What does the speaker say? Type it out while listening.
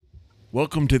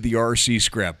Welcome to the RC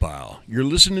Scrap Pile. You're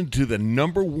listening to the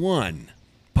 #1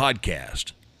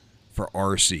 podcast for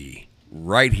RC.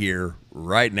 Right here,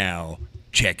 right now.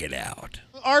 Check it out.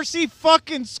 RC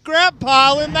fucking Scrap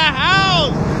Pile in the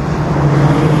house!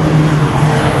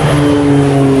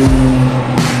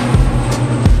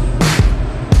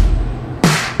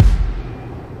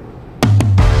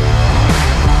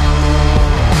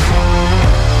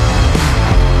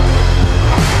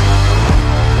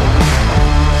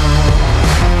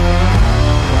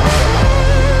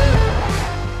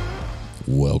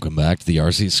 Welcome back to the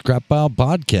RC Scrap Pile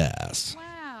podcast.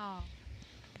 Wow.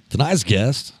 Tonight's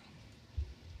guest.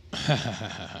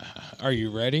 Are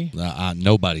you ready?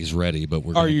 Nobody's ready, but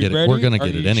we're Are gonna you get it. ready? We're gonna Are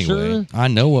get it you anyway. sure? I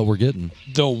know what we're getting.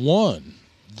 The one,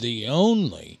 the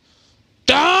only,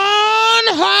 Don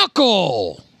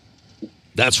Huckle.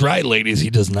 That's right, ladies. He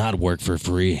does not work for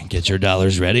free. Get your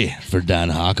dollars ready for Don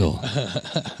Huckle.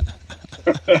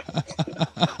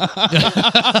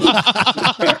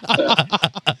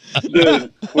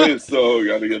 Dude, we so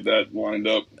got to get that lined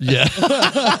up. Yeah.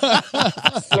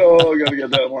 So got to get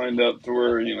that lined up to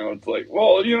where, it's like,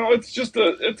 well, it's just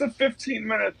it's a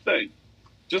 15-minute thing.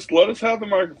 Just let us have the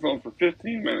microphone for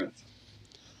 15 minutes.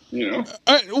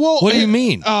 What do you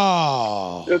mean?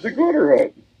 Oh. It's a glitter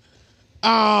hut.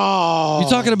 Oh. You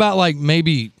talking about like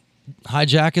maybe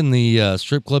hijacking the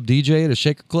strip club DJ at a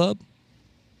shaker club?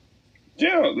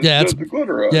 Yeah, it's the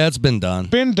glitter hut. Yeah, it's been done.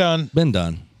 Been done. Been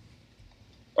done.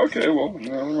 Okay, well,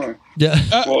 never mind. Yeah.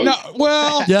 Yeah. I'm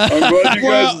glad you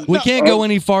guys. We can't go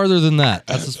any farther than that.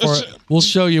 That's as far. We'll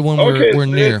show you when we're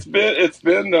near. It's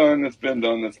been done. It's been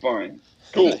done. That's fine.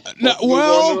 Cool. Let's move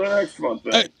on to the next month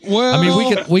then. I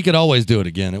mean, we could always do it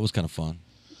again. It was kind of fun.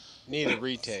 Need a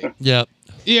retake. Yep.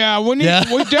 Yeah, we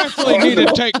definitely need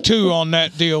to take two on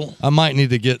that deal. I might need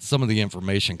to get some of the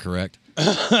information correct.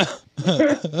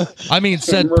 I mean,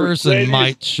 said person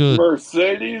should.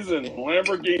 Mercedes and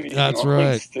Lamborghini. That's on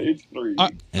right. Stage 3.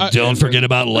 And don't forget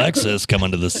about Lexus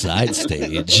coming to the side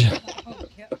stage.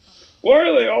 Why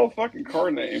are they all fucking car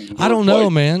names? I don't know,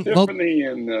 man. Tiffany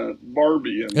and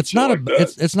Barbie and It's shit not like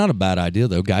that. it's not a bad idea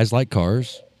though. Guys like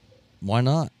cars. Why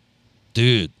not?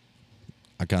 Dude,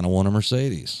 I kind of want a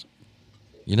Mercedes.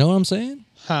 You know what I'm saying?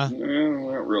 Huh?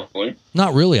 Not really.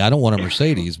 Not really. I don't want a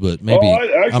Mercedes, but maybe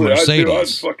a I Mercedes. do. I'd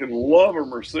fucking love a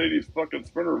Mercedes fucking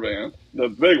sprinter van, the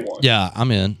big one. Yeah,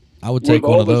 I'm in. I would take with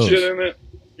one all of the those. shit in it.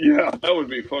 Yeah, that would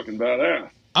be fucking badass.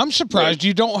 I'm surprised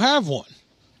you don't have one.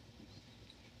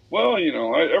 Well,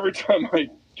 every time I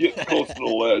get close to the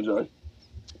ledge,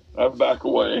 I back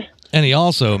away. And he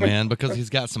also, man, because he's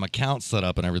got some accounts set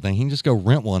up and everything, he can just go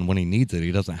rent one when he needs it.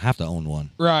 He doesn't have to own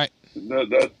one. Right.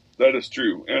 That is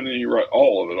true. And then you write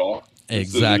all of it off.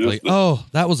 Exactly. Oh,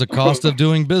 that was a cost of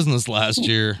doing business last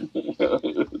year.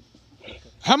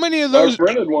 How many of those? I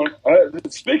rented one.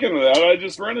 Speaking of that, I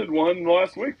just rented one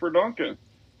last week for Duncan.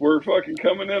 We're fucking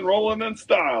coming in rolling in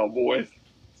style, boys.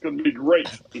 It's going to be great.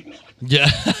 Yeah.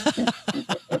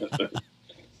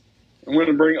 I'm going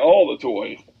to bring all the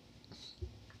toys.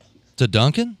 To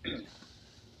Duncan?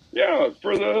 Yeah,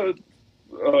 for the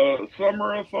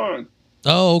Summer of Fun.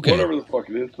 Oh, okay. Whatever the fuck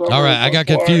it is. Summer All right, of I got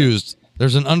Fun. confused.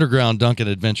 There's an underground Duncan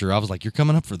adventure. I was like, you're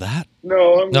coming up for that?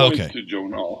 No, I'm going Okay. to Joe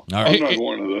Knoll. All right. I'm not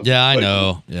going to the. Yeah, I places.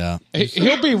 know. Yeah.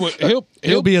 He'll be with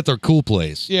He'll be at their cool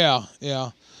place. Yeah,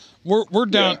 yeah. We're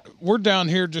down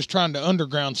here just trying to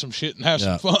underground some shit and have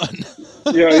some fun.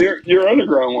 Yeah, your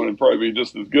underground one would probably be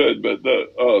just as good, but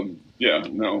I'm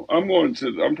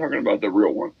talking about the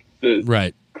real one that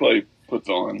Right. Clay puts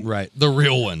on. Right. The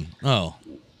real one. Oh.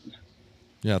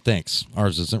 Yeah, thanks.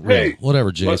 Ours isn't real. Hey,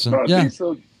 Whatever, Jason. let's not Yeah. be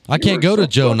so- I you can't were go to so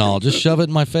Joe fucking Knoll. Just sensitive. shove it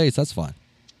in my face. That's fine.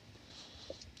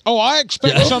 Oh, I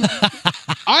expect some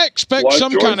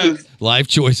Life kind of. choices. Life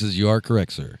choices. You are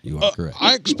correct, sir. You are correct.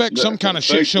 I expect some kind of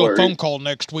shit Thanks, show Larry. phone call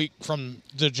next week from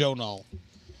the Joe Knoll.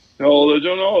 No, the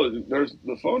Joe Knoll.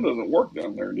 The phone doesn't work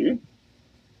down there, dude.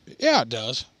 Yeah, it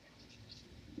does.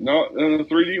 Not in the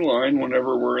 3D line.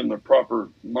 Whenever we're in the proper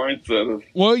mindset of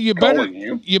Well, you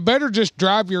calling better just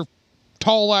drive your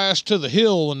tall ass to the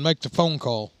hill and make the phone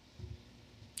call.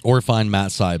 Or find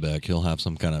Matt Sybeck. He'll have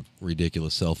some kind of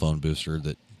ridiculous cell phone booster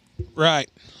that Right.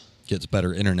 gets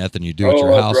better internet than you do at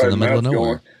your house in the middle of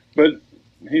nowhere. But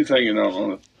he's hanging out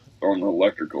on the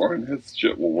electric line. His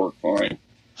shit will work fine.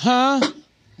 Huh?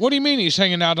 What do you mean he's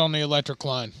hanging out on the electric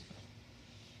line?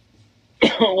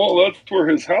 Well, that's where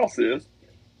his house is.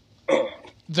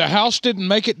 The house didn't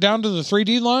make it down to the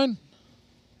 3D line?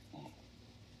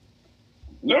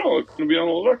 No, it's going to be on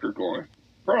the electric line.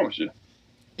 Promise you.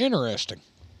 Interesting.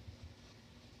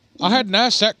 I hadn't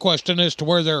asked that question as to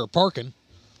where they were parking.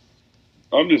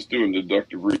 I'm just doing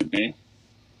deductive reasoning.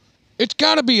 It's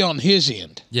got to be on his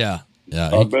end. Yeah.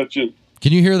 Yeah. I bet you.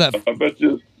 Can you hear that? I bet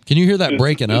you. Can you hear that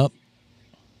breaking up?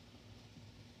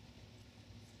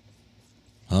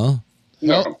 Huh?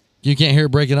 No. You can't hear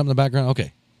it breaking up in the background?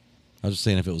 Okay. I was just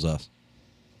saying if it was us.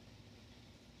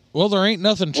 Well, there ain't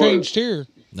nothing changed here.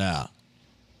 Nah.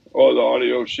 Oh, the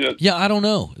audio shit. Yeah, I don't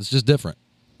know. It's just different.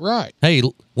 Right. Hey,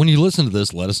 when you listen to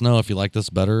this, let us know if you like this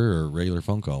better or a regular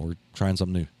phone call. We're trying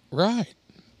something new. Right.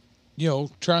 You know,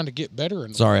 trying to get better.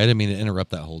 Sorry, I didn't mean to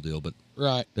interrupt that whole deal, but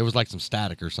Right. there was like some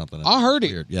static or something. I heard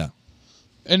it. Weird. Yeah.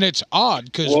 And it's odd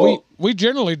because Well- we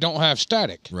generally don't have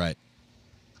static. Right.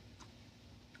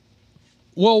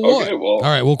 Well, what? Okay, well. All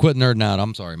right, we'll quit nerding out.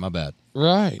 I'm sorry. My bad.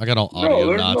 Right. I got all No, audio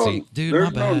there's Nazi. no, Dude, my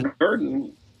there's bad. no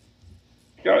nerding.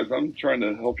 Guys, I'm trying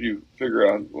to help you figure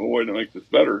out a way to make this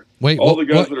better. Wait, all what-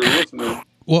 the guys what- that are listening.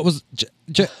 What was...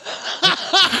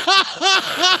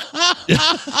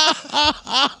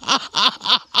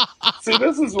 See,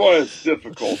 this is why it's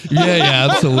difficult. yeah,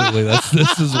 absolutely.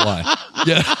 This is why.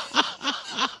 Yeah.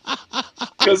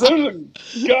 Because there's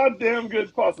a goddamn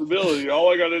good possibility.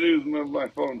 All I got to do is move my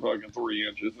phone fucking 3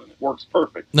 inches, and it works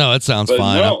perfect. No, it sounds But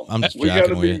fine. no, I'm just we got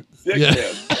to jacking be with you. Yeah.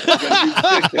 dickheads. We got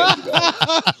to be dickheads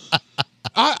about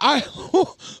it.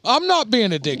 I'm not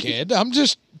being a dickhead. I'm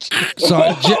just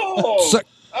Sorry.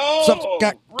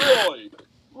 Really?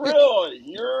 Really?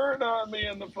 You're not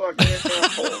being the fucking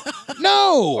asshole.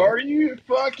 no. Are you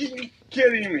fucking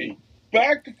kidding me?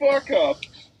 Back the fuck up.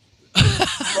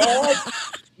 Back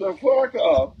the fuck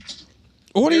up.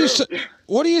 What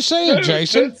are you saying, Dude,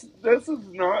 Jason? This is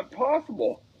not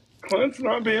possible. Clint's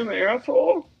not being the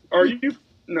asshole? Are you?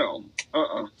 No.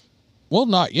 Well,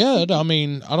 not yet. I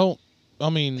mean,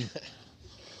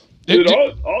 Dude,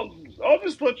 I'll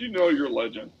just let you know you're a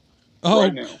legend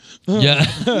right now. Yeah.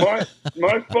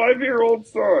 My 5-year-old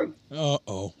son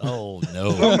Uh-oh. Oh,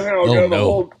 no. somehow Oh, got a no.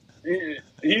 whole.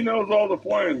 He knows all the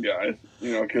flying guys,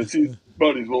 you know, because he's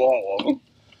buddies with all of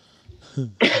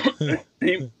them.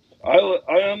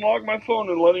 I unlocked my phone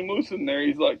and let him loose in there.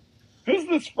 He's like, "Who's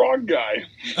this frog guy?"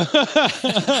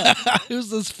 Who's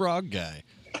this frog guy?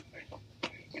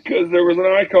 Because there was an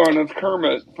icon of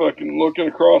Kermit fucking looking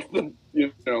across the,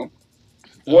 you know,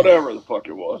 whatever the fuck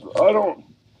it was. I don't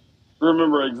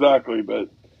remember exactly, but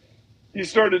he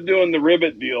started doing the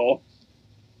ribbit deal,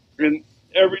 and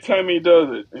every time he does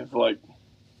it, it's like,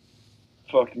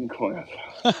 fucking Clint.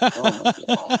 Oh my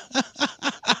God.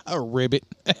 A ribbit.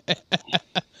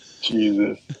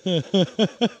 Jesus.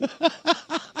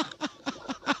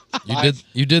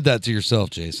 You did that to yourself,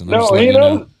 Jason. I'm No, just letting he you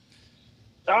know. knows.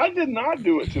 I did not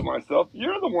do it to myself.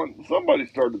 You're the one. Somebody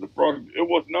started the frog. It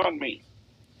was not me.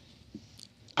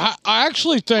 I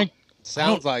actually think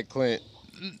Sounds like Clint.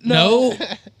 No.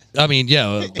 I mean,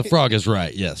 yeah, the frog is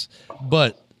right, yes.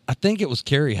 But I think it was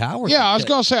Carrie Howard. Yeah, I was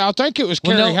going to say, I think it was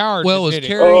Well, Carrie no, Howard. well, that it was did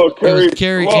Carrie, it was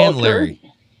Carrie well, and Larry.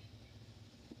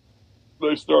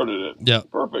 They started it. Yeah.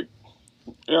 Perfect.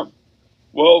 Yeah.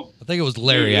 Well, I think it was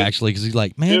Larry, Yeah. actually, because he's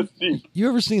like, man, it's deep. you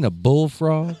ever seen a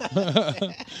bullfrog? Yeah.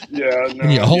 No,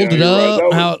 And you hold it you're right. up. That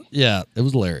was How? Yeah, it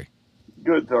was Larry.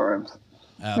 good times.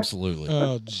 Absolutely.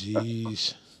 Oh,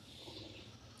 jeez.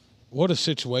 What a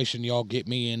situation y'all get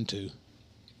me into.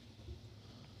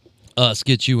 Us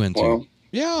get you into. Well,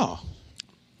 Yeah.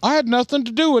 I had nothing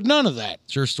to do with none of that.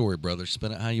 It's your story, brother.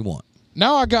 Spin it how you want.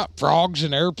 Now I got frogs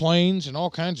and airplanes and all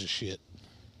kinds of shit.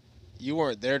 You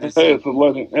weren't there to hey, see. it's a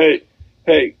legend.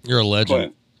 Hey, You're a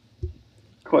legend.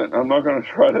 Clint. I'm not going to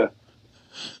try to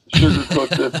sugarcoat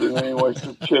this in any way,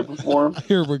 shape, or form.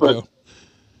 Here we But go.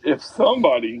 if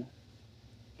somebody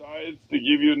decides to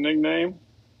give you a nickname,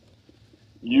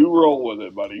 you roll with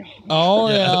it, buddy. Oh,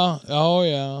 yeah. Oh,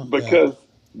 yeah. Because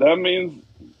that means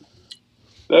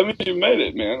you made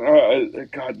it, man.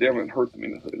 God damn it, hurts me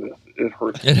to say this. It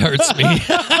hurts. It hurts me.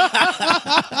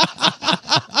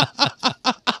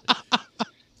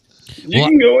 You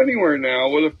can go anywhere now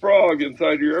with a frog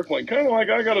inside your airplane, kind of like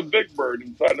I got a big bird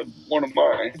inside of one of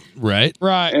mine, Right?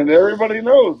 Right. and everybody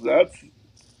knows that's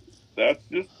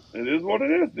just it is what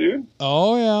it is, dude.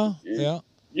 Oh, yeah. Yeah.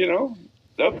 You know,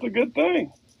 that's a good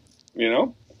thing. You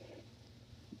know,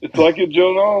 it's like at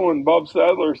Joe Nolan when Bob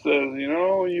Sadler says, you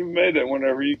know, you made it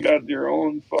whenever you got your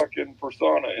own fucking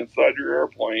persona inside your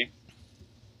airplane.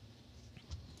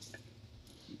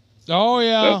 Oh,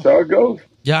 yeah. That's how it goes.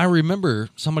 Yeah, I remember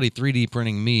somebody 3D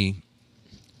printing me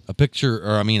a picture,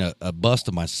 or I mean, a bust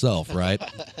of myself, right?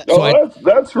 Oh,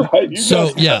 that's right. You So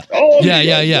guys- yeah, all of you yeah.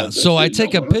 guys got So that I shit take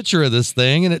a going on. picture of this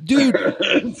thing, and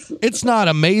it's not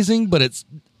amazing, but it's,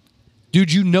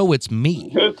 dude, you know it's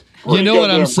me. It's You pretty know what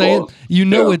I'm goddamn saying? close. You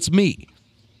know Yeah. it's me.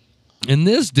 And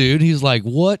this dude, he's like,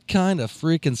 what kind of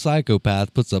freaking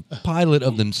psychopath puts a pilot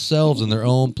of themselves in their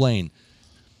own plane?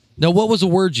 Now, what was the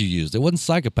word you used? It wasn't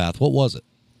psychopath. What was it?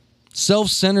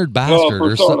 Self-centered bastard. Or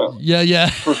persona. something. Yeah.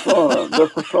 Persona. The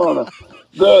persona.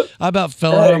 I about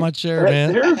fell out of my chair,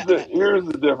 man. Here's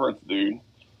the difference, dude.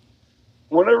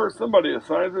 Whenever somebody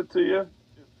assigns it to you,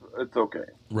 it's okay.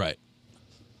 Right.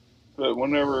 But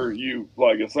whenever you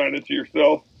assign it to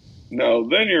yourself, no,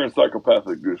 then you're a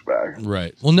psychopathic douchebag.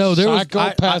 Right. Well, no, there was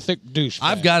Psychopathic douchebag.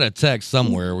 I've got a text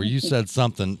somewhere where you said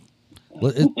something.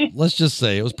 Let's just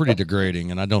say it was pretty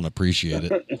degrading, and I don't appreciate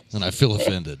it, and I feel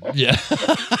offended. Yeah.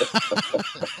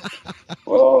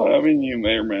 Well, I mean, you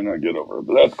may or may not get over it,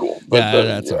 but that's cool. But, Yeah,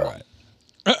 that's all right.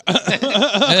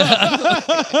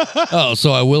 Oh,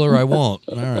 so I will or I won't.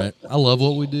 All right. I love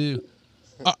what we do.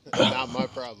 Not my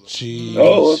problem. Jeez.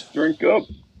 Oh, let's drink up.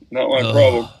 Not my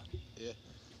problem.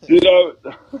 Dude,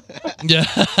 Yeah.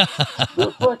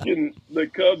 the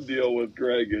Cub deal with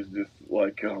Greg is just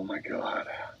like, oh my God.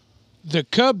 The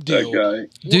Cub deal. That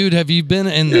guy. Dude, have you been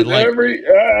in the Dude, like?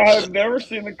 I've never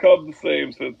seen the Cub the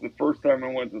same since the first time I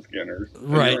went to Skinner's.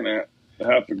 Right. A year and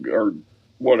a half ago, or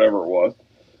whatever it was.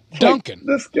 Duncan.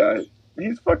 This guy,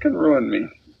 he's fucking ruined me.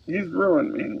 He's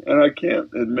ruined me, and I can't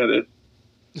admit it.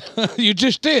 You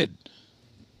just did.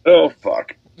 Oh,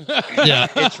 fuck. Yeah.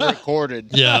 It's recorded.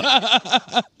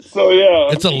 Yeah. So, yeah.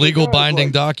 It's a legal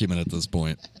binding document at this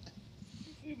point.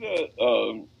 See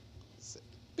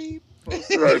the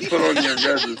poster I put on your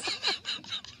guys'.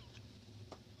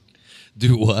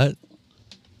 Do what?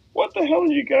 What the hell are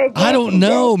you guys I don't laughing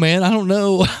know, about? man. I don't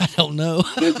know. I don't know.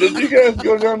 Did you guys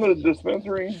go down to the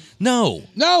dispensary? No.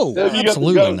 No. Have you got the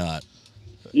Absolutely gum- not.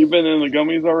 You've been in the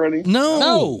gummies already?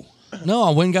 No. No, I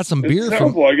went and got some It beer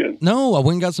sounds from. like it. No, I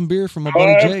went and got some beer from my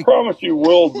buddy I Jake. promise you,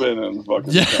 Will's been in the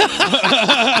fucking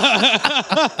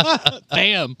Yeah.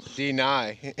 Damn.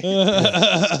 Deny.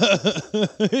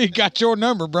 He got your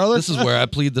number, brother. This is where I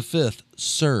plead the fifth,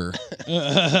 sir.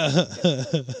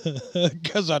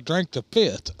 Because I drank the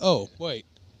fifth. Oh, wait.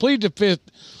 Plead the fifth.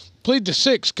 Plead the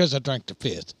sixth because I drank the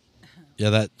fifth. Yeah,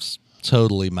 that's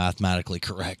totally mathematically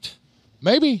correct.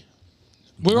 Maybe.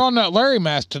 We were on that Larry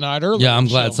math tonight earlier. Yeah, I'm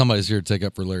glad so- somebody's here to take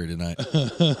up for Larry tonight.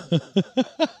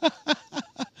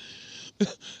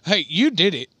 Hey, you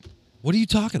did it. What are you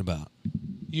talking about?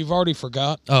 You've already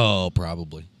forgot. Oh,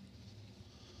 probably.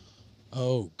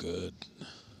 Oh, good.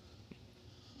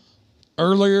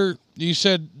 Earlier, you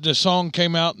said the song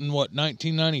came out in, what,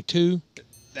 1992?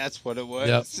 That's what it was.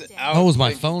 Yep. I Oh, was my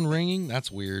thinking- phone ringing?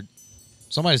 That's weird.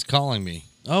 Somebody's calling me.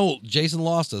 Oh, Jason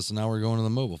lost us, and now we're going to the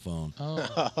mobile phone.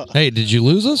 Oh. Hey, did you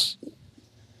lose us?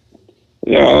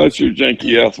 Yeah, that's your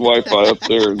janky ass Wi-Fi up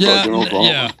there in fucking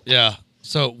Oklahoma. Yeah.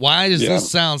 So why does Yeah. this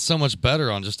sound so much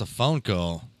better on just a phone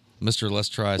call? Mister, let's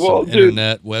try some Well, dude,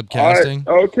 internet webcasting.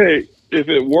 Okay, if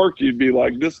it worked, you'd be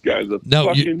like, this guy's a No,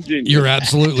 fucking genius. you're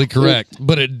absolutely correct,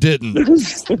 but it didn't.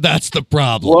 That's the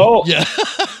problem. Well, yeah.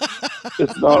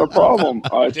 It's not a problem.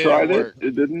 I Didn't tried work. it.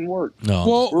 It didn't work. No,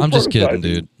 Well, I'm just kidding, prototyping.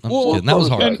 dude. I'm Well, just kidding. That was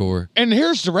prototyping. hardcore. And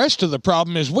here's the rest of the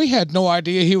problem is we had no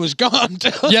idea he was gone.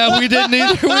 Yeah, we didn't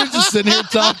either. We were just sitting here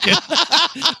talking.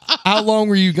 How long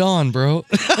were you gone, bro?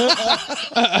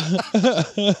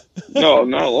 No,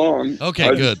 not long. Okay, I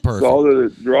good, just perfect. saw that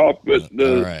it dropped, but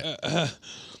the, All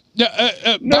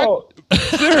right. no,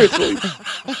 seriously.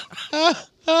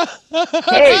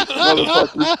 Hey,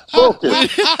 motherfucker,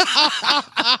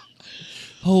 focus.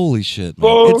 Holy shit,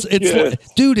 man. It's Focus.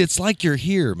 dude, it's like you're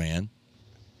here, man.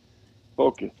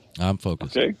 Focus, I'm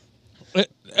focused. okay?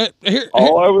 Here,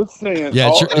 All I was saying. Yeah,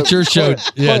 all, it's your show.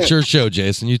 Clint, Yeah, it's Clint, your show,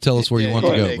 Jason. You tell us where you want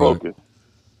to go, Clint, bro. focus.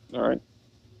 All right.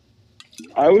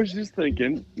 I was just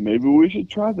thinking maybe we should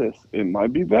try this. It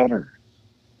might be better.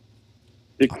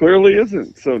 It clearly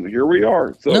isn't. So here we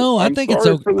are. So No, I I'm think it's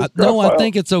sorry okay. for this No, I crap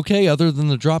think it's okay. Other than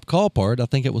the drop call part, I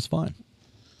think it was fine.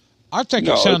 I think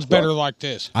No, it sounds it's better not. like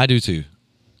this. I do too.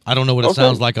 I don't know what it Okay,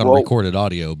 sounds like on well- recorded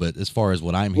audio, but as far as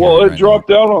what I'm hearing, Well, it right dropped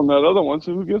out on that other one,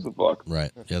 so who gives a fuck? now-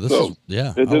 right? Yeah, this So, is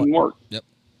yeah. It didn't work.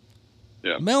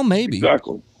 Well, maybe.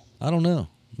 Exactly. I don't know.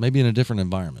 Maybe in a different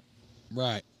environment.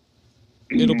 Right.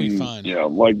 It'll be fine. Yeah,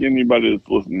 like anybody that's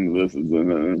listening to this is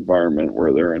in an environment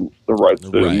where they're in the right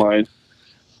state Right. of mind.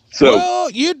 So, Well,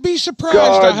 you'd be surprised. I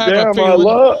God have a damn, feeling.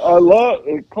 I love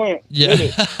Clint. Yeah.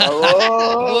 Did it. I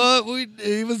love. What?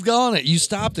 He was gone. You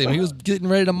stopped him. He was getting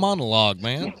ready to monologue,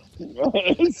 man.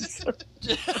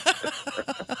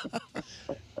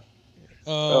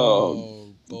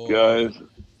 Oh, boy. Guys,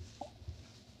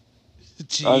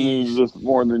 Jeez. I knew this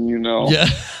more than you know. Yeah.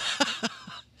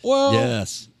 Well,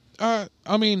 Yes.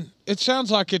 I mean, it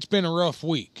sounds like it's been a rough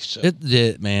week. So. It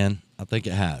did, man. I think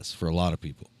it has for a lot of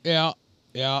people. Yeah.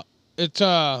 It's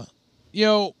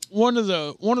one of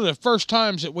the first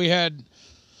times that we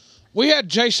had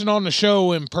Jason on the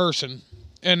show in person,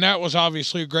 and that was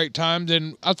obviously a great time.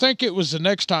 Then I think it was the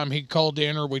next time he called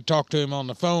in or we talked to him on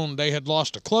the phone, they had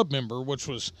lost a club member, which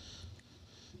was,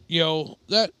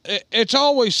 it's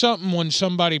always something when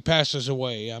somebody passes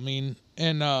away. I mean,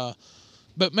 and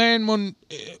but man,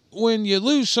 when you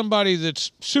lose somebody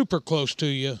that's super close to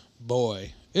you,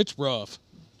 boy, it's rough.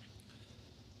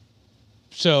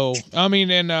 So I mean,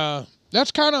 and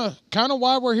that's kind of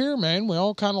why we're here, man. We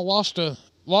all kind of lost a.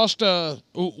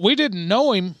 We didn't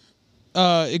know him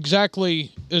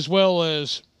exactly as well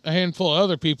as a handful of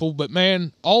other people, but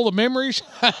man, all the memories.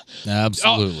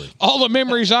 Absolutely. All the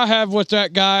memories I have with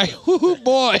that guy, whoo,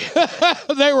 boy,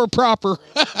 they were proper.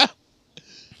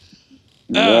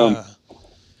 Yeah.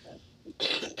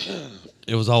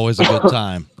 It was always a good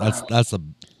time. I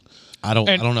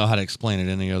don't know how to explain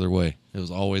it any other way. It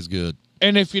was always good.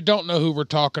 And if you don't know who we're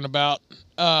talking about,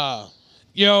 I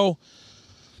mean,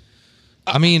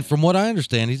 from what I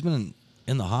understand, he's been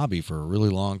in the hobby for a really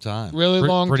long time.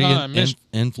 Pretty time.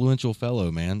 Influential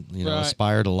fellow, man. Right.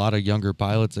 Inspired a lot of younger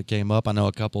pilots that came up. I know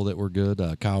a couple that were good.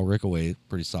 Kyle Rickaway,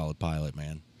 pretty solid pilot,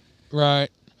 man. Right.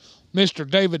 Mr.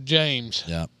 David James.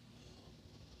 Yeah.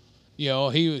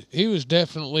 He was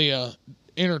definitely a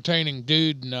entertaining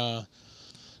dude, and I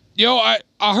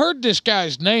heard this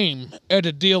guy's name at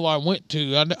a deal I went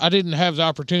to. I didn't have the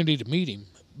opportunity to meet him,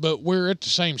 but we're at the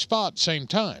same spot, same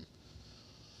time.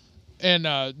 And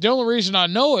the only reason I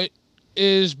know it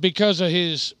is because of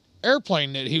his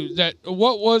airplane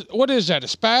what is that, a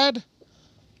Spad?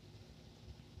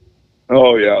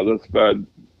 Oh yeah, that's bad.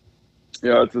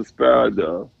 Yeah, it's a Spad.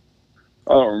 I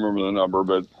don't remember the number,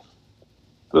 but it's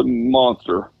a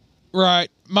monster. Right.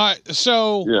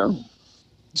 Yeah.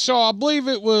 So I believe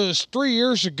it was 3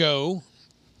 years ago,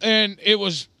 and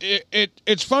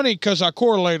it's funny because I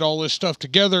correlate all this stuff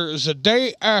together. It was a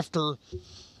day after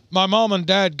my mom and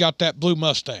dad got that blue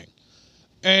Mustang,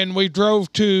 and we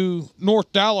drove to North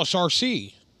Dallas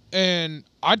RC, and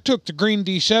I took the green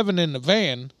D7 in the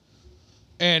van,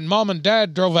 and mom and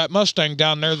dad drove that Mustang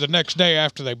down there the next day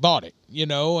after they bought it,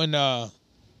 and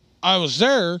I was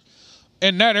there,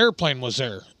 and that airplane was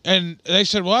there. And they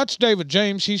said, well, that's David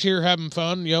James. He's here having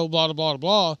fun, blah, blah, blah,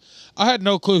 blah. I had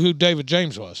no clue who David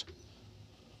James was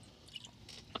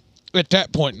at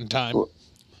that point in time.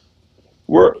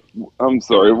 I'm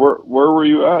sorry, where were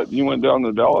you at? You went down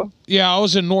to Dallas? Yeah, I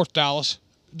was in North Dallas.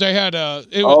 They had to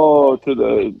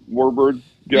the Warbird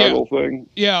gaggle thing?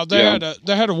 Yeah, they had a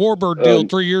Warbird deal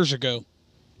 3 years ago.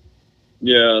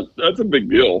 Yeah, that's a big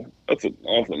deal. That's an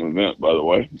awesome event, by the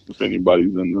way. If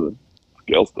anybody's into the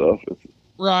scale stuff, it's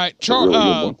right. really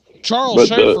good one. Charles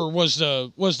Schaefer was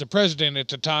the president at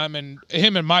the time, and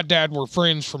him and my dad were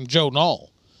friends from Joe Knoll.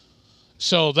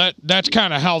 So that's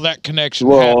kind of how that connection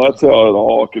happened. That's how it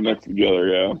all connects together,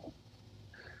 yeah.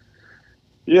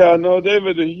 Yeah, no,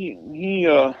 David, he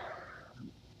had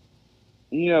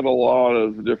a lot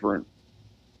of different,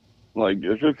 like,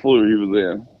 if it flew, he was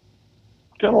in.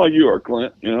 Kind of like you are,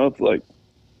 Clint. It's like,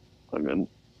 I mean,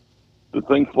 the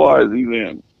thing flies, he's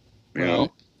in. You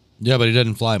know? Yeah, but he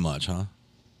doesn't fly much, huh?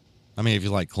 I mean, if you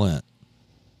like Clint.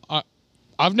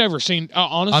 I've never seen,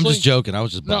 honestly. I'm just joking. I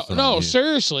was just busting on you.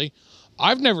 Seriously.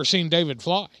 I've never seen David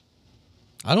fly.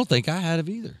 I don't think I have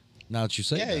either. Now that you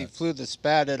say that. Yeah, he flew the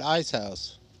Spad at Ice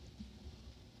House.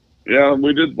 Yeah,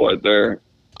 we did fly it there.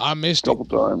 I missed a couple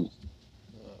times.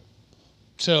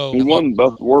 So he won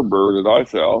Best Warbird at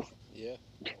Ice House. Yeah.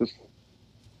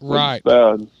 Right.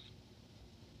 Bad.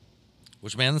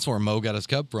 Which, man, that's where Mo got his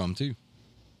cub from, too.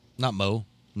 Not Mo,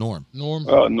 Norm.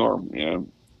 Norm, yeah.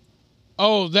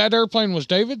 Oh, that airplane was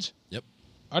David's? Yep.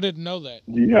 I didn't know that.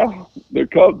 Yeah, the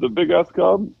Cub, the big ass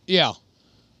Cub. Yeah.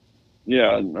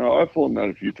 Yeah, no, I've flown that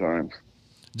a few times.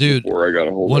 Dude, before I got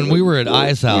a hold when of we it, were at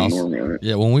Ice House,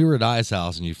 yeah, when we were at Ice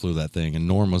House and you flew that thing and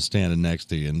Norm was standing next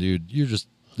to you, and dude,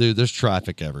 there's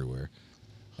traffic everywhere.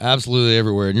 Absolutely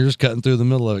everywhere. And you're just cutting through the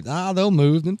middle of it. They'll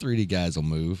move. Them 3D guys will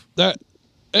move.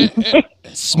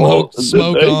 Smoke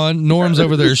on. Norm's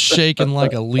over there shaking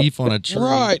like a leaf on a tree.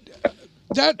 Right.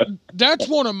 That's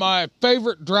one of my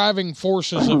favorite driving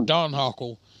forces of Don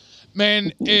Hockle,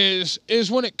 man, is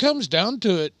when it comes down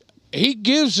to it, he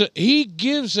gives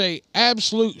a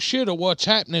absolute shit of what's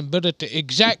happening, but at the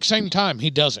exact same time he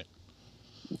doesn't.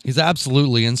 He's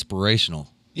absolutely inspirational.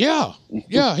 Yeah,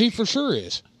 he for sure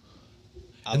is.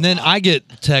 And then I get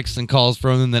texts and calls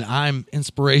from him that I'm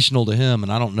inspirational to him,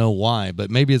 and I don't know why,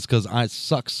 but maybe it's because I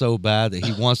suck so bad that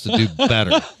he wants to do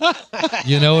better.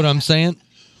 You know what I'm saying?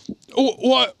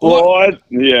 What?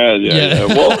 Yeah.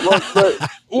 Well,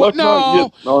 let's not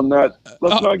get on that.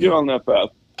 Let's not get on that path.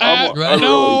 Right.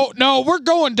 No, we're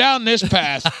going down this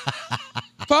path.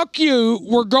 Fuck you.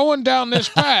 We're going down this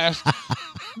path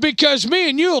because me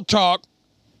and you'll talk,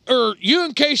 or you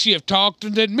and Casey have talked,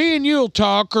 and then me and you'll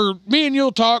talk, or me and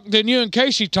you'll talk, then you and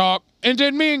Casey talk, and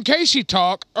then me and Casey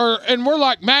talk, and we're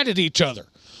like mad at each other.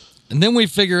 And then we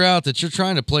figure out that you're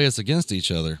trying to play us against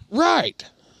each other. Right.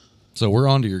 So we're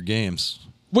on to your games.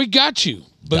 We got you.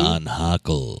 Boo. Don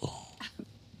Huckle.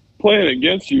 Playing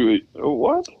against you.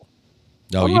 What?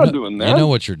 Oh, I'm you not know, doing that. You know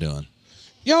what you're doing.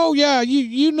 Yo, yeah,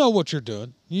 you know what you're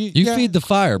doing. You yeah. feed the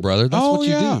fire, brother. That's what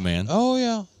you yeah. do, man. Oh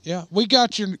yeah. We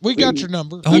got your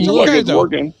number. Oh, That's Seems like okay it's though.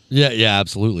 working. Yeah,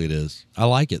 absolutely it is. I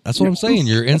like it. That's what I'm saying.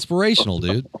 You're inspirational,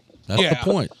 dude. That's Yeah.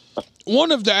 the point.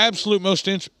 One of the absolute most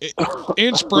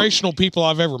inspirational people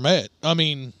I've ever met. I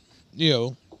mean,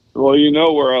 Well, you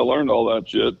know where I learned all that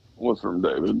shit was from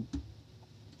David.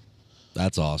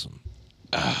 That's awesome.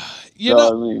 you know.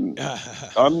 I mean,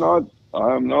 I'm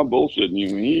not bullshitting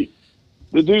you.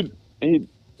 The dude,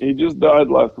 he just died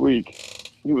last week.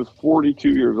 He was 42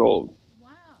 years old. Wow.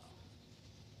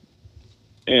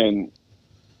 And,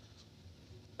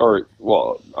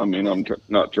 I mean, I'm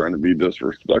not trying to be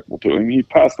disrespectful to him. He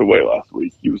passed away last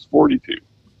week. He was 42.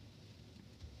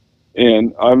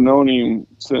 And I've known him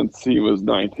since he was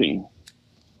 19.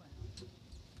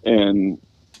 And,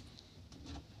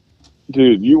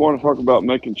 dude, you want to talk about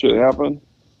making shit happen?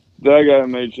 That guy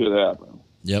made shit happen.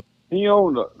 Yep. He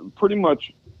owned pretty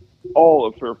much all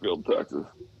of Fairfield, Texas.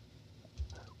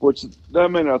 Which, that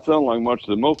may not sound like much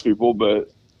to most people,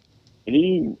 but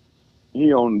he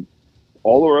owned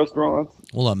all the restaurants.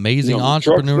 Well, amazing You know, the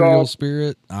truck entrepreneurial stop.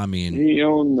 spirit. I mean, He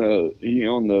owned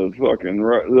the fucking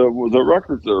the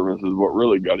record service is what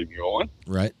really got him going.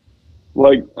 right?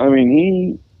 Like, I mean,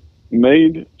 he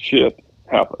made shit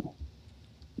happen.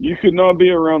 You could not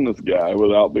be around this guy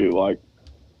without being like,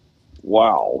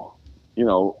 wow,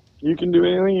 you can do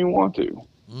anything you want to.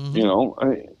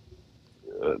 Mhm.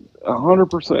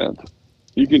 100%.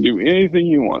 You can do anything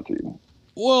you want to.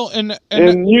 Well, and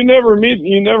You never meet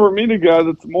a guy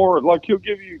that's more like he'll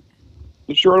give you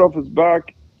the shirt off his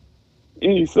back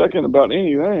any second about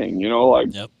anything.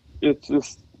 Yep. It's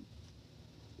just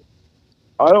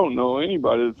I don't know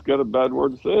anybody that's got a bad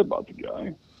word to say about the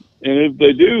guy. And if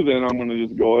they do, then I'm going to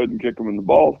just go ahead and kick them in the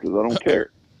balls because I don't care.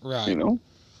 right.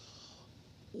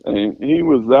 And he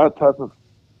was that type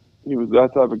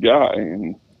of guy,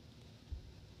 and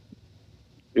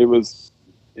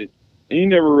he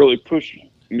never really pushed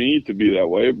me to be that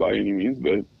way by any means,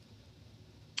 but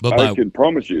I can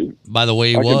promise you, by the way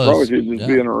he I can promise was, you, just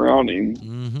being around him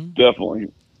hmm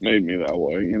definitely made me that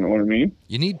way. You know what I mean?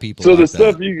 you need people. So like the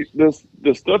stuff that.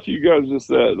 the stuff you guys just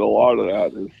said, a lot of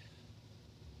that is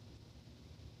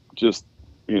just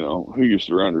who you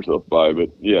surround yourself by. But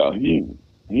yeah, he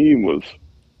was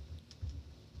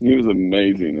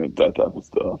amazing at that type of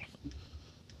stuff.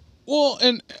 Well,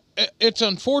 and it's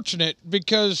unfortunate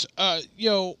because I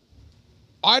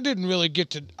didn't really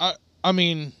get to. I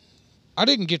mean, I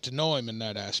didn't get to know him in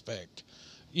that aspect.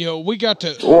 We got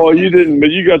to. Well, you didn't, but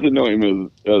you got to know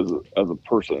him as a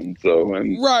person. So,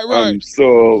 and Right. I'm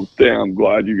so damn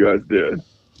glad you guys did.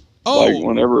 Oh, Like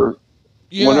whenever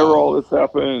yeah. all this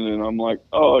happened, and I'm like,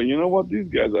 oh, you know what? These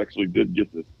guys actually did get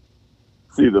to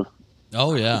see the.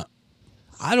 Oh yeah.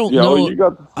 I don't Yeah, know. well, you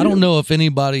got to see I don't it. know if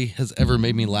anybody has ever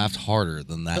made me laugh harder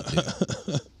than that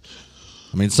dude.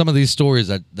 I mean, some of these stories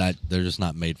that they're just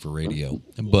not made for radio.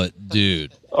 But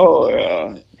dude, Oh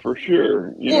yeah, for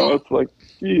sure. It's like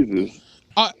Jesus.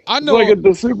 I It's know. like at the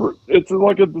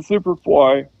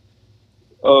Superfly.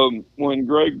 When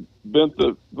Greg bent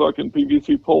the fucking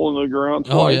PVC pole in the ground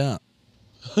oh twice.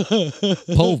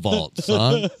 yeah, pole vault,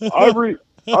 son. I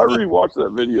rewatched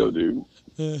that video, dude,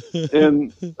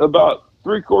 and about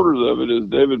 3/4 of it is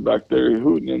David back there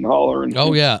hooting and hollering.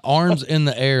 Oh yeah, arms in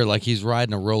the air like he's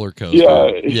riding a roller coaster.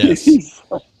 Yeah, Yes. he's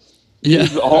Yeah.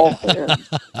 all hands.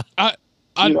 I-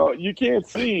 You can't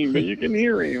see him, but you can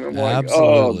hear him. I'm like,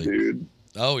 Absolutely. oh, dude,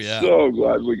 Oh yeah. so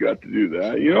glad we got to do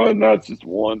that. And that's just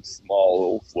one small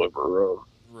little sliver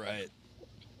Right.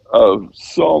 of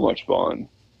so much fun.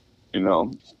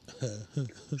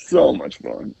 So much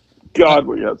fun. God,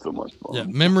 we had so much fun. Yeah.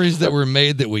 Memories that were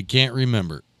made that we can't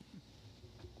remember.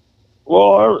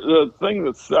 Well, the thing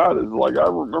that's sad is like I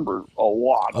remember a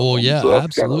lot. Of Oh them, yeah, so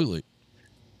that's kinda- absolutely.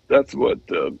 that's what.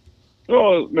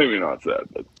 Well, maybe not sad,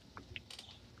 but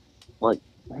like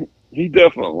he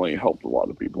definitely helped a lot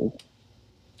of people.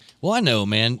 Well, I know,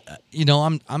 man.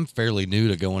 I'm fairly new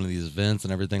to going to these events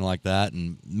and everything like that,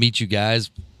 and meet you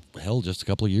guys. Hell, just a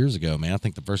couple of years ago, man. I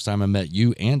think the first time I met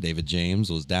you and David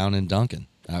James was down in Duncan.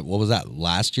 What was that?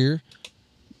 Last year?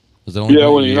 Was it only Yeah, about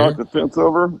a when you year? knocked the fence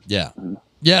over. Yeah.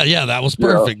 Yeah, that was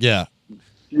perfect. Yeah.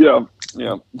 Yeah.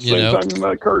 You Same know. time you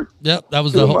met Kurt. Yep, that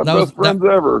was Two the of whole. my That was best friends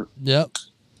ever. Yep.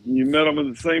 You met them at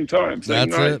the same time, same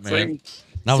That's night, it, man. same. And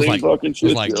I was Same like, fucking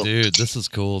shit deal. dude, this is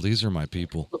cool. These are my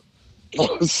people.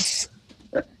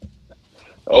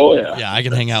 Oh yeah. Yeah, I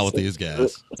can hang out with these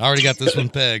guys. I already got this one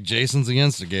pegged. Jason's the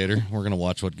instigator. We're gonna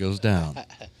watch what goes down.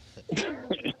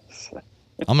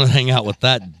 I'm gonna hang out with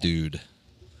that dude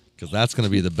because that's gonna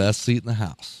be the best seat in the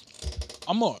house.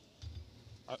 I'm gonna.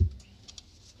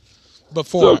 So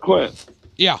Before, Clint.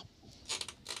 yeah,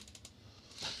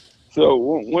 So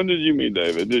when did you meet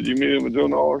David? Did you meet him at Joe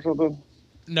Knoll or something?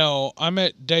 no, I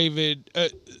met David.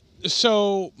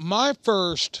 So my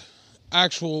first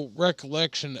actual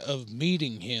recollection of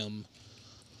meeting him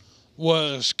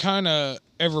was kind of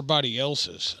everybody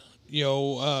else's. You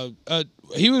know,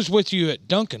 he was with you at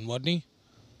Duncan, wasn't he?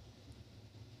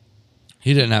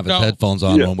 He didn't have his No. headphones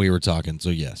on Yeah. when we were talking, so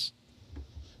yes.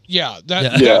 Yeah,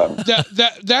 Yeah.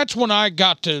 that's when I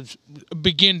got to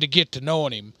begin to get to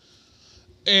knowing him.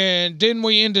 And then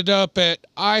we ended up at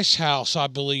Ice House, I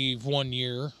believe, one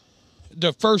year,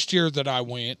 the first year that I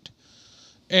went,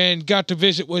 and got to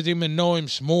visit with him and know him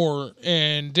some more.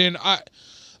 And then I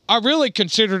really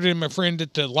considered him a friend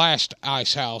at the last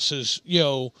Ice House.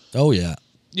 Oh yeah.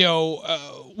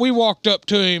 We walked up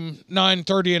to him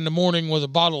 9:30 in the morning with a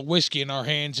bottle of whiskey in our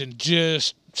hands and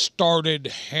just started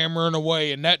hammering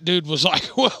away. And that dude was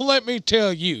like, well, let me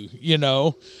tell you, and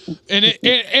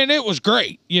it was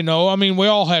great. I mean, we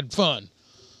all had fun.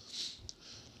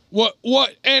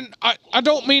 And I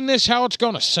don't mean this how it's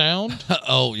going to sound.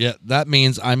 Oh yeah, that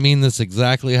means I mean this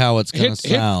exactly how it's gonna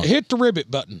sound. Hit the ribbit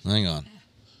button. Hang on.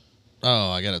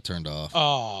 Oh, I got it turned off.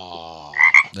 Oh,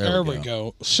 There we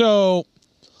go. So,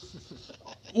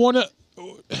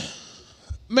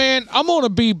 man, I'm going to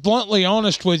be bluntly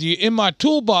honest with you. In my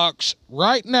toolbox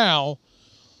right now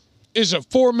is a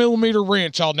 4mm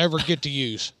wrench I'll never get to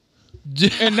use.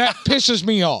 And that pisses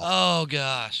me off. Oh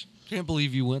gosh, can't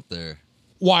believe you went there.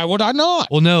 Why would I not?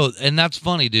 Well, no, and that's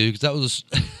funny, dude, because that was.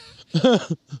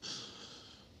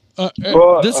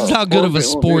 This is how good of a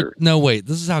sport. No, wait,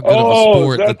 this is how good of a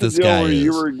sport that this guy is.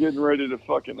 You were getting ready to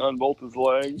fucking unbolt his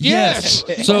leg. Yes.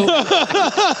 So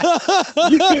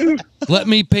let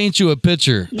me paint you a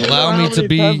picture. You know Allow how me to many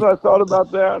be. times I thought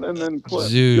about that, and then Clint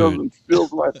Dude. goes and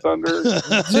steals my thunder.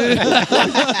 That's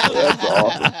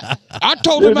awesome. I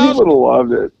told Dude, him he I was. would have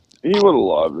loved it. He would have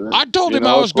loved it. I told him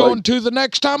I was going to the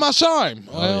next time I saw him.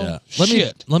 Well, yeah.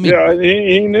 shit. Let me. Yeah,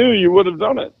 he knew you would have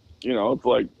done it. It's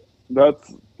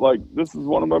like this is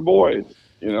one of my boys.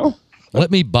 Let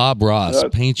me, Bob Ross,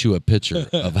 That's- paint you a picture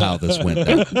of how this went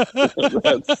down.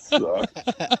 That sucks.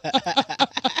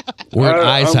 We're at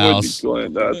Ice I'm with House. you,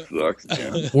 Clint. That sucks,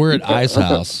 man. We're at Ice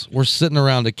House. We're sitting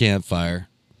around a campfire.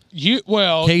 You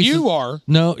Cases- are.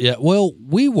 No, yeah. Well,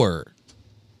 we were.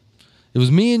 It was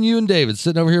me and you and David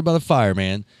sitting over here by the fire,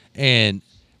 man. And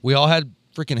we all had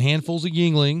freaking handfuls of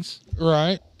Yinglings.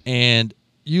 Right. And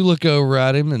you look over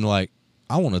at him and like,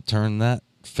 I want to turn that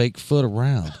fake foot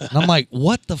around. And I'm like,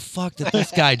 what the fuck did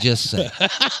this guy just say?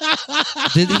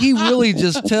 Did he really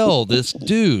just tell this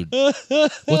dude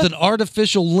with an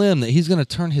artificial limb that he's going to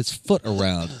turn his foot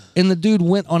around? And the dude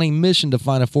went on a mission to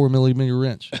find a 4mm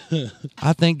wrench.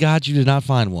 I thank God you did not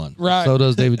find one. Right. So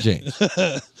does David James.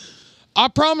 I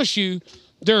promise you,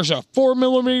 there's a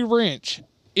 4mm wrench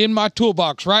in my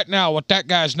toolbox right now with that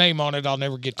guy's name on it. I'll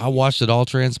never get to. I watched it all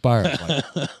transpire.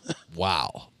 Like,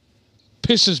 wow.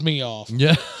 Pisses me off.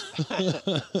 Yeah.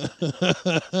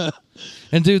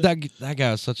 And dude, that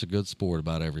guy was such a good sport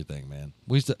about everything, man.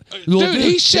 We used to, Dude,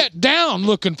 he sat down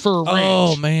looking for a wrench.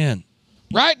 Oh man.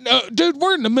 Right? Dude,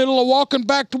 we're in the middle of walking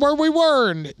back to where we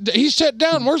were, and he sat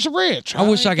down. Where's the wrench? I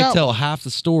wish I ain't could got tell half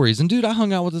the stories. And dude, I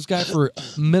hung out with this guy for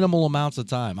minimal amounts of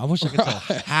time. I wish I could tell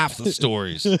half the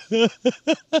stories.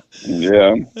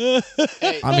 Yeah.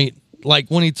 I mean, like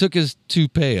when he took his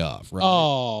toupee off, right?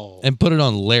 Oh, And put it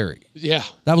on Larry. yeah.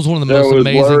 That was one of the That most was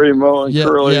amazing. Larry Moe and Yeah,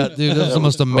 Curly. yeah, dude, that was the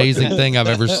most amazing thing I've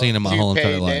ever seen in my whole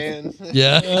entire Toupee life. Dan.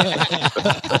 Yeah.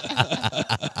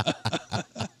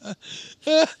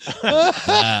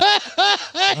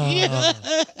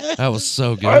 That was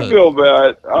so good. I feel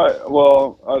bad. I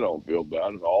don't feel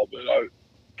bad at all, but I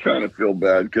kind of feel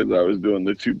bad because I was doing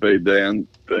the Toupee Dan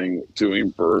thing to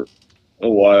him for a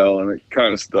while, and it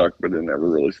kind of stuck, but it never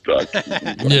really stuck.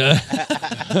 Yeah.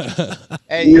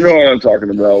 Hey, You know what I'm talking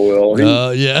about,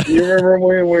 Will. Yeah. You remember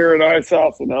when we were at Ice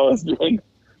House and I was doing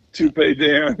Toupee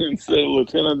Dan instead of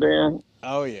Lieutenant Dan?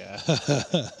 oh yeah.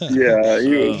 Yeah,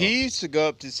 He used to go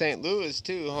up to St. Louis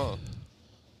too, huh?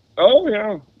 Oh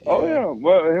yeah.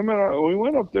 Well, him and I, we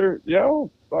went up there. Yeah,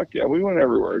 fuck yeah, we went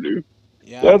everywhere, dude.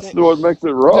 Yeah, That's what makes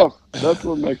it rough. That's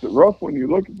what makes it rough when you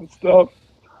look at the stuff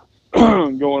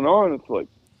going on. It's like,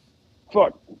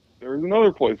 fuck, there's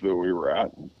another place that we were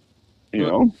at, you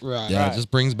know? Right. Yeah, it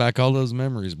just brings back all those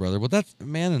memories, brother. But that's,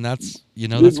 man, and that's, you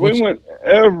know, Dude, that's what we went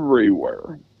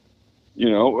everywhere. You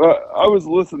know, I was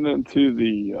listening to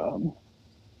the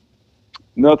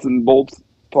Nuts and Bolts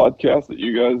podcast that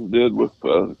you guys did with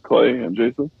Clay and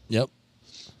Jason. Yep.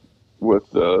 With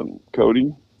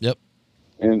Cody. Yep.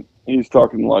 And he's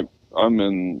talking like I'm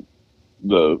in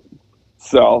the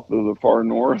south of the far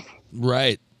north.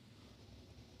 Right.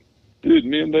 Dude,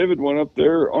 me and David went up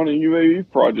there on a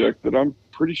UAV project that I'm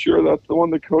pretty sure that's the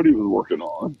one that Cody was working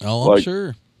on. Oh, I'm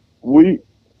sure.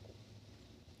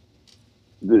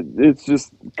 It's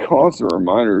just constant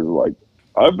reminders. Like,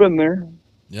 I've been there.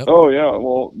 Yep. Oh yeah,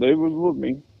 well, Dave was with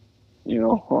me. You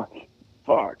know, like,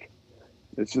 fuck.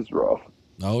 It's just rough.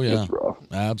 Oh yeah. It's rough.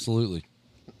 Absolutely.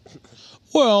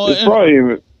 Well,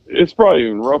 It's probably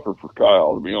even rougher for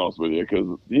Kyle, to be honest with you,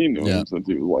 because he knew him since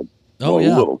he was like Oh a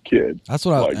yeah. little kid. That's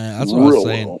what Like, I was real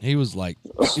saying. little. He was like,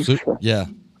 yeah.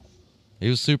 He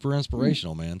was super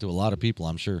inspirational, man, to a lot of people,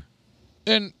 I'm sure.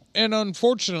 and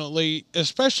unfortunately,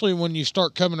 especially when you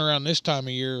start coming around this time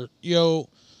of year, you know,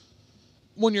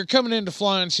 when you're coming into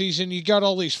flying season, you got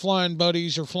all these flying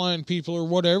buddies or flying people or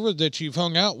whatever that you've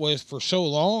hung out with for so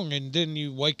long, and then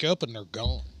you wake up and they're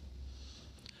gone.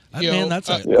 Man, that's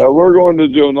Yeah, we're going to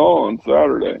Jonal on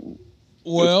Saturday.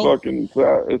 Well,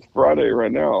 It's Friday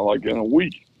right now, like in a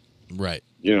week. right.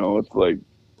 You know, it's like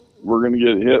we're going to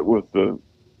get hit with the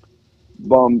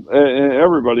bomb. And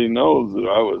everybody knows that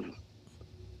I was,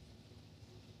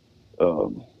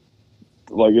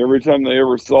 like every time they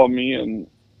ever saw me, and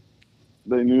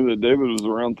they knew that David was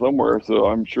around somewhere. So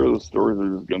I'm sure the stories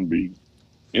are just going to be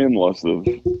endless of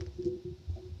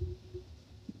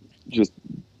just,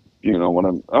 you know, when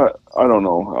I don't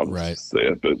know how to say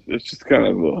it, but it's just kind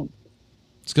of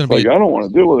it's going to like, be I don't want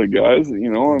to deal with it, guys. You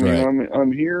know, I mean, Right.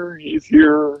 I'm here, he's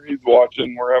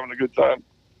watching, we're having a good time.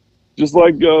 Just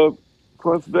like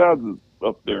Clint's dad's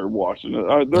up there watching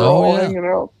it. They're all hanging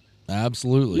out,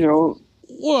 Absolutely. you know,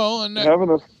 well, and having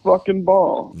a fucking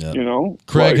ball. Yep. You know,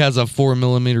 Craig like, has a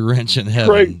 4mm wrench in heaven.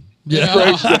 Craig- yeah.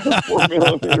 Craig's got a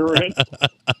 4mm wrench,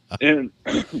 and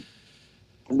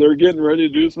they're getting ready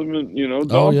to do some, you know,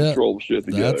 dog patrol shit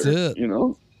together. That's it. You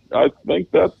know, I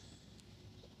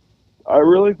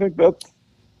really think that's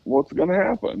what's going to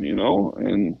happen. You know,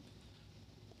 and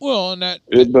well, and that.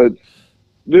 but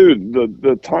dude,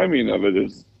 the timing of it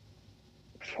is,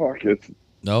 fuck. It's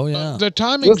Oh yeah. The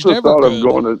timing's just the never thought good. of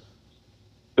going to.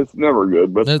 It's never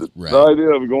good, but That's the right. idea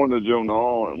of going to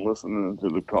Jonal and listening to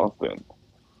the constant,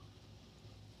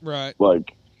 Right.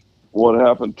 like, what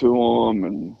happened to him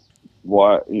and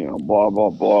why, you know, blah blah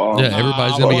blah. Yeah,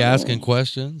 everybody's gonna be Fuck, asking man.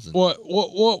 questions. and-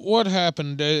 What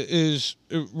happened is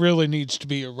it really needs to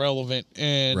be irrelevant,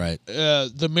 and Right.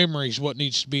 The memory's what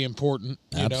needs to be important.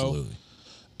 You know, Absolutely.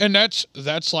 and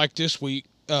that's like this week.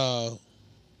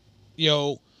 You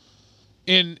know,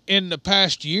 in the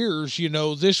past years, you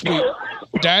know, this week,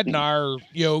 Dad and I are,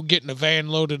 you know, getting a van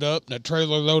loaded up and a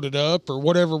trailer loaded up or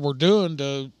whatever we're doing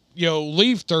to, you know,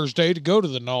 leave Thursday to go to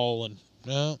the Knoll, and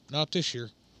no, not this year.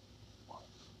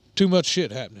 Too much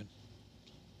shit happening,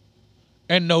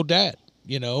 and no Dad.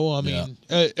 You know, I mean,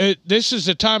 this is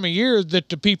the time of year that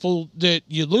the people that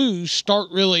you lose start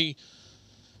really,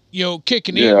 you know,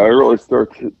 kicking in. Yeah, I really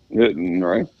start hitting,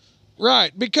 right?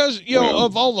 Right, because you know Yeah.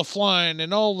 of all the flying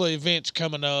and all the events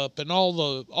coming up and all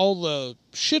the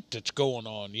shit that's going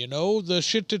on, you know, the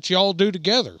shit that y'all do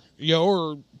together, you know,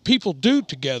 or people do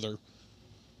together.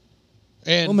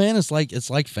 And Well, man, it's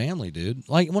like family, dude.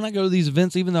 Like when I go to these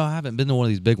events, even though I haven't been to one of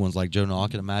these big ones like Joe Knoll, I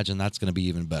can imagine that's going to be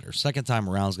even better. Second time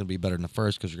around is going to be better than the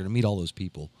first because you're going to meet all those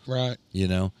people, right, you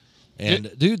know.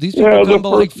 And dude, these people Yeah, come the by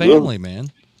like first- family,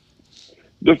 man.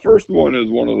 The first one is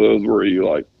one of those where you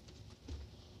like.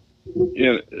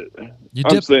 You know, You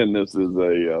I'm dip. saying this as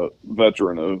a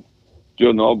veteran of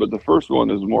Jonal, but the first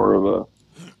one is more of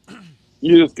a.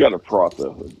 You just got to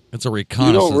process it. It's a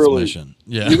reconnaissance really- mission.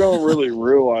 Yeah. You don't really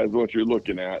realize what you're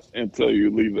looking at until you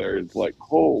leave there. It's like,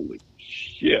 holy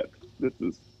shit, this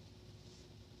is.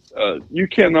 You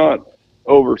cannot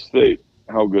overstate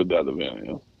how good that event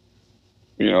is.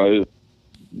 You know,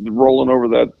 rolling over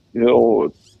that hill,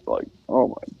 it's like, oh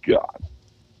my god,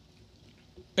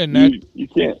 and that you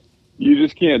can't. You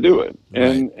just can't do it,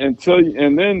 and and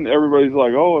then everybody's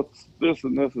like, oh, it's this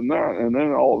and this and that, and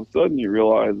then all of a sudden you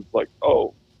realize it's like,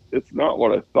 oh, it's not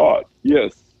what I thought.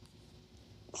 Yes,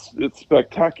 it's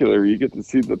spectacular. You get to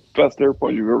see the best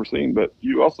airplane you've ever seen, but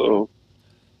you also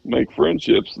make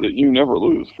friendships that you never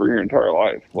lose for your entire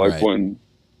life. Like Right. when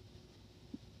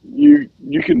you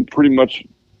can pretty much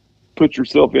put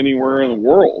yourself anywhere in the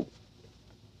world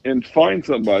and find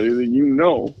somebody that you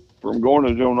know from going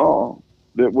to Joe Nall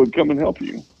that would come and help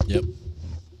you. Yep.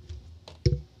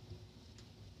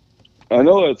 I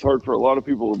know that's hard for a lot of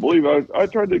people to believe. I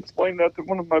tried to explain that to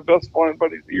one of my best flying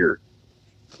buddies here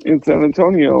in San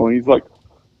Antonio, and he's like,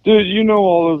 dude, you know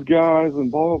all those guys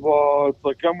and blah, blah, blah. It's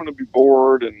like, I'm going to be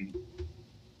bored and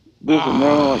this and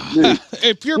that. I'm like, dude,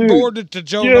 If you're dude, bored at the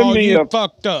Joe give Nall, me you a-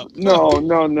 fucked up.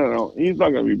 no. He's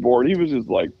not going to be bored. He was just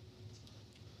like,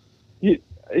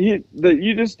 that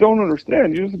you just don't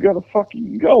understand. You just got to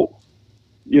fucking go.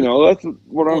 You know, that's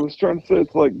what I was trying to say.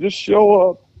 It's like, just show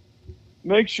up.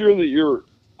 Make sure that you're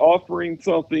offering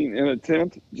something in a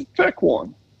tent. Just pick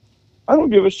one. I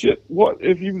don't give a shit what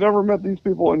if you've never met these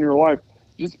people in your life.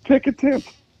 Just pick a tent.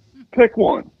 Pick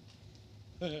one.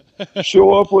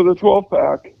 Show up with a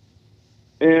 12-pack,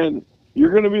 and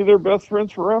you're going to be their best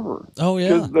friends forever. Oh, yeah.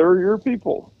 Because they're your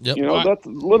people. Yep. You know, that's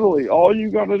literally all you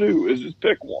got to do is just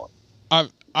pick one. I've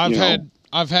You know.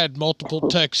 had multiple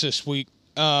texts this week,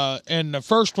 and the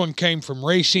first one came from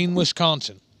Racine,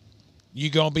 Wisconsin. You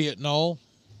gonna be at Knoll?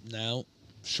 No,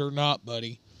 sure not,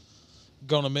 buddy.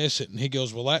 Gonna miss it. And he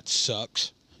goes, well, that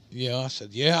sucks. Yeah, I said,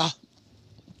 yeah.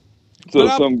 So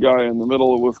But some guy in the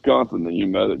middle of Wisconsin that you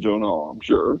met at Joe Nall, I'm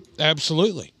sure.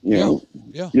 Absolutely. You know?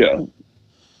 Yeah. Yeah.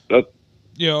 That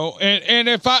You know, and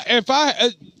if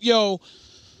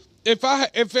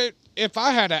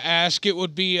I had to ask, it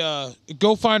would be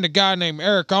go find a guy named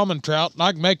Eric Almontrout, and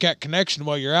I can make that connection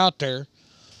while you're out there,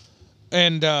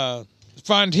 and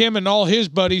find him and all his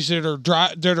buddies that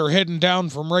are heading down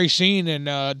from Racine,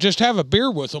 and just have a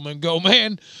beer with them and go,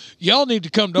 man, y'all need to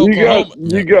come to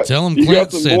Oklahoma. Tell 'em you Clint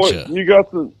got some sent boys. ya.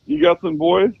 You got some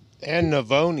boys. And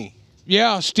Navoni.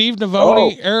 Yeah, Steve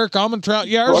Navoni, Oh. Eric Almontrout.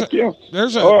 Yeah, Fuck yeah.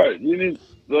 there's a All right,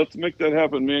 let's make that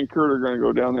happen. Me and Kurt are gonna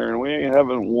go down there, and we ain't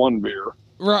having one beer.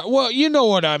 right. Well, you know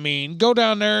what I mean. Go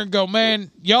down there and go, man,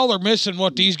 y'all are missing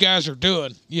what these guys are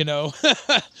doing. You know.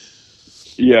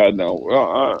 Yeah,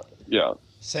 no, yeah.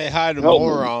 Say hi to Help me.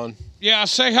 Moron. Yeah,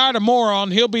 say hi to Moron.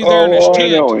 He'll be there in his I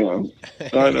tent. know him.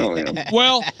 I know him.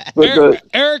 Well, But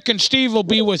Eric and Steve will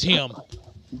be with him,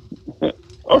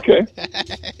 Okay,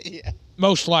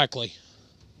 most likely.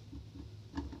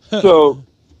 so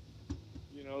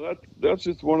that's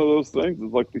just one of those things.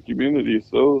 It's like the community is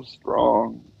so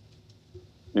strong.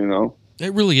 You know.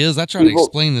 It really is. I try to People-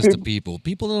 explain this to people.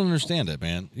 People don't understand it,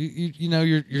 man. You know,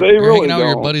 you're They really really hanging out with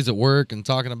your don't. buddies at work and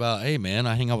talking about, hey, man,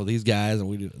 I hang out with these guys and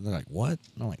we do. And they're like, what?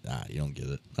 And I'm like, you don't get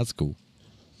it. That's cool.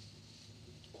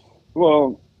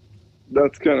 Well,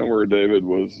 that's kind of where David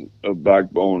was a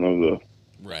backbone of the.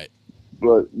 Right.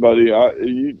 But buddy,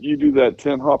 you do that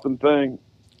tent hopping thing,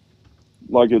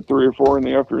 like at 3 or 4 in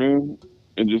the afternoon,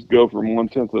 and just go from one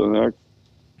tent to the next.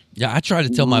 Yeah, I try to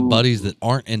tell my buddies that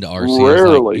aren't into RC, I was like,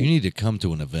 Rarely. you need to come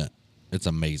to an event. It's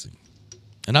amazing.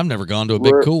 And I've never gone to a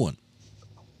big Rare- cool one.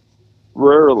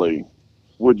 Rarely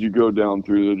would you go down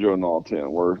through the Joe Nall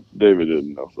tent where David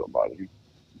didn't know somebody.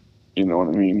 You know what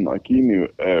I mean? Like he knew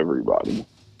everybody.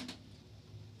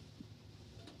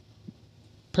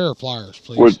 Pair of pliers,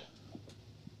 please.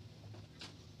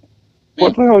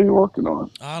 What the hell are you working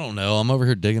on? I don't know. I'm over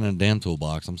here digging in a damn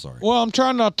toolbox. I'm sorry. Well, I'm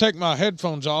trying not to take my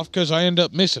headphones off because I end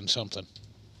up missing something.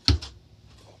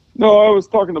 No, I was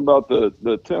talking about the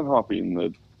tent hopping,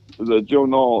 the Joe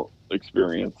Nall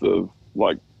experience of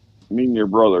like meeting your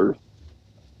brother.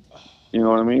 You know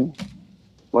what I mean?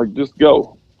 Like just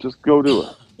go do it.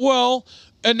 Well,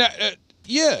 and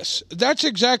yes, that's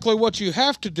exactly what you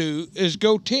have to do is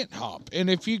go tent hop. And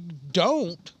if you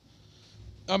don't,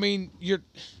 I mean,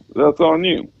 That's on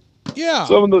you. yeah.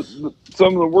 Some of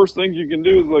the worst things you can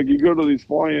do is like you go to these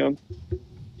fly-ins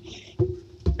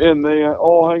and they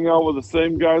all hang out with the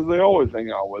same guys they always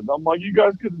hang out with. I'm like, you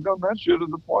guys could have done that shit at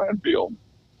the fly-in field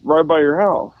right by your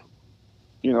house.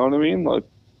 You know what I mean? Like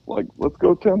let's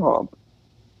go tent hop,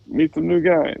 meet some new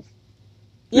guys,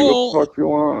 see what the fuck's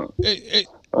going on.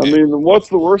 I mean, what's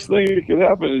the worst thing that could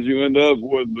happen is you end up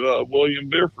with William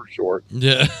Beer for short.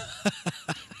 Yeah.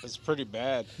 That's pretty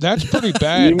bad. That's pretty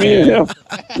bad.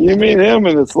 You meet him,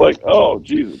 and it's like, oh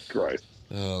Jesus Christ,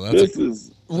 Oh, this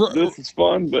is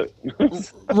fun, but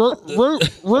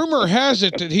Rumor has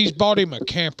it that he's bought him a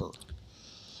camper.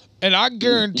 And I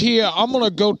guarantee you, I'm going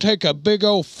to go take a big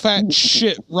old fat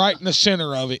shit right in the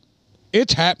center of it.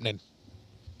 It's happening.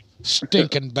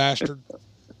 Stinking bastard.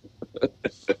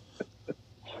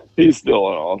 he's still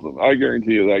awesome. I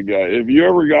guarantee you that guy. If you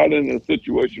ever got in a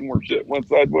situation where shit went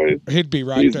sideways, He'd be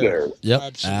right he's there. there. Yep.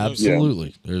 Absolutely.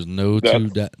 Absolutely. There's no That's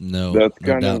no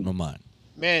kinda- doubt in my mind.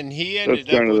 Man, he That's ended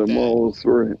kind up of with the moral of the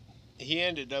story. he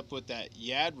ended up with that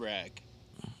Yad rag.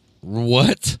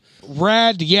 What?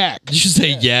 Rad yak. Did you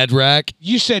say Yad Rack?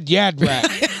 You said yad rak.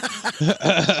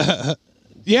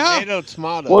 Yeah. Tomato,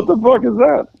 tomato. What the fuck is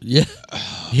that? Yeah.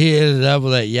 He ended up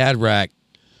with that Yad Rack.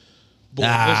 Boy,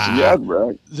 Yeah,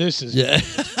 right. this is Yeah.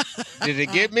 Did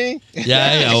it get me?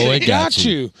 Yeah, oh, it got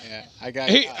you. Yeah, I got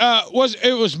He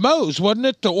it was Moe's, wasn't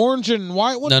it? The orange and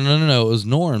white one? No. It was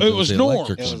Norm's. It was the Norm's.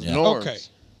 electric It one, was yeah. Norm's. Okay.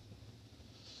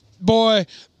 Boy,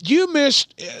 you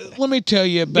missed. Let me tell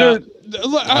you about.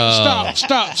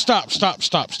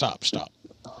 Stop.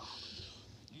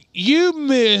 You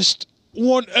missed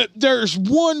one. There's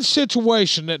one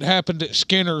situation that happened at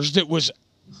Skinner's that was.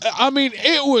 I mean,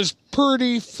 it was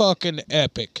pretty fucking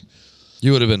epic.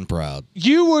 You would have been proud.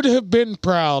 You would have been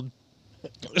proud.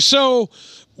 So,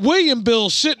 William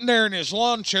Bill's sitting there in his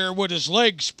lawn chair with his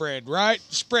legs spread, right?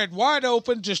 Spread wide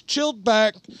open, just chilled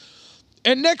back.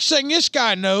 And next thing this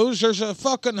guy knows, there's a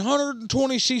fucking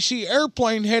 120cc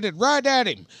airplane headed right at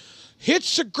him.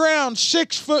 Hits the ground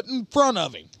 6 foot in front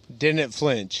of him. Didn't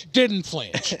flinch. Didn't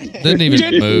flinch. Didn't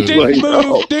even move. Didn't move.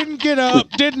 No. Didn't get up.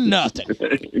 Did nothing.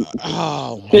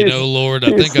 Oh, You know, Lord, I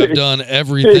think I've done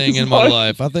everything in my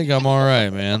life. I think I'm all right,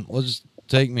 man. Well, just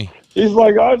take me. He's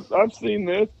like, I've seen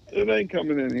this. It ain't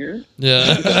coming in here.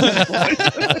 Yeah.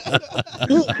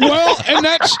 well, and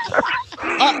that's.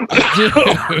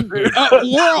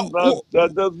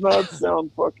 That does not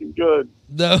sound fucking good.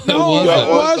 No, it No, wasn't. it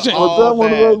wasn't. Was that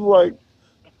one of bad. those like?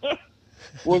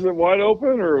 Was it wide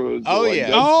open or was? Oh, it like yeah.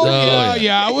 that? Oh, yeah.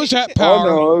 yeah. I was at Oh power.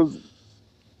 no, it was,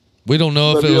 We don't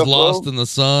know if it was WFO? lost in the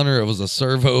sun or it was a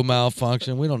servo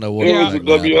malfunction. We don't know what it Yeah. was a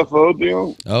exactly happened. WFO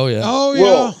deal. Oh, yeah. Oh,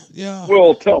 Well, yeah.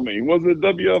 Well, tell me, was it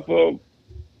WFO?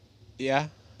 Yeah.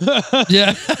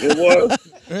 Yeah. It was.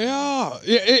 Yeah.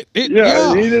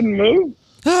 Yeah, he didn't move.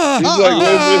 He's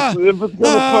like, if it's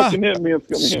gonna fucking hit me, it's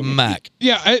gonna hit me. Smack.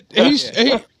 Yeah,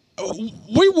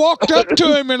 we walked up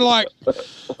to him and like,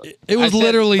 It was I said-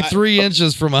 literally 3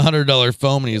 inches from $100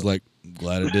 foam, and he's like,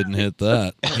 glad it didn't hit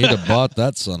that. He'd have bought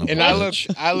that son of a And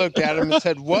bitch. I looked at him and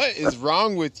said, "What is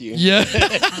wrong with you?" Yeah.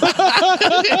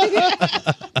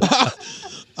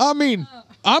 I mean,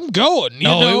 I'm going. You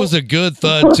No, know? it was a good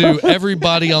thud, too.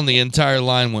 Everybody on the entire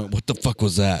line went, what the fuck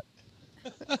was that?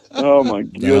 Oh my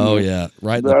goodness. Oh, yeah.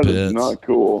 Right in the That pits. is not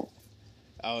cool.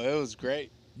 Oh, it was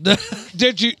great.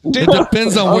 Did you? It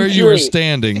depends on where you were sure.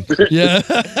 standing. Yeah.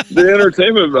 The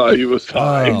entertainment value was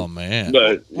fine. Oh, man.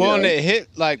 But Well, and yeah. it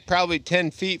hit like probably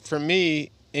 10 feet from me,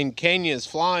 and Kenya's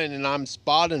flying, and I'm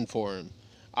spotting for him.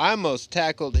 I almost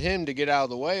tackled him to get out of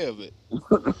the way of it.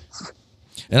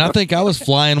 And I think I was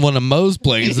flying one of Moe's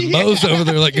planes, and Moe's over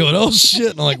there like going, oh,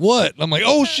 shit. And I'm like, what? And I'm like,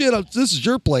 oh, shit, this is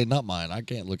your plane, not mine. I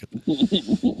can't look at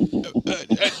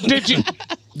this. Did you?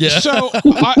 Yeah. So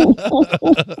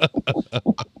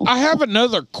I have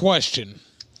another question.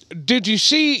 Did you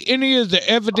see any of the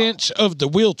evidence of the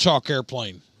wheel chalk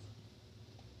airplane?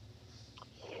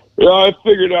 Yeah, I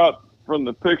figured out from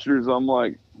the pictures. I'm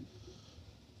like,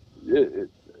 the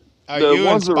You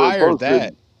ones that were inspired posted,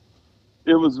 that.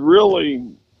 It was really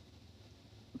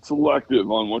selective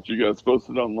on what you guys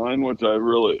posted online, which I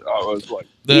was like,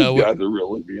 these guys are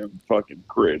really being fucking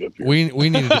creative here. We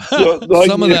needed to, So, like,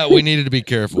 some of that we needed to be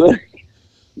careful.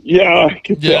 Yeah, I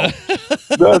could Yeah.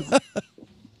 tell.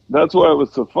 That's why it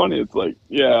was so funny. It's like,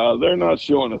 yeah, they're not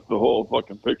showing us the whole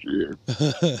fucking picture here.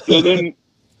 So then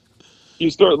you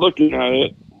start looking at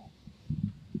it.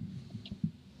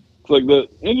 It's like the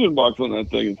engine box on that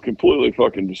thing is completely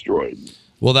fucking destroyed.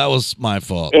 Well, that was my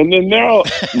fault. And then now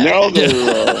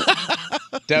they're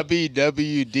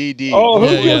WWDD. Oh, who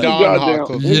is the Don goddamn-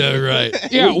 Hockle. Yeah,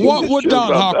 right. Yeah, Who what gives a would shit Don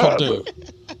about Hockle that?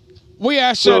 do? We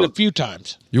asked So- that a few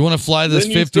times. You want to fly this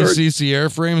Then you 50cc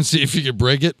airframe and see if you can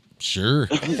break it? Sure.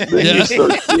 Then Yeah. you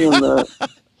start seeing that.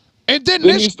 And then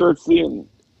Then you this, start seeing.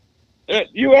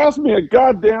 You asked me a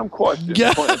goddamn question.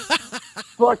 Yeah. Clint.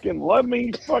 Fucking let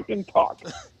me fucking talk.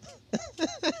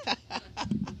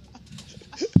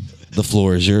 The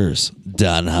floor is yours,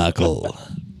 Don Huckle.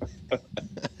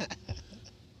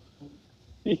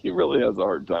 He really has a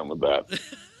hard time with that.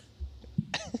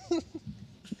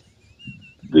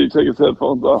 Did he take his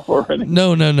headphones off already?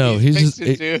 No. He's just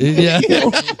fixing to. yeah.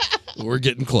 We're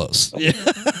getting close. Yeah.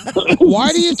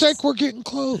 why do you think we're getting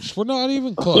close? We're not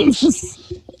even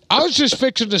close. I was just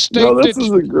fixing to state No, this that.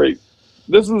 is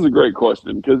a great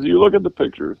question because you look at the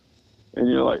pictures and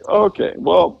you're like, okay,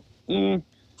 well,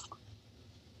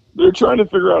 they're trying to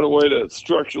figure out a way to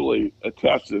structurally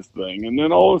attach this thing, and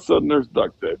then all of a sudden there's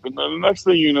duct tape, and then the next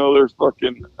thing you know, there's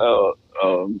fucking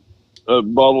a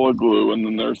bottle of glue, and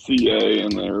then there's CA,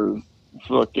 and there's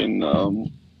fucking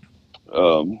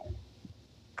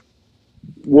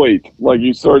weight. Like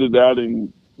you started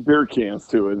adding beer cans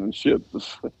to it and shit.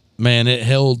 Man, it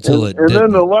held till it And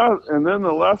then didn't.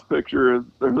 the last picture is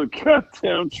there's a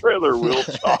goddamn trailer wheel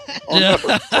chop on Yeah.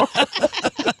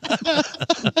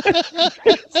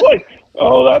 It's like,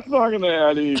 oh, that's not going to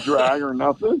add any drag or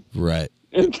nothing. Right.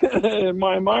 In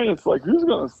my mind, it's like, who's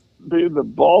going to be the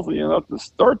ballsy enough to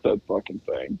start that fucking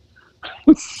thing?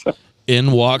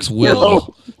 In walks Will.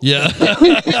 know? Yeah.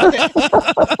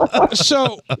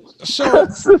 So It's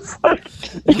just like,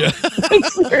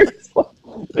 seriously,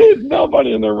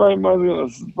 nobody in their right mind is going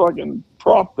to fucking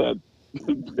prop that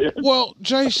bitch. well,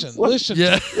 Jason, listen.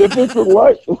 Yeah. If it's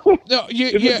No,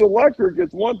 if it's electric,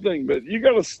 it's one thing, but you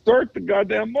got to start the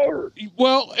goddamn motor.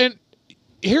 Well, and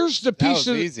here's the piece was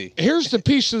of easy. here's the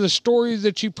piece of the story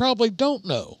that you probably don't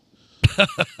know.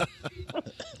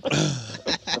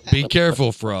 Be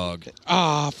careful, Frog.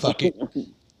 Ah, fuck it.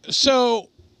 So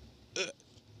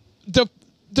the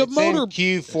It's motor, in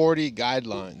Q40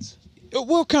 guidelines.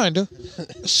 well, kind of.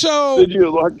 So Did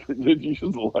you use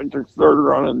electric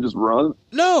starter on it and just run?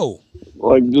 no,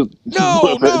 Like just No,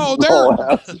 flip it no, all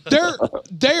out?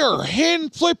 they are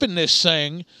hand flipping this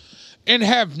thing, and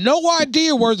have no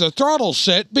idea where the throttle's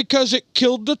set because it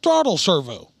killed the throttle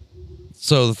servo.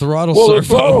 So the throttle Well, the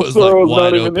servo throttle was like servo's wide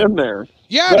not even open. in there.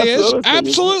 Yeah, That's it the is. other thing.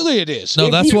 Absolutely, it is.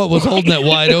 No, that's what was holding it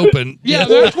wide open. Yeah,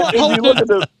 that's what If you holding look at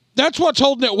the that's what's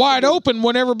holding it wide open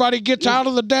when everybody gets out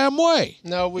of the damn way.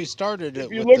 No, we started it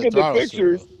if you with look the at the throttle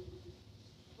pictures, servo.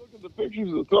 look at the pictures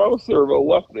of the throttle servo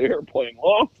left the airplane a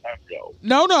long time ago.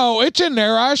 No, it's in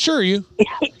there. I assure you.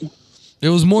 It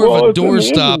was more Well, of a it's in the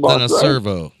doorstop engine than a box, right?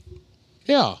 servo.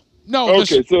 Yeah. No.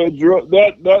 Okay, so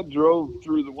it that drove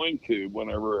through the wing tube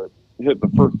whenever it hit the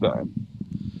first time.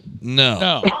 No.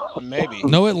 No. Maybe.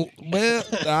 No, well,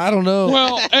 I don't know.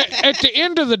 Well, at the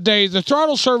end of the day, the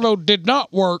throttle servo did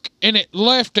not work, and it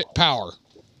left at power.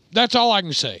 That's all I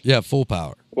can say. Yeah, full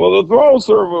power. Well, the throttle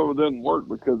servo didn't work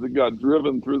because it got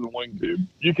driven through the wing tube.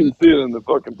 You can see it in the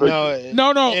fucking picture.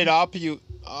 No, No. it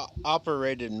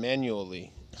operated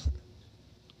manually.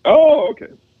 Oh,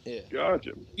 okay. Yeah.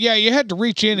 Gotcha. Yeah, you had to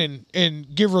reach in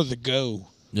and give her the go.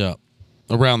 Yeah.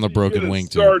 Around the broken Get it wing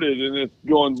tube. started and it's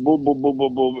going boom, boom, boom,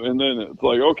 boom, boom, and then it's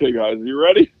like, okay, guys, you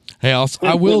ready? Hey,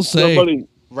 I will say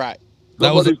Right.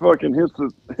 that was somebody fucking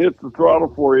hits the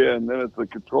throttle for you, and then it's a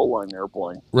control line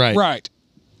airplane. right. Right.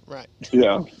 Right.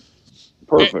 Yeah,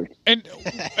 perfect. And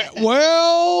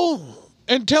well,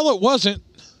 until it wasn't.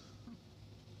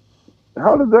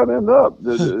 How did that end up?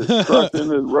 Did it crash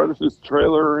into Redish's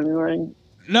trailer or anything?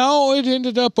 No, it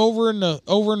ended up over in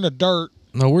the dirt.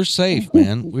 No, we're safe,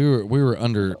 man. We were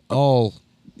under all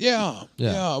Yeah.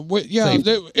 Yeah. Yeah.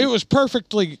 Safe. It was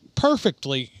perfectly.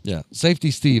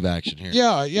 safety Steve action here.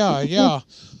 Yeah.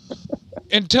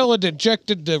 Until it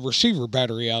ejected the receiver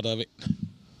battery out of it.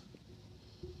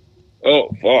 Oh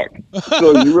fuck!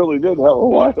 So you really did have a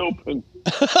wide open.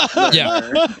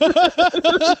 Yeah.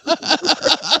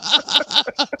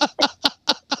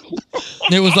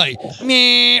 It was like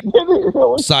meh,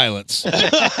 Really? silence.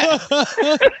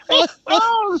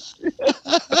 Oh shit!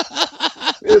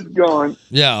 It's gone.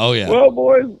 Yeah. Oh yeah. Well,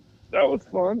 boys, that was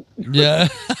fun. Yeah.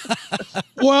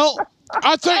 Well,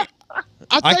 I think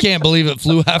I can't believe it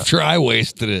flew after I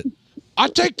wasted it. I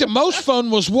think the most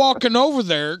fun was walking over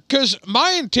there because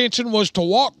my intention was to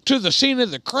walk to the scene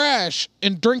of the crash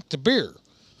and drink the beer.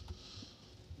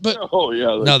 But Oh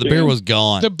yeah. No, the beer was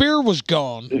gone. the beer was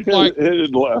gone. It Like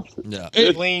had left. Yeah.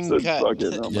 it, Clean Said, cut. "Fuck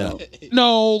it, I'm Yeah. out."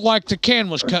 no, like the can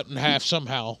was cut in half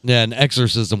somehow. Yeah, an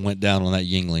exorcism went down on that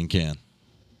Yingling can.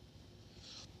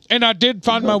 And I did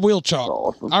find my wheel chalk.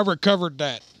 Awesome. I recovered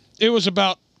that. It was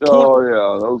about Oh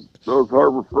yeah, those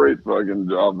Harbor Freight fucking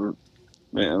jobs are,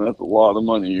 man, that's a lot of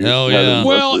money. You Hell had yeah. invested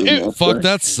Well, in it- that Fuck, thing.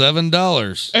 that's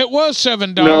 $7. it was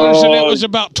 $7 No. and it was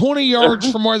about 20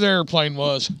 yards from where the airplane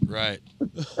was. Right.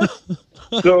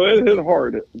 So it hit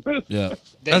hard. Yeah.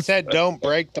 They That's- said don't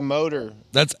break the motor.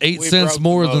 That's 8 We cents broke the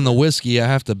more than the motor. whiskey. I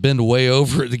have to bend way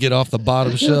over it to get off the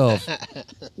bottom shelf.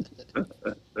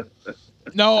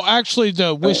 No, actually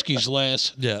the whiskey's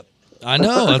less. Yeah. I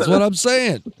know. That's what I'm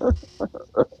saying.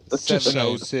 Just saying.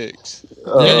 706. Yeah.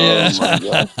 Oh, my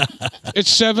God. It's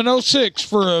 706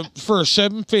 for a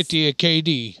 750 a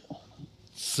KD.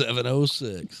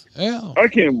 706. Yeah. I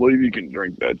can't believe you can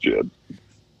drink that shit.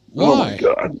 Oh my Why?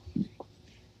 God.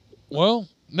 Well,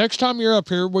 next time you're up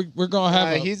here, we're gonna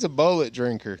have. He's a bullet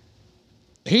drinker.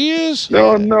 He is.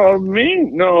 No, me?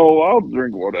 No, I'll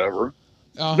drink whatever.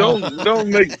 Uh-huh. Don't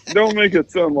make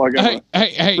it sound like I'm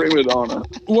Hey, a prima donna.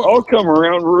 we're, I'll come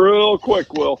around real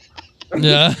quick, Will.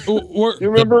 Yeah. we're, You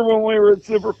remember when we were at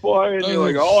Superfly and you're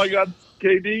like, Uh, "Oh, I got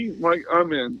KD." I'm like,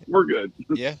 I'm in. We're good.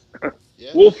 Yeah.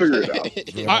 Yeah. We'll figure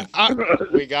it out. I,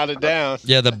 We got it down.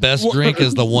 Yeah, the best drink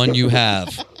is the one you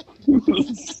have.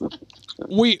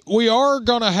 We are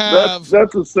gonna have.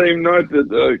 That's the same night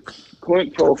that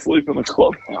Clint fell asleep in the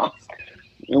clubhouse,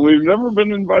 and we've never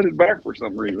been invited back for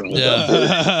some reason.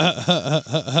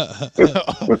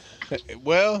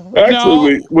 Well,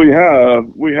 Actually, No.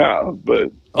 we have,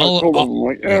 but I told him,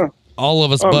 like, yeah, All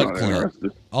of us I'm but not Clint.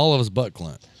 interested. All of us but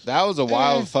Clint. that was a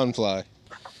wild fun fly.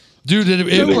 Dude, it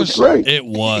It was was great. it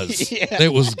was. Yeah.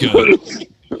 It was good.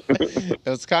 It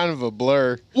was kind of a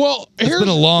blur. Well, It's here's been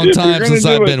a long If you're time gonna since do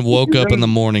I've it- been if woke you're up in gonna- the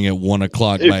morning at 1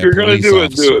 o'clock by If a you're gonna police do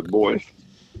officer. it, boys.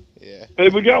 Yeah. Hey,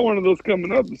 we got one of those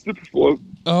coming up, the super float.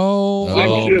 Oh,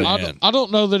 man. I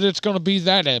don't know that it's going to be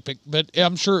that epic, but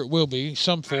I'm sure it will be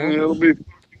some And form. it'll be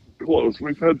close.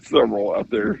 We've had several out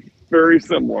there, very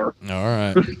similar. All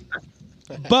right.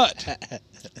 But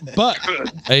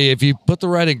Hey, if you put the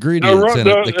right ingredients in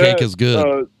it, the cake is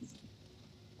good.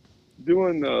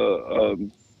 Doing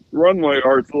runway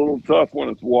art's a little tough when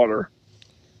it's water.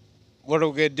 What are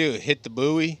we gonna do? Hit the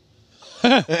buoy?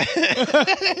 Hit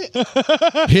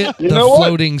You the know what?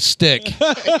 floating stick.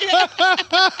 Let's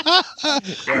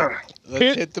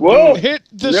hit the Whoa. buoy. hit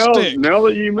the now, stick. now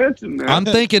that you mention that, I'm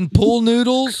thinking pool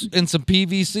noodles and some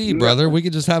PVC, brother. We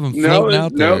could just have them now floating that,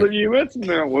 out now there. that you mention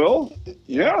that, Will,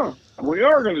 yeah, we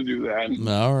are going to do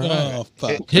that. All right. Oh,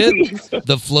 fuck. Hit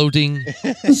the floating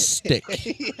stick.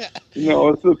 No,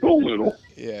 it's a pool noodle.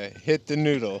 Yeah, hit the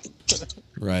noodle.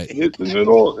 Right. Hit the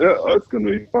noodle. Yeah, it's going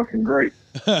to be fucking great.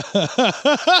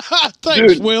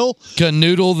 Thanks, Dude. Will.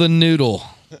 Canoodle the noodle.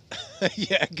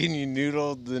 Yeah, can you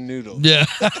noodle the noodle? Yeah.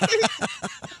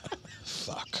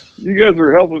 Fuck. You guys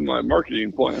are helping my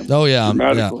marketing plan. Oh yeah. Yeah.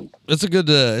 dramatically. It's a good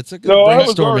No, I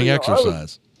was brainstorming already-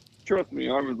 exercise. Trust me,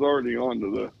 I was already on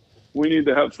to the. We need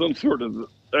to have some sort of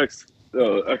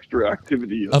extra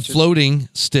activity. A floating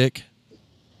stick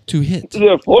to hit.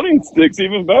 The floating stick's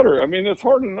even better. I mean, it's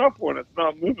hard enough when it's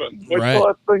not moving. Wait Right. till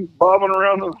that thing's bobbing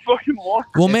around in the fucking water.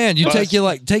 Well, man, you take you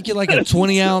like a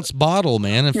 20-ounce bottle,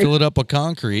 man, and fill it up with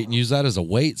concrete and use that as a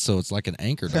weight, so it's like an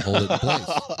anchor to hold it in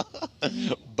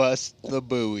place. Bust the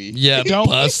buoy. Yeah, Don't-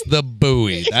 bust the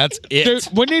buoy. That's it. Dude,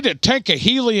 we need a tank of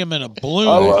helium and a balloon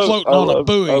I love, floating I on a love,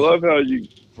 buoy. I love how you.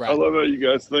 I Right. love how you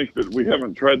guys think that we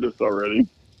haven't tried this already.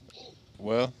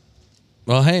 Well,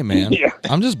 Well, hey, man, Yeah.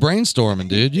 I'm just brainstorming,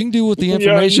 dude. You can do with the Yeah,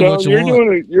 information no, what you you're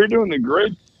want. you're doing a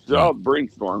great job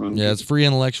brainstorming. Yeah, it's free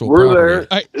intellectual We're property.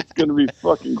 there. It's going to be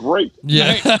fucking great.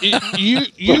 Yeah, Hey, you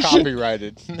should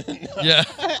copyrighted. yeah.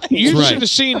 you That's should right. have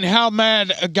seen how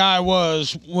mad a guy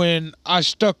was when I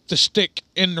stuck the stick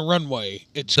in the runway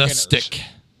at The Skinner's. stick.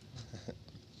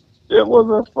 It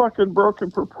was a fucking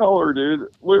broken propeller, dude.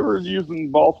 We were using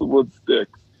balsa wood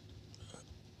sticks.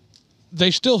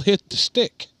 They still hit the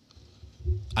stick.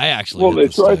 I actually. Well, hit they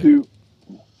the tried stick.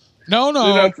 to. No,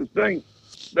 See, that's the thing.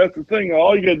 That's the thing.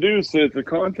 All you got to do is say it's a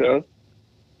contest,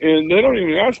 and they don't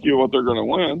even ask you what they're going to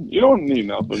win. You don't need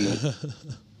nothing.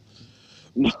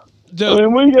 I The,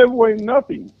 mean, we gave away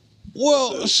nothing.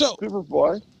 well, so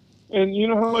Superfly. And you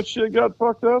know how much shit got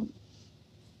fucked up?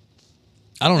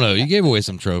 I don't know. You gave away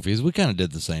some trophies. We kind of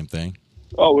did the same thing.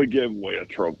 Oh, we gave away a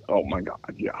trophy. Oh, my God.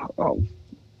 Yeah. Oh.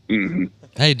 Mm-hmm.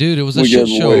 Hey, dude, it was a We shit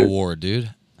gave show away- award,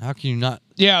 dude. How can you not?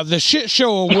 yeah, the shit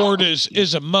show award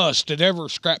is a must at every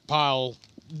scrap pile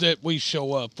that we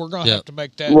show up. We're gonna Yeah. have to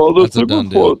make that. Well, the That's a done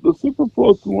Superfloat, the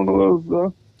Superfloat's one of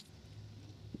those,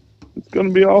 it's going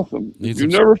to be awesome. Need If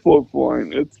some you never float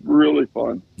flying, it's really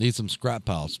fun. Need some scrap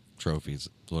piles trophies.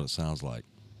 That's what it sounds like.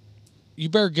 You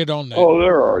better get on that. Oh,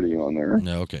 they're already on there.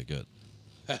 No, okay, good.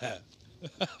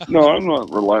 No, I'm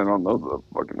not relying on those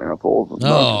fucking assholes.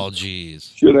 Oh,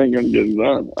 jeez. Shit ain't going to get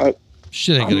done.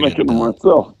 Shit ain't I'm gonna get making them done.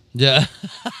 myself. Yeah,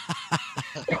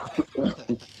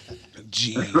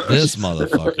 Gee. this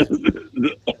motherfucker.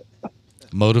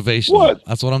 Motivational. What?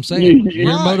 That's what I'm saying. Yeah.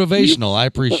 You're Right. motivational. I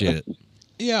appreciate it.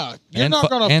 Yeah, you're And not fu-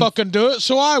 gonna and- fucking do it,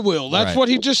 so I will. That's Right. what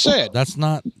he just said. That's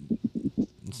not.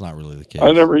 It's not really the case.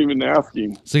 I never even asked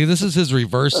him. See, this is his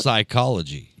reverse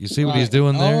psychology. You see what he's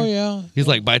doing there? Oh yeah. He's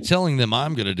like, by telling them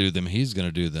I'm going to do them, he's going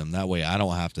to do them. That way I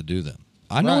don't have to do them.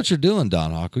 I know Right. what you're doing,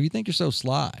 Don Hawko. You think you're so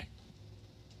sly.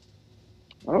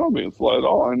 I don't mean sly at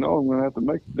all. I know I'm going to have to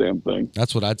make the damn thing.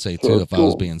 That's what I'd say, So too, it's if I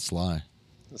was cool. being sly.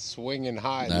 Swinging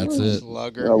high. That's there, it.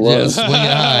 Slugger. I love Yeah, it. swing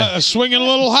it high. Swinging a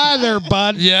little high there,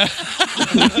 bud. Yeah.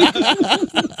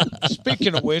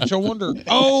 Speaking of which, I wonder.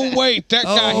 Oh wait, that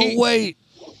guy. Oh, wait.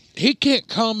 He can't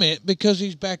comment because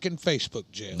he's back in Facebook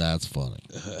jail. That's funny.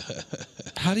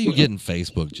 How do you get in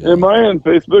Facebook jail? Am I in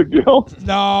Facebook jail?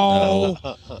 No.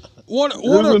 One Who's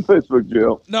in of Facebook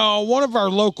jail? no, one of our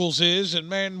locals is, and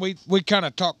man, we kind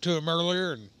of talked to him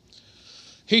earlier, and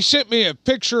he sent me a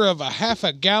picture of a half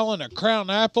a gallon of Crown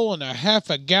Apple and a half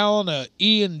a gallon of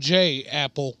E&J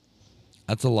apple.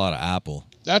 That's a lot of apple.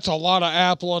 That's a lot of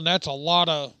apple, and that's a lot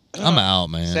of. I'm out,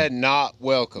 man. Said not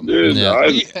welcome. Dude, Yeah.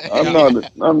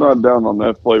 I'm not down on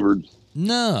that flavored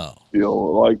No.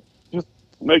 deal. Like, just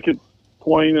make it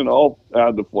plain, and I'll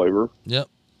add the flavor. Yep.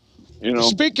 You know,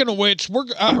 Speaking of which, we're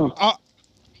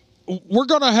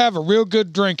gonna have a real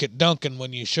good drink at Dunkin'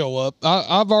 when you show up.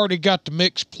 I've already got the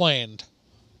mix planned.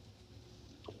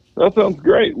 that sounds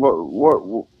great.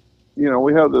 What? You know,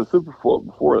 we have the super float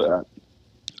before that.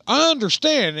 I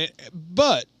understand it,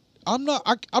 but I'm not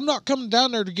coming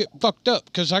down there to get fucked up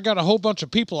because I got a whole bunch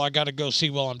of people I got to go see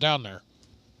while I'm down there.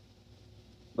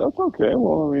 That's okay.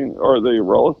 Well, I mean, are they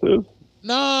relatives?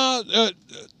 No,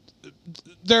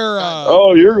 they're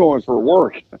Oh, you're going for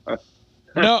work.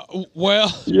 no.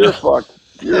 Well, You're fucked.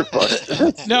 You're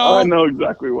fucked. No. I know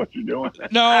exactly what you're doing.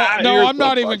 no, You're I'm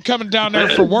not so even fucked. coming down there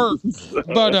for work.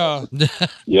 But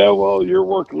Yeah, well, your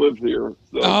work lives here.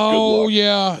 So oh good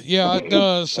luck. yeah, it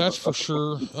does. That's for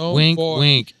sure. Oh Wink, boy.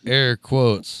 wink, air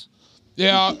quotes.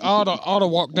 Yeah, I ought to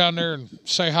walk down there and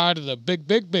say hi to the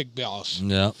big boss.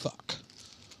 Yep. Fuck.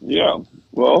 Yeah.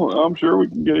 Well, I'm sure we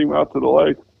can get him out to the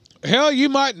lake. Hell, you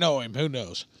might know him. Who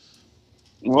knows?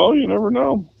 Well, you never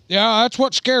know. Yeah, that's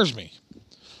what scares me.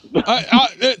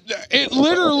 It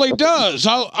literally does.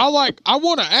 I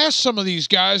want to ask some of these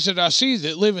guys that I see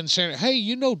that live in San. Hey,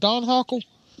 you know Don Hockle,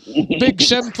 big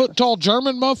 7-foot tall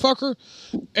German motherfucker,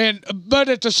 but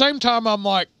at the same time I'm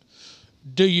like,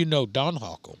 do you know Don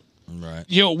Hockle? Right.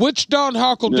 You know, which Don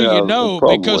Hockle do Yeah, you know?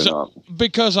 probably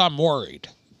Because I'm worried.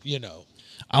 You know.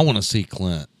 I want to see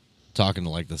Clint talking to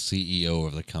like the CEO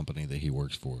of the company that he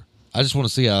works for. I just want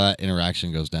to see how that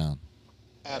interaction goes down.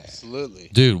 Absolutely.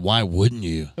 Dude, why wouldn't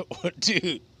you?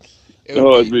 Dude.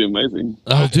 It'd be amazing.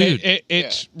 Oh, dude.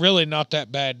 It's really not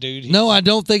that bad, dude. No, I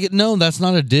don't think it. No, that's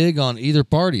not a dig on either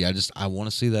party. I want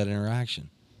to see that interaction.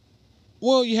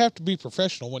 Well, you have to be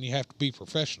professional when you have to be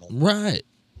professional. Right.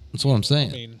 That's what I'm saying.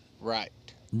 I mean, Right.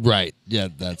 Right. Yeah,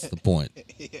 that's the point.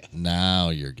 Now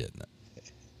you're getting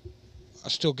it. I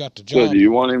still got the So job. do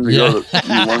you want him to Yeah. go to...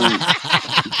 You want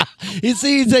him, You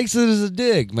see, he takes it as a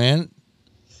dig, man.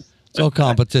 It's all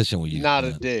competition with you. Not a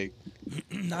man. dig.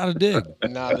 Not a dig.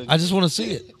 Not a I just want to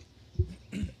see it.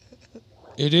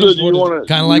 It so is do what you it- want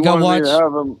to... Kinda like I watch-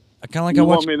 I kind of like I You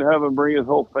watch. want me to have him bring his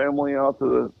whole family out to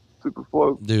the super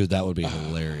float? Dude, that would be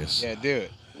hilarious. Yeah, do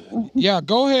it. Yeah,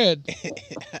 go ahead.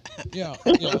 Yeah,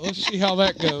 let's see how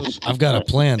that goes. I've got a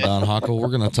plan, Don Hockle. We're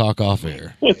gonna talk off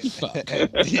air,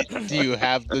 Do you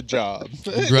have the job?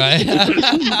 right?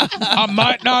 I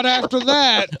might not after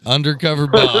that. Undercover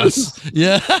boss.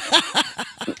 Yeah.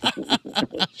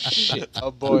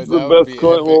 Oh boy, It's that the would best be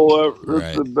Clint epic. will ever. Right.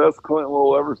 It's the best Clint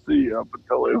will ever see up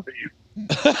until he leaves.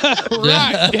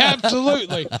 Right,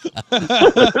 absolutely.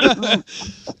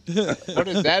 What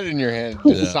is that in your hand?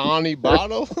 Yeah. Dasani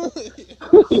bottle?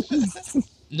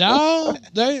 No,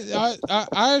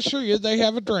 I assure you, they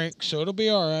have a drink, so it'll be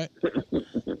all right.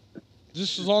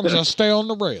 Just as long as I stay on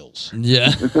the rails.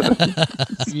 Yeah.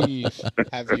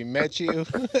 Have you met you?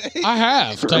 I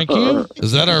have, thank you.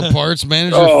 Is that our parts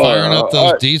manager Oh, firing up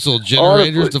those I- diesel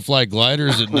generators honestly- to fly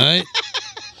gliders at night?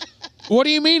 What do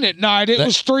you mean at night? It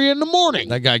was 3 a.m.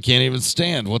 That guy can't even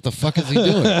stand. What the fuck is he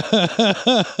doing?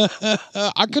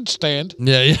 I could stand.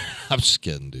 Yeah. I'm just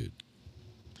kidding, dude.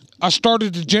 I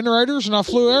started the generators and I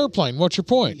flew an airplane. What's your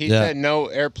point? He Yeah. said no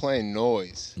airplane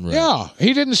noise. Right. Yeah,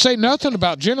 he didn't say nothing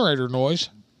about generator noise.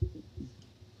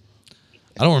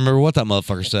 I don't remember what that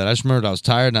motherfucker said. I just remembered I was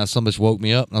tired and some bitch woke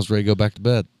me up and I was ready to go back to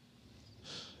bed.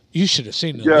 You should have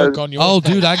seen the Yeah. look on your Oh,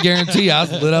 face. dude, I guarantee I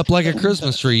was lit up like a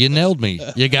Christmas tree. You nailed me.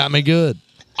 You got me good.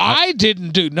 I didn't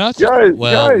do nothing.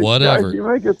 Well, whatever. Guys, you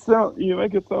make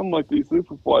it sound like these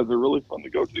super flies are really fun to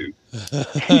go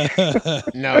to.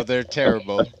 No, they're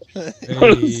terrible.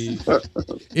 Hey,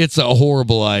 It's a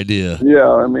horrible idea. Yeah,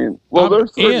 I mean, well, I'm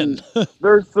there's in.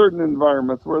 certain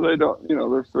environments where they don't,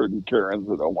 there's certain Karens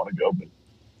that don't want to go, but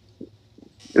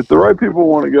if the right people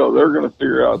want to go, they're going to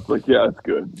figure out. It's like, yeah, it's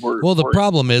good. Well, the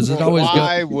problem is it always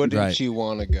Why goes. wouldn't Right. you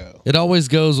want to go? It always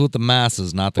goes with the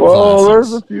masses, not the Well, there's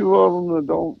classes. a few of them that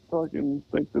don't fucking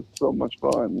think it's so much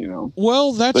fun.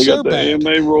 Well, that's They their got the bad.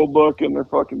 AMA rule book in their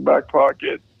fucking back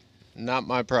pocket. Not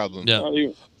my problem. Yeah. Not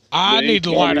even- I they need to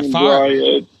can't light a even fire. dry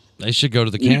it. They should go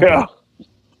to the camper. Yeah.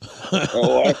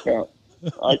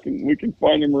 Oh, we can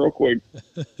find him real quick.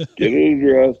 Get it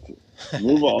addressed.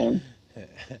 Move on.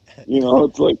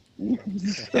 It's like,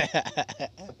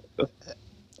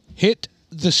 Hit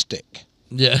the stick.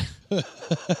 Yeah.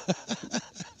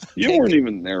 you weren't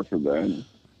even there for that.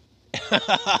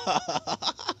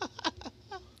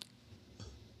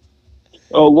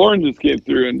 Oh, Lauren just came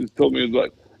through and just told me, it was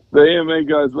like, the AMA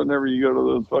guys, whenever you go to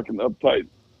those fucking uptight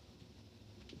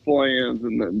plans,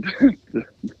 and then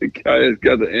the guy has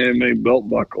got the AMA belt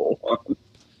buckle on.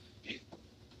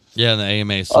 Yeah, and the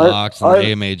AMA socks and the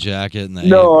AMA jacket and the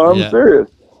No, I'm yeah. serious.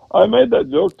 I made that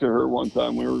joke to her one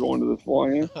time. We were going to this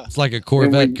fly-in. It's like a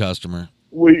Corvette customer.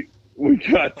 We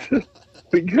got to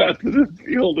the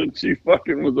field, and she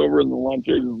fucking was over in the lawn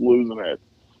chair just losing it.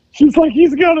 She's like,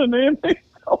 he's got an AMA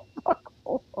belt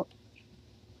buckle on.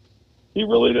 He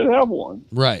really did have one.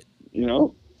 Right. You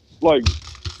know? Like,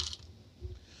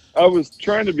 I was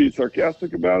trying to be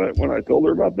sarcastic about it when I told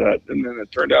her about that, and then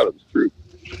it turned out it was true.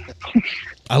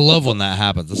 I love when that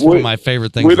happens. That's one of my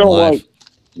favorite things in life.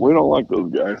 We don't like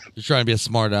those guys. You're trying to be a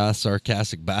smart ass,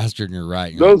 sarcastic bastard, and you're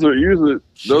right. Those are usually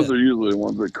the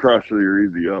ones that crush your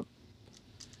easy up.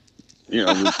 You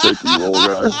know, just taking the old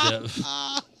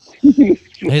guys.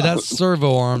 Hey, that's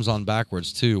servo arms on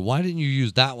backwards too. Why didn't you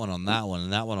use that one on that one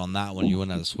and that one on that one? You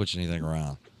wouldn't have to switch anything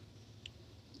around.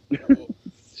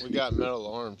 We got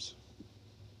metal arms.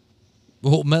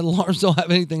 Well, metal arms don't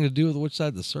have anything to do with which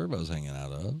side the servo's hanging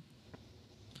out of.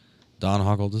 Don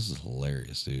Hockle, this is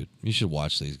hilarious, dude. You should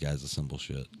watch these guys assemble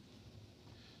shit.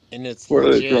 And it's What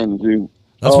are they legit. trying to do?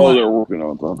 That's why they're working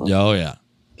on something. Yeah, oh yeah.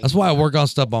 That's why I work on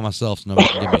stuff by myself so nobody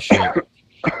can give me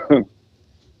shit.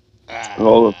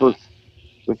 Well,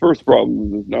 the first problem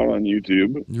is it's not on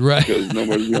YouTube Right. because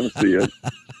nobody's going to see it.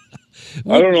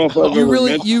 I don't know if I've ever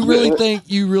mentioned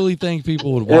you really think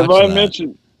people would watch Have I that?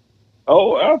 mentioned?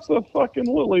 Oh,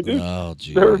 absolutely, dude. Oh,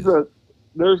 jeez.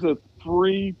 There's a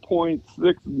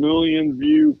 3.6 million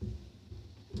view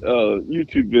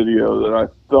YouTube video that I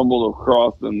stumbled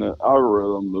across in the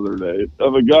algorithm the other day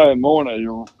of a guy mowing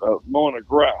a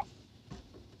grass.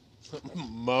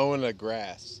 Mowing a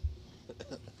grass.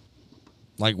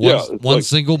 Like Yeah, one it's like-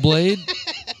 single blade?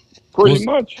 Pretty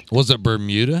much. Was it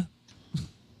Bermuda?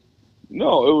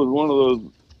 No, it was one of those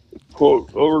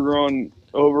quote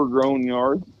overgrown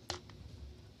yards.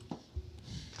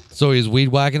 So he's weed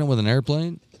whacking it with an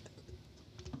airplane?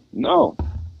 No,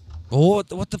 Well,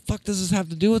 what the fuck does this have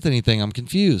to do with anything? I'm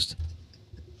confused.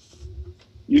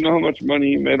 you know how much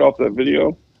money he made off that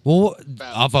video? Well,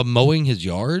 off of mowing his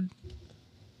yard?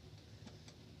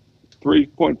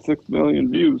 3.6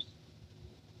 million views.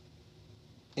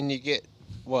 And you get,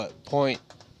 what, point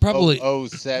Probably.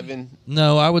 007?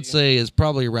 No, I would say it's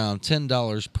probably around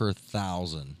 $10 per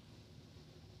 1,000.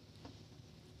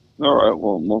 All right,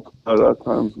 well, multiply that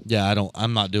times. Yeah,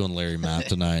 I'm not doing Larry math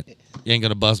tonight. You ain't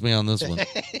gonna bust me on this one.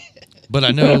 But I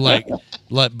know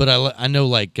I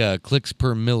know clicks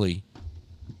per milli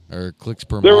or clicks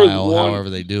per There was mile, one- however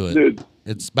they do it. Dude,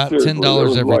 It's about seriously, $10 there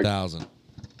was every like- 1,000.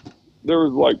 there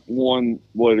was like one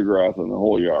blade of grass in the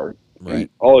whole yard. Right. And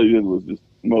all he did was just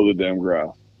mow the damn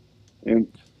grass. And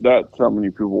that's how many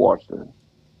people watched it.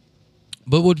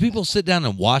 But would people sit down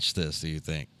and watch this, do you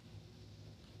think?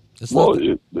 It's Well,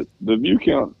 not, the view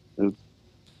count is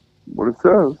what it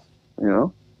says, you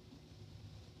know?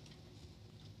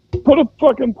 Put a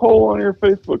fucking poll on your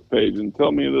Facebook page and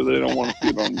tell me that they don't want to see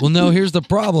it on well, no, here's the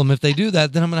problem. If they do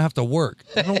that, then I'm going to have to work.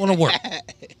 I don't want to work.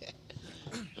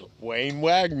 Wayne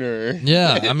Wagner.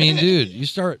 Yeah, I mean, dude, you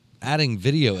start adding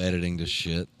video editing to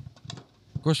shit.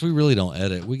 Of course, we really don't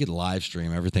edit. We could live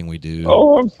stream everything we do.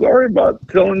 Oh, I'm sorry about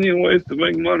telling you ways to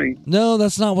make money. No,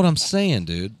 that's not what I'm saying,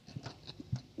 dude.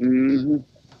 Mm-hmm.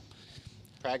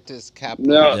 Practice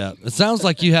capital. Now, Yeah, it sounds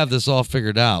like you have this all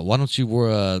figured out. Why don't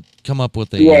you come up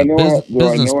with a Do I know how- do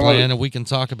I business know how plan to- and we can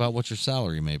talk about what your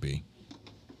salary may be?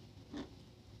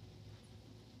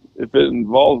 if it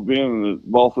involves being in the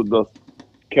Balsa Dust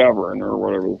Cavern or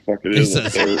whatever the fuck it He is.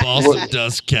 says there, Balsa what-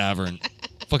 Dust Cavern.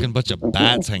 Fucking bunch of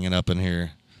bats hanging up in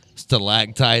here.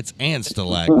 Stalactites and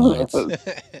stalagmites.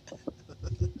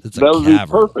 It's a that would be cavern.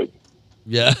 perfect.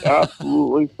 Yeah.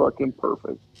 Absolutely fucking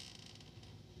perfect.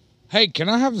 Hey, can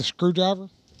I have the screwdriver?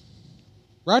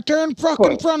 Right there in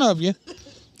fucking front of you.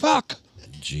 Fuck.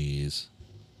 Jeez.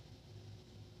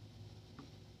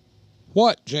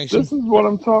 What, Jason? This is what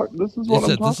I'm talking. This is what He I'm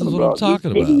said, "This talking is what I'm about.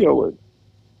 talking Just about." video it.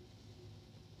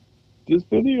 Just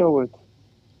video it.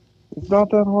 It's not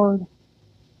that hard.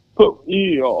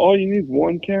 All you need is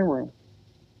one camera.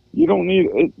 You don't need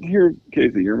it. Here,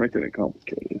 Casey, you're making it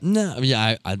complicated. No,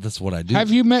 yeah, I that's what I do.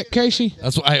 Have you met Casey?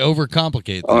 That's why I overcomplicate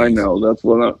things. I know. That's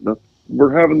what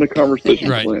we're having the conversation.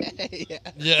 Right. Plan.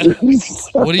 Yeah.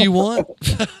 What do you want?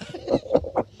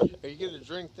 Are you going to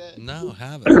drink that? No,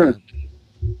 have it.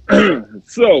 Man.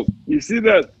 So you see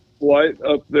that light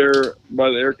up there by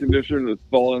the air conditioner that's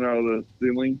falling out of the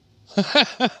ceiling?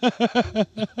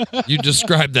 You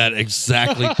described that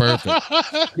exactly perfect.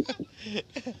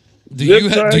 Do Zip you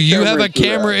tie do you have camera a to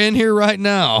camera that. in here right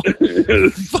now?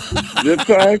 Zip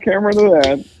tie a camera to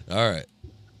that, All right.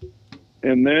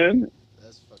 and then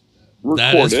That's fucked record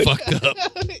That is it, fucked up.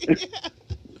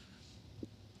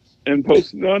 and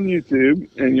post it on YouTube,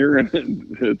 and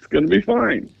it's gonna be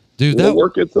fine. Dude, It'll that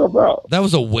work itself out. that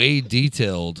was a way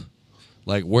detailed,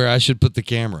 like where I should put the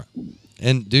camera.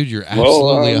 And dude, you're Well,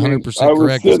 absolutely I mean, 100% I was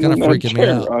correct. It's sitting kind of in that freaking me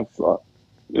chair. out. I thought,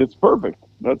 it's perfect.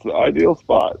 That's the ideal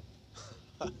spot.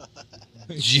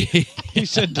 Gee, He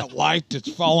said the light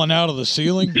that's falling out of the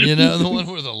ceiling. you know, the one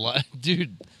where the light,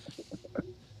 dude.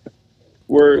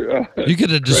 Where You could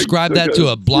have described that to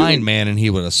a blind man, and he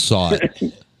would have saw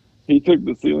it. he took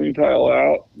the ceiling tile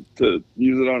out to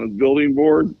use it on his building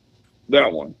board.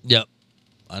 That one. Yep,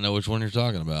 I know which one you're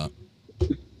talking about.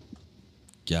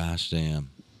 Gosh damn.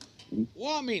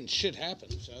 Well, I mean, shit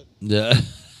happens. Yeah.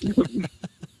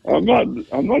 I'm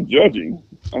not judging.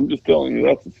 I'm just telling you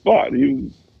that's the spot.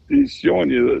 He's showing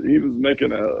you that he was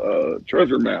making a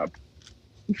treasure map.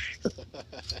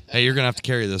 Hey, you're gonna have to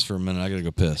carry this for a minute. I gotta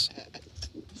go piss.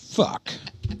 Fuck.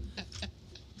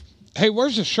 Hey,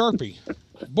 where's the Sharpie?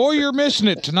 Boy, you're missing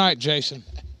it tonight, Jason.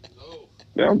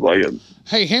 Sounds like it.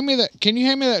 Hey, hand me that. Can you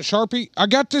hand me that Sharpie? I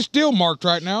got this deal marked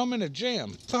right now. I'm in a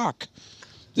jam. Fuck.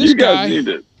 This You guys guy. need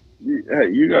to.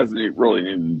 You guys really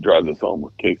need to drive this home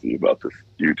with Casey about this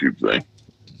YouTube thing.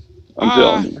 I'm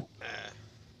telling you.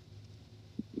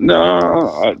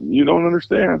 No, you don't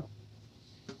understand.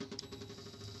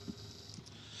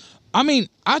 I mean,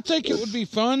 I think it would be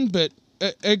fun, but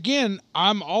again,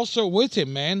 I'm also with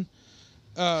him, man.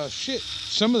 Shit,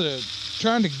 some of the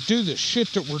trying to do the shit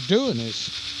that we're doing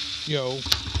is,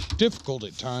 difficult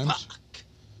at times.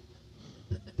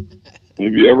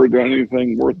 Have you ever done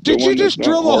anything worth Did doing? you just that's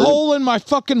not drill a hard? hole in my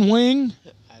fucking wing?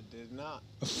 I did not.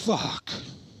 Fuck.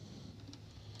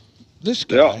 This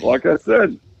guy. Yeah, like I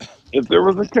said, if there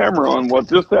was a camera on what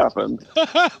just happened,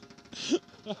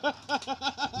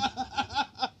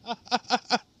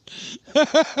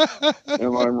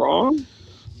 am I wrong?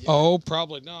 Oh,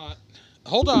 probably not.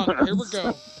 Hold on. Here we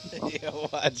go. Yeah,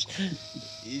 watch.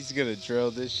 He's gonna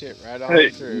drill this shit right on Hey,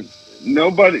 through.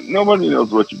 nobody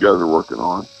knows what you guys are working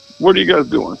on. What are you guys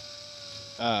doing?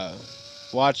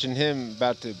 Watching him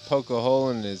about to poke a hole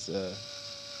in his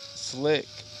slick.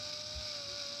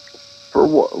 For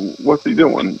what? What's he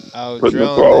doing? Oh, Putting the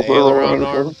drilling throttle the pedal aileron on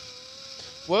arm. it?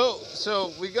 Well,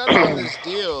 so we got on this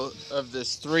deal of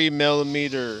this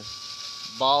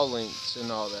 3mm ball links and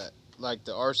all that, like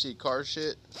the RC car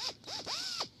shit.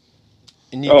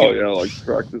 And you Oh can, yeah, like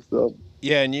practice stuff.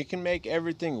 yeah, and you can make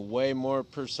everything way more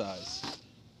precise.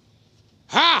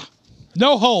 Ha!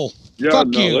 No hole. Yeah, Fuck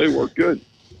no, you. they work good.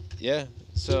 Yeah,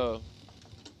 so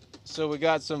we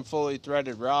got some fully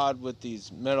threaded rod with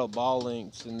these metal ball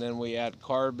links, and then we add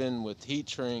carbon with heat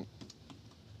shrink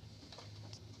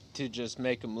to just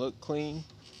make them look clean.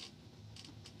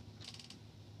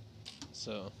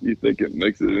 So You think it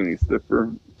makes it any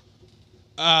stiffer?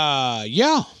 Yeah.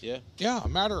 yeah, Yeah, a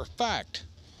matter of fact.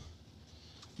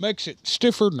 Makes it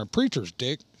stiffer than a preacher's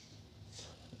dick.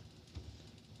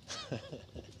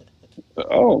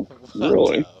 Oh,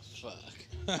 really? What the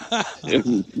fuck?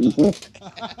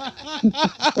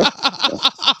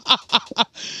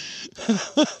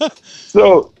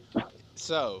 So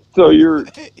So you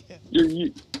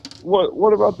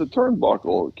what about the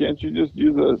turnbuckle? Can't you just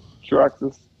use a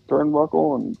Traxxas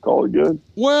turnbuckle and call it good?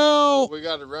 Well, we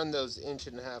got to run those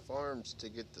 1.5-inch arms to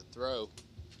get the throw.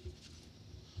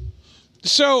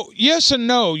 so yes and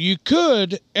no. You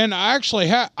could, and I actually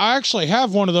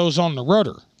have one of those on the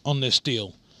rudder on this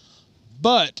deal,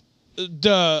 but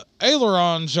the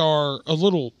ailerons are a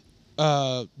little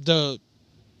the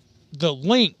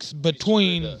length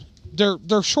between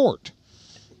they're short.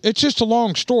 It's just a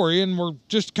long story, and we're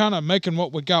just kind of making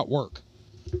what we got work.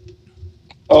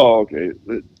 Oh, okay.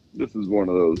 This is one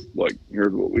of those, like,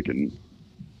 here's what we can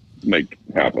make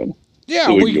happen. Yeah,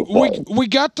 So we we can go follow. we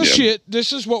got the Yeah. shit.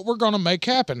 This is what we're gonna make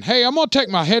happen. Hey, I'm gonna take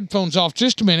my headphones off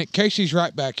just a minute. Casey's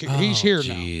right back here. He's here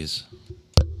now. Jeez.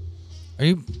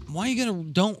 Why are you gonna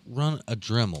don't run a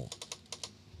Dremel?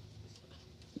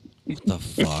 What the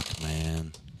fuck,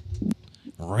 man?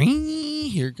 Ring,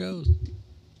 here it goes.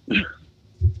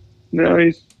 No,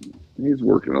 he's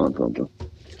working on something.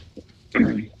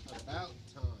 About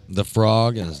time. The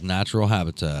frog in his natural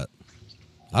habitat.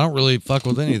 I don't really fuck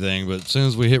with anything, but as soon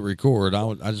as we hit record,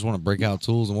 I just want to break out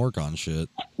tools and work on shit.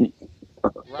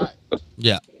 Right.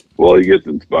 Yeah. Well, he gets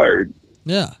inspired.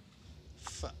 Yeah.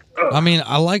 Fuck. I mean,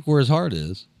 I like where his heart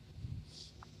is.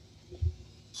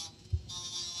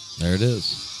 There it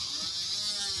is.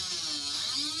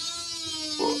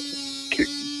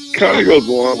 Kind of goes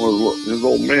along with his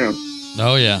old man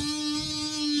Oh, yeah.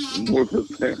 with his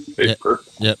sandpaper.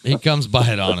 Yep. He comes by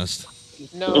it honest.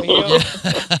 No,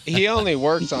 he only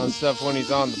works on stuff when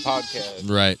he's on the podcast.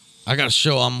 Right. I got to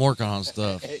show I'm working on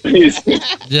stuff. He's,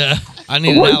 Yeah, I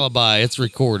need an alibi. It's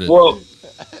recorded. well,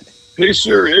 he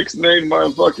sure ixnayed my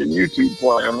fucking YouTube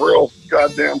plan real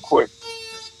goddamn quick.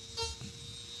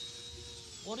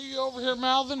 What are you over here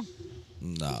mouthing?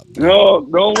 Nah, No,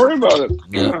 don't worry about it.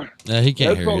 yeah, he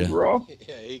can't hear Headphones you. were off.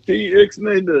 Yeah, he He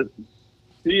ixnayed the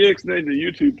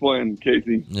YouTube plan,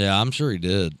 Casey. Yeah, I'm sure he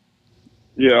did.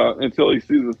 Yeah, until he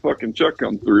sees the fucking check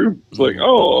come through. It's like,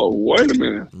 oh, wait a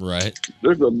minute. Right.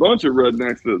 There's a bunch of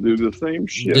rednecks that do the same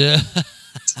shit. Yeah.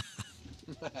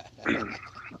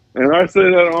 And I say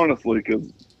that honestly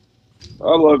because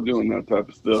I love doing that type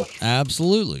of stuff.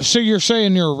 Absolutely. So you're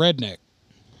saying you're a redneck?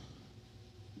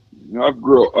 I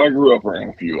grew up around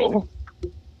a few of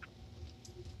them.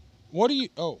 What do you?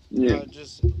 Oh, Yeah.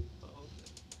 just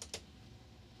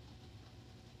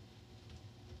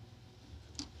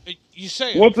you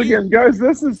say it. Once again, guys,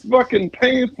 this is fucking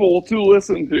painful to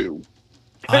listen to.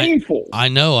 Painful. I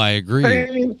know. I agree.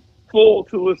 Painful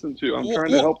to listen to. I'm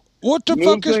trying to help. What the move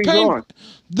fuck is things painful? on.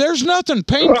 There's nothing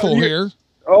painful you- here.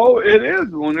 Oh, it is.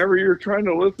 Whenever you're trying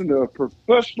to listen to a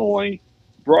professionally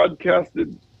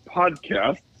broadcasted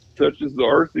podcast, such as the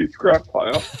RC Scrap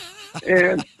Pile,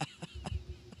 and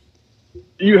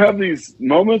you have these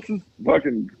moments of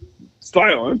fucking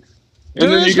silence, and There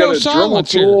then is you no got a drum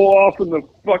silence here. roll off in the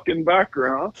fucking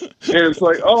background, and it's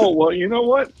like, oh, well, you know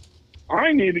what?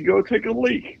 I need to go take a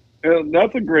leak. And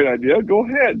that's a great idea. Go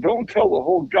ahead. Don't tell the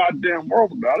whole goddamn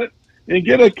world about it. And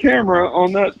get a camera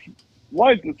on that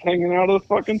light that's hanging out of the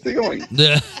fucking ceiling.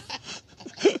 Yeah.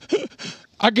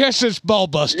 I guess it's ball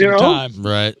busting You know? time.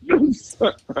 Right.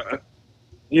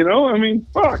 You know, I mean,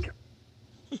 fuck.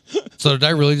 So did I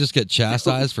really just get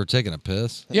chastised for taking a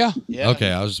piss? Yeah. yeah. Okay,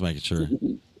 I was just making sure.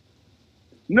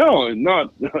 No, it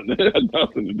had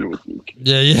nothing to do with you.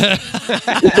 Yeah, yeah.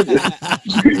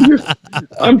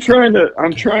 I'm trying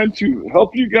to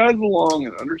help you guys along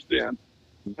and understand.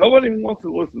 Nobody wants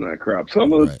to listen to that crap.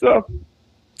 Some of the Right. stuff,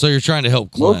 So you're trying to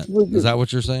help Clint. Most of it- Is that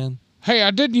what you're saying? Hey,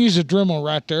 I didn't use a Dremel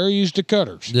right there. I used the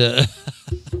cutters. Yeah.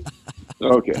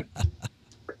 okay.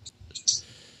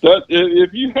 That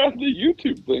if you had the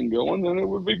YouTube thing going, then it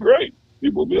would be great.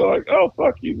 People would be like, "Oh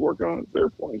fuck, he's working on his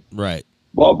airplane." Right.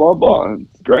 Blah blah blah. And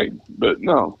it's great, but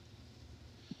no.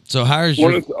 So how's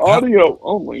When your it's audio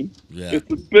only, Yeah.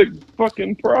 it's a big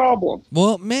fucking problem.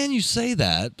 Well, man, you say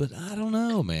that, but I don't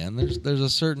know, man. There's a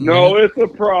certain No, it's a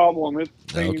problem. It's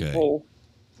Okay. painful.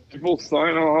 People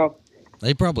sign off.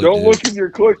 they probably Don't do. look at your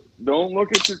click. Don't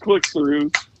look at your click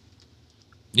throughs.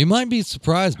 You might be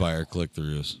surprised by our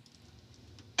click-throughs.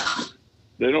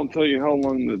 They don't tell you how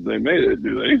long that they made it,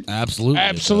 do they? Absolutely. it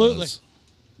Absolutely. does.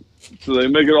 So they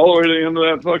make it all the way to the end of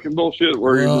that fucking bullshit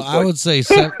where Well, you're just I like, would say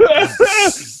yeah.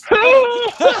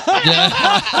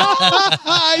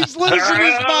 He's losing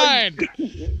his mind.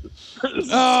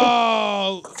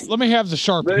 Oh, let me have the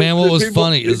sharp. They- Man, what was people,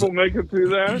 funny is- people make it through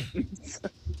that.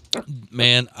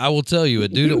 Man, I will tell you, a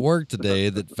dude at work today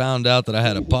that found out that I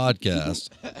had a podcast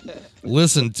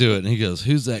listened to it and he goes,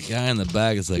 "Who's that guy in the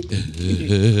back?" It's like,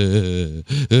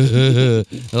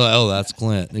 I'm like, "Oh, that's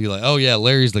Clint." And he's like, "Oh yeah,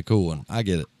 Larry's the cool one. I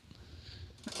get it."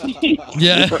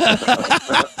 Yeah.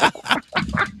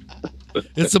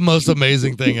 It's the most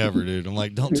amazing thing ever, dude. I'm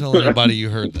like, "Don't tell anybody you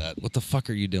heard that. What the fuck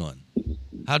are you doing?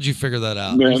 How'd you figure that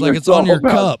out?" Man, He's like, it's "It's on all your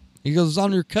about- cup." He goes, "It's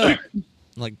on your cup." I'm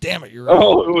like, "Damn it, you're right."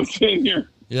 Oh, it was in here.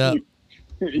 Yeah.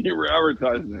 You were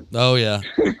advertising Oh yeah.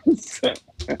 it.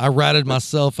 I ratted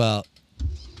myself out.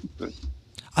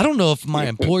 I don't know if my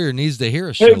employer needs to hear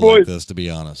a show like boys. this, to be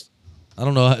honest. I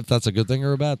don't know if that's a good thing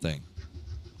or a bad thing.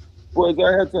 Boys,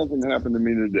 I had something happen to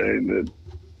me today that,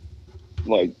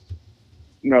 like,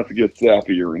 not to get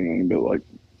sappy or anything, but like,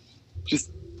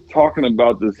 just talking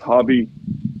about this hobby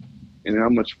and how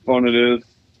much fun it is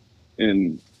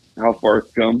and how far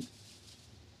it's come.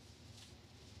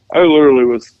 I literally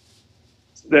was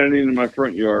standing in my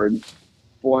front yard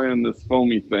flying this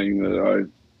foamy thing that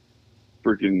I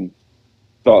freaking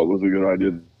thought was a good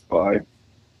idea to buy.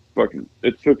 Fucking,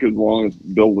 it took as long as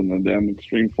building a damn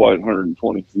Extreme Flight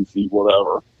 120cc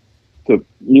whatever.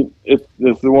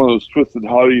 It's one of those twisted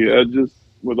hottie edges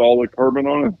with all the carbon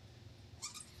on it.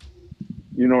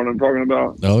 You know what I'm talking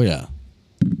about? Oh yeah.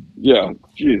 Yeah,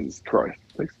 Jesus Christ,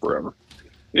 it takes forever.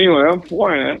 Anyway, I'm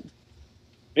flying it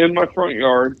in my front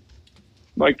yard.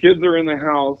 My kids are in the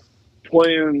house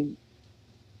playing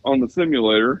on the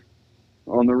simulator,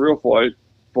 on the real flight,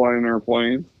 flying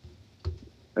airplanes.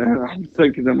 And I'm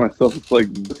thinking to myself, it's like,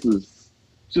 this is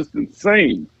just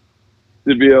insane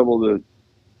to be able to.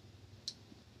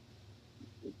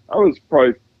 I was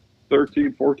probably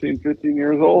 13, 14, 15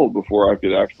 years old before I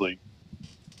could actually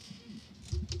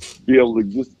be able to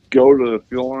just go to the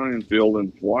flying field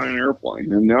and fly an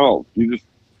airplane. And now you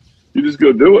just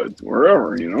go do it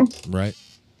wherever, you know? Right.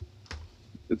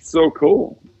 It's so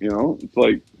cool, you know? It's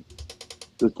like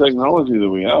the technology that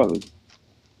we have is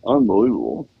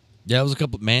unbelievable. Yeah, it was a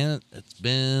couple. Man, it's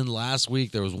been last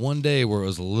week. There was one day where it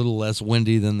was a little less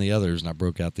windy than the others, and I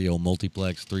broke out the old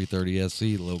Multiplex 330 SC,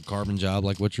 the little carbon job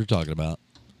like what you're talking about.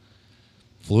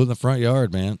 Flew in the front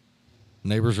yard, man.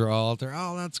 Neighbors are all out there.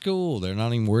 Oh, that's cool. They're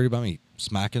not even worried about me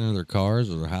smacking into their cars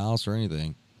or their house or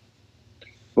anything.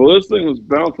 Well, this thing was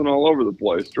bouncing all over the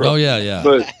place. Trust Oh, me. yeah, yeah.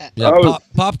 But Yeah, I was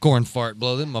popcorn fart,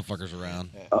 blow them motherfuckers around.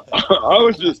 I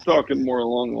was just talking more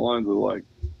along the lines of like,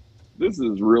 this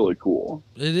is really cool.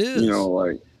 It is. You know,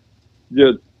 like,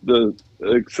 yeah, the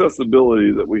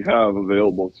accessibility that we have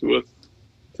available to us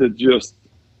to just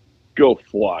go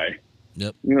fly.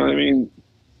 Yep. You know what I mean?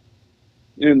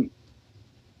 And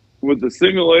with the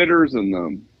simulators and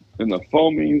the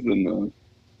foamies and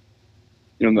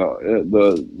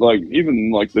the like,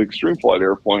 even like the extreme flight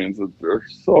airplanes, that they're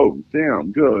so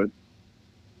damn good.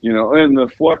 You know, and the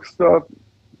flex stuff,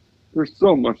 there's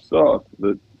so much stuff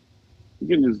that you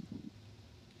can just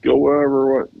go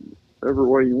whatever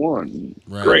way you want.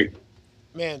 Right. Great.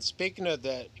 Man, speaking of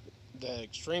that, the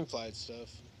extreme flight stuff,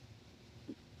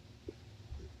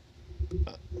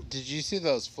 did you see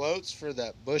those floats for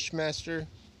that Bushmaster?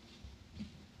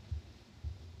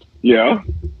 Yeah.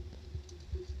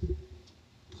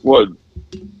 What?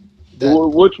 That,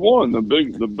 Which one? The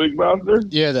big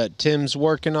bastard? yeah, that Tim's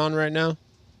working on right now?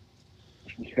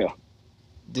 Yeah.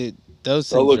 Dude, those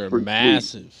That things looks are pretty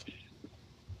massive.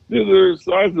 Dude, they're the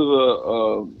size of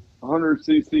a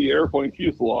 100cc airplane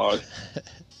fuselage.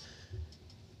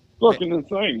 Fucking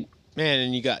insane. Man,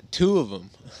 and you got two of them.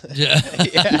 Yeah.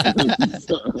 Yeah.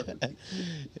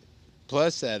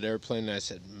 Plus that airplane, I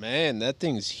said, man, that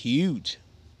thing's huge.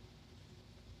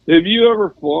 Have you ever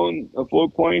flown a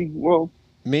float plane? Well,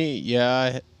 Me,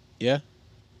 yeah. have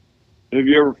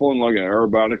you ever flown like an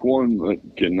aerobatic one that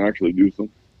can actually do some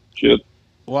shit?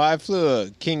 Well, I flew a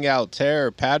King Altair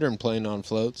pattern plane on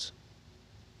floats.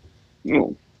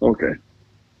 No. Okay.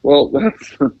 Well,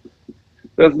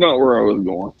 that's not where I was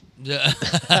going. Yeah.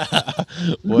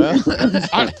 Well,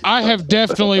 I have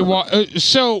definitely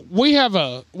so we have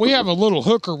a little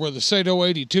hooker with a Sato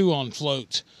 82 on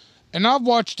floats, and I've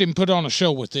watched him put on a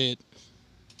show with it.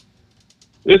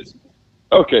 It's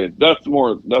okay. That's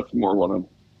more what I'm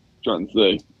trying to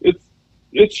say.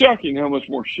 It's shocking how much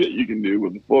more shit you can do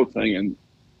with the floats hanging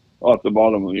off the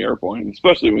bottom of the airplane,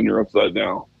 especially when you're upside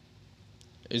down.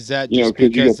 is that You know, just 'cause you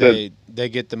because got they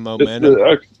get the It's momentum?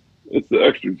 it's the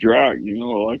extra drag, you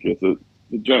know, like it's a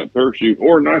giant parachute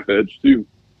or knife edge too.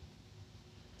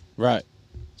 Right.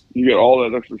 You get all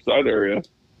that extra side area.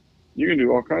 You can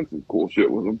do all kinds of cool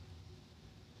shit with them.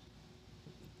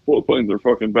 Float planes are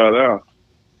fucking badass.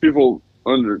 People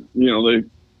they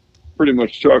pretty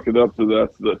much chalk it up to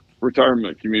that's the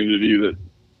retirement community that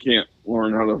can't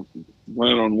learn how to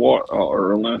land on water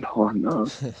or land on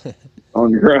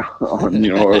ground, on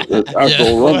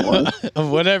actual runway.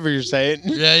 Whatever you're saying.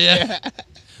 Yeah.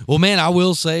 Well, man, I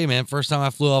will say, man, first time I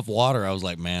flew off water, I was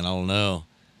like, man, I don't know.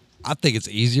 I think it's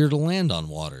easier to land on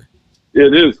water.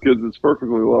 It is because it's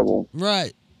perfectly level.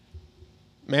 Right.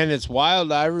 Man, it's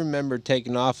wild. I remember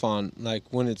taking off on, like,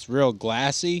 when it's real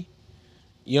glassy,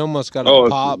 you almost got to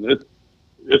pop.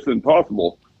 It's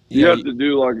impossible. You Yeah, have to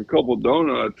do like a couple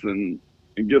donuts and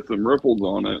get some ripples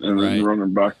on it and then run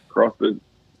them back across it.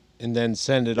 and then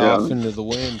send it Yeah. off into the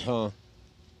wind, huh?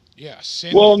 Yeah.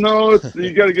 Well, no,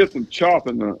 you got to get some chop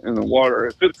in the water.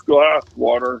 If it's glass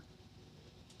water,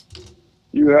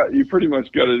 you pretty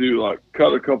much got to do like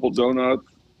cut a couple donuts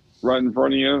right in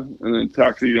front of you and then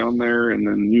taxi down there and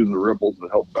then use the ripples to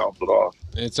help bounce it off.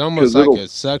 It's almost 'Cause like it'll- a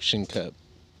suction cup.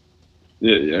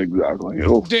 Yeah, exactly.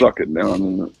 It'll suck it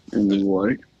down in the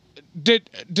lake.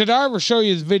 Did I ever show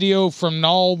you the video from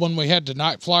Knoll when we had the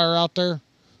night flyer out there?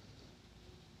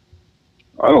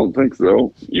 I don't think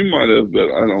so. You might have,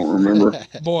 but I don't remember.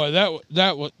 Boy,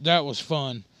 that was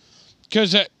fun.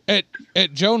 Because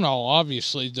at Joe Knoll,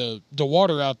 obviously the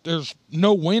water out there's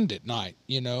no wind at night,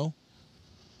 you know.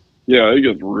 Yeah, it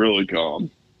gets really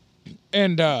calm.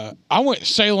 And I went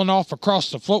sailing off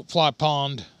across the float fly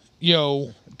pond,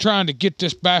 trying to get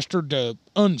this bastard to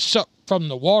unsuck from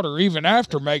the water even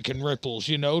after making ripples,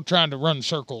 trying to run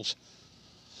circles.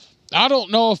 I don't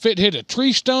know if it hit a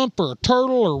tree stump or a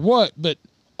turtle or what, but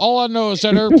all I know is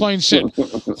that airplane said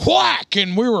whack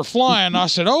and we were flying. I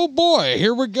said, oh boy,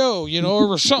 here we go. There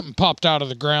was something popped out of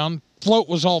the ground. Float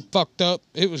was all fucked up.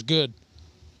 It was good.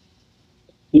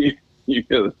 You hit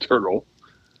a turtle.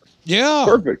 Yeah.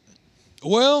 Perfect.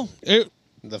 Well,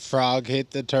 The frog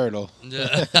hit the turtle.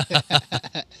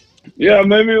 Yeah,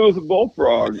 maybe it was a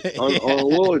bullfrog on a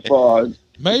lily pod.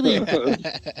 Maybe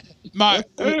my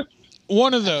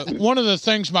one of the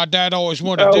things my dad always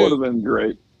wanted That to would have do, been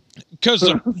great. because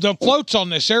the floats on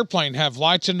this airplane have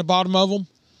lights in the bottom of them.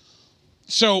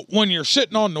 So when you're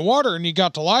sitting on the water and you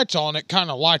got the lights on, it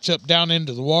kind of lights up down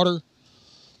into the water.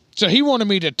 So he wanted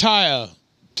me to tie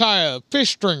a fish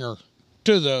stringer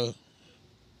to the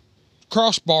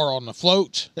crossbar on the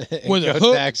floats with a Go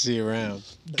hook. taxi around.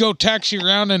 Go taxi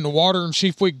around in the water and see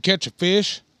if we can catch a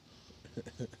fish.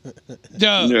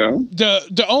 Yeah.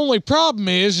 The only problem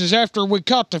is after we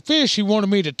caught the fish, he wanted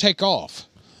me to take off.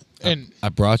 And I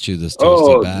brought you this toasty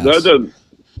Oh, bass. that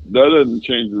doesn't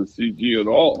change the CG at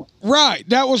all. right,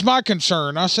 that was my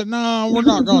concern. I said, no, we're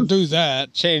not going to do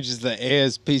that. Changes the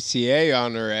ASPCA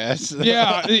on her ass.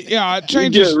 Yeah, it You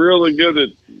changes. get really good at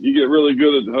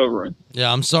hovering.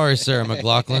 Yeah, I'm sorry, Sarah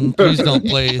McLaughlin. Please don't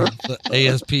play the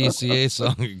ASPCA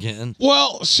song again.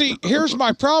 Well, see, here's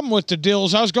my problem with the deal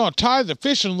is I was going to tie the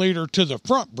fishing leader to the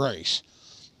front brace.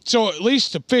 So at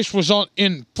least the fish was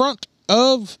in front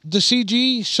of the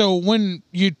CG. So when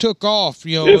you took off,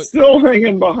 It's still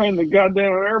hanging behind the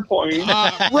goddamn airplane.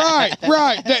 right.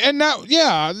 And that,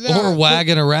 yeah. Or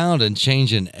wagging around and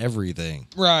changing everything.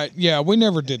 Right. Yeah, we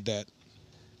never did that.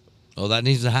 Oh, that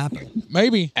needs to happen.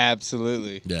 Maybe.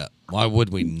 Absolutely. Yeah. Why would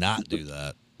we not do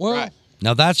that? Well, Right.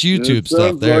 Now that's YouTube It stuff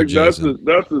sounds there, like Jason.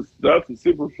 that's a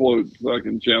super float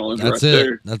fucking challenge That's right it.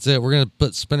 there. That's it. We're gonna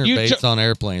put spinner You baits to- on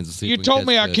airplanes and see. you if we told catch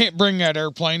me I fish. can't bring that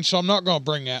airplane, so I'm not going to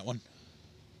bring that one.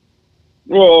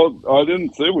 Well, I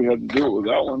didn't say we had to do it with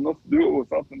that one. Let's do it with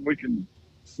something we can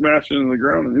smash into the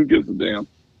ground and who gives a damn.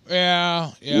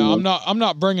 Yeah. Mhm. I'm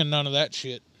not bringing none of that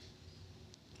shit.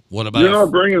 What about? You're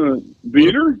not bringing a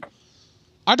beater?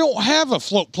 I don't have a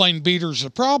float plane beater's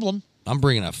the problem. I'm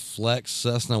bringing a Flex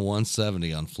Cessna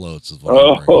 170 on floats. Is what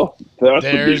I'm bringing. Oh, that's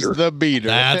There's the beater. the beater.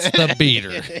 That's the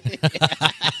beater.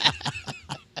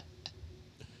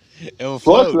 It'll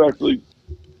Flex float. actually,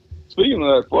 speaking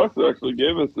of that, Flex actually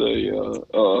gave us a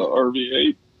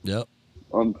RV8 Yep.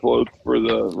 on floats for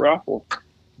the raffle.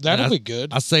 That'll And be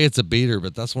good. I say it's a beater,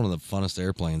 but that's one of the funnest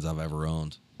airplanes I've ever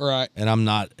owned. Right. And I'm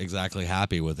not exactly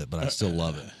happy with it, but I still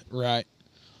love it. Right.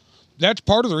 That's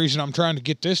part of the reason I'm trying to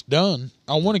get this done.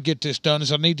 I want to get this done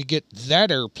is I need to get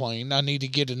that airplane. I need to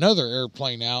get another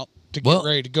airplane out to get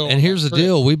ready to go. And on here's that the trip.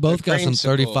 deal. We both got some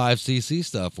creamsicle. 35cc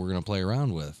stuff we're going to play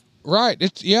around with. Right.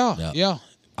 It's yeah.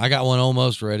 I got one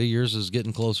almost ready. Yours is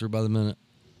getting closer by the minute.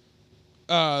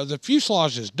 The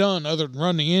fuselage is done other than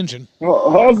run the engine.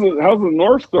 Well, how's the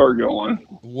North Star going?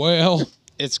 Well,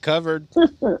 It's covered.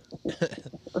 that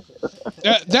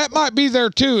might be there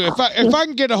too. If I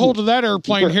can get a hold of that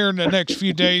airplane here in the next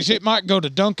few days, it might go to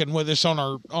Duncan with us on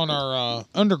our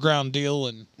underground deal.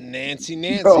 And Nancy.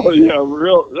 Nancy. Oh yeah,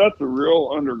 that's a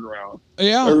real underground.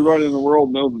 yeah, Everybody in the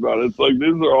world knows about it. It's like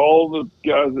these are all the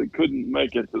guys that couldn't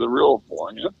make it to the real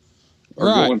California or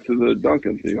Right. going to the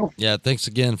Duncan deal. Yeah, thanks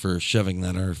again for shoving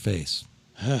that in our face,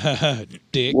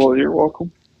 Dick. Well, you're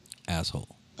welcome.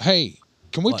 asshole. Hey,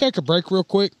 can we What? take a break real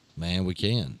quick? Man, we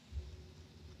can.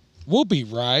 We'll be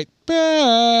right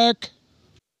back.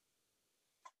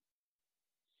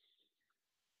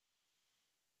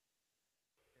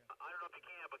 I don't know if you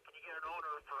can, but can you get an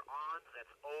owner for ONS?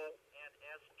 That's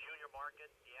ONS Junior Market.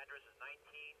 The address is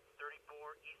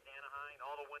 1934 East Anaheim.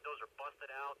 All the windows are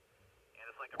busted out, and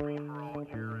it's like a free-for-all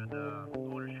here. And the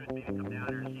owner should maybe come down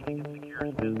here and see if he can secure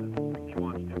his business if he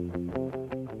wants to.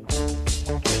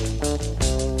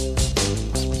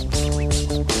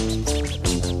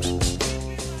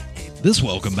 This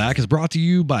welcome back is brought to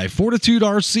you by Fortitude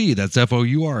RC. That's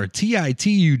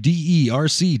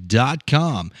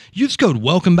FOURTITUDERC.com. Use code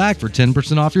welcome back for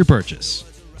 10% off your purchase.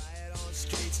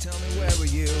 Tell me where were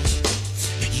you?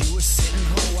 You were sitting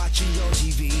home watching your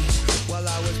TV while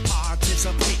I was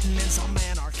participating in some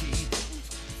anarchy.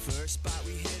 First spot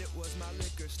we hit it was my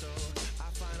liquor store. I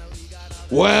finally got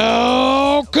out.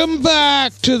 Welcome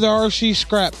back to the RC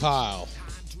scrap pile.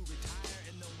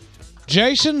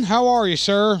 Jason, how are you,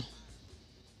 sir?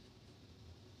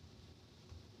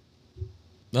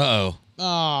 Uh-oh.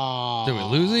 Oh, Did we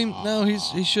lose him? No, he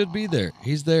should be there.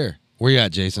 He's there. Where you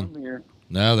at, Jason? I'm here.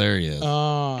 No, there he is.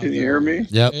 Can you hear me?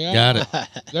 Yep, yeah. got it.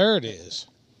 There it is.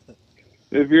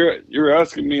 If you're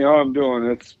asking me how I'm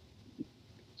doing, it's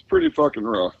pretty fucking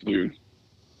rough, dude.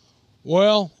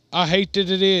 Well, I hate that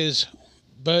it is,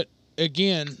 but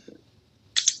again,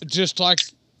 just like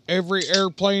every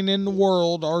airplane in the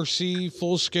world, RC,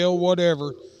 full scale,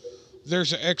 whatever,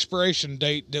 there's an expiration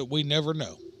date that we never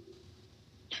know.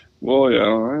 Well, yeah,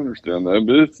 I understand that,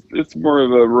 but it's more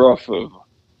of a rough of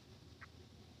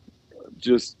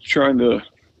just trying to,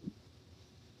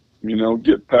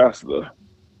 get past the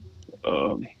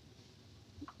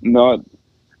not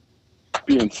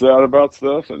being sad about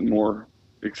stuff and more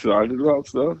excited about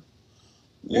stuff.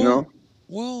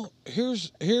 Well,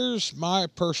 here's my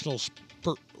personal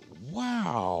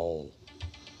wow.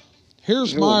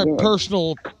 Here's my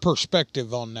personal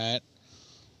perspective on that.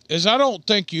 Is I don't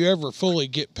think you ever fully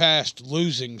get past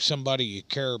losing somebody you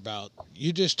care about.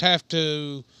 You just have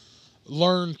to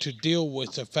learn to deal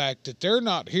with the fact that they're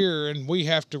not here, and we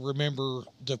have to remember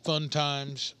the fun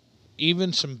times,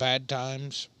 even some bad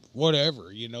times,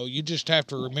 whatever. You just have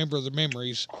to remember the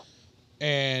memories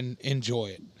and enjoy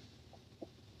it.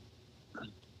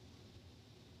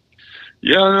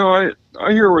 Yeah, no,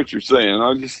 I hear what you're saying.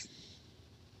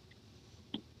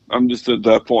 I'm just at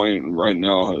that point right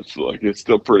now. It's like it's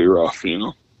still pretty rough,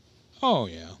 Oh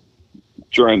yeah.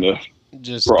 Trying to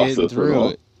Just process getting through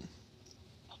it.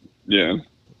 Yeah.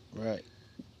 Right.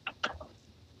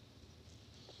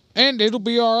 And it'll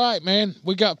be all right, man.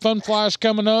 We got Fun Flies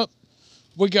coming up.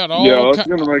 We got all Yeah, that's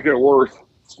gonna make it worse.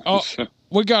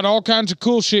 we got all kinds of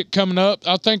cool shit coming up.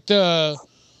 I think the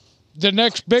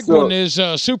next big one is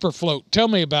Super Float. Tell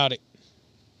me about it.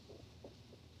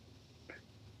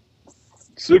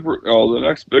 The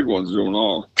next big one's doing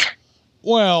all.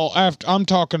 Well, after I'm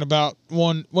talking about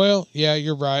one. Well, yeah,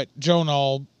 you're right.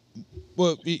 Jonal.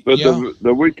 Well, But yeah.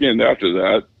 the weekend after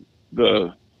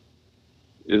that,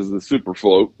 is the Super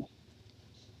Float,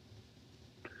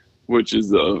 which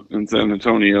is in San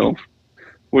Antonio,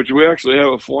 which we actually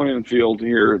have a flying field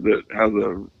here that has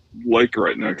a lake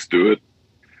right next to it,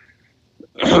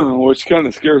 which kind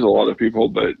of scares a lot of people,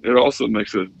 but it also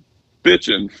makes a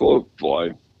bitchin' float fly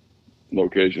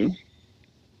location.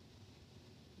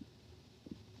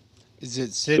 Is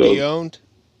it city owned?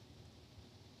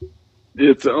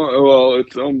 It's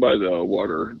owned by the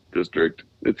water district.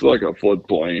 It's like a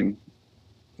floodplain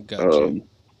Gotcha.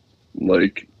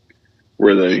 lake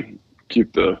where they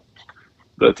keep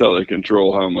that's how they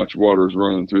control how much water is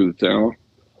running through the town.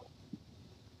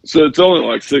 So it's only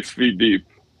like 6 feet deep.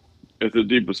 It's the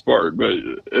deepest part, but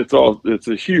it's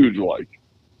a huge lake.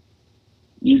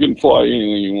 You can fly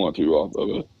anything you want to off of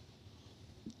it.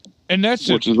 And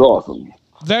which is awesome.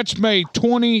 That's May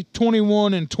 20,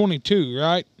 21, and 22,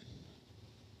 right?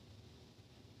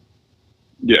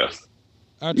 Yes.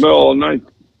 That's Well, you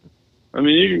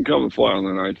can come and fly on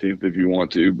the 19th if you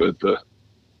want to, but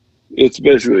it's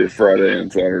basically a Friday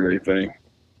and Saturday thing.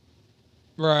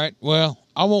 Right. Well,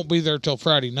 I won't be there till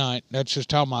Friday night. That's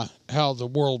just how the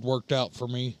world worked out for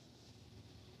me.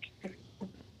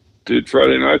 Dude,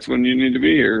 Friday night's when you need to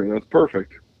be here. That's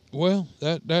perfect. Well,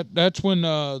 that's when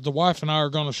the wife and I are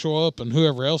going to show up, and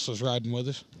whoever else is riding with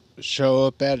us. Show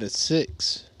up at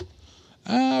 6.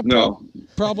 No.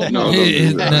 Probably No, not. don't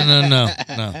do that.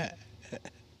 No.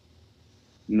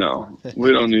 No,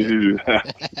 we don't need to do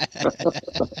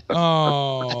that.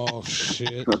 Oh,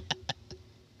 shit.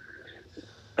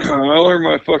 I learned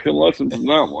my fucking lesson from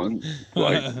that one.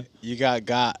 Like, You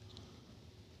got.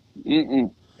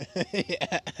 mm-mm.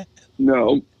 Yeah.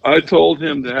 No, I told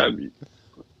him to have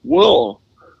Will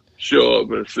show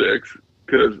up at 6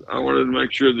 because I wanted to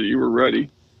make sure that you were ready.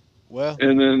 Well,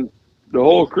 And then the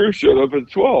whole crew showed up at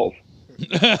 12.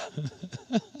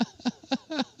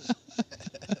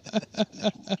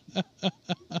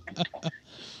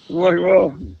 I'm like,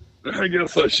 well, I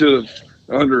guess I should have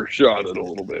undershot it a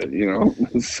little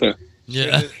bit, So,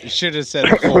 Yeah. you should have said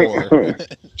 4.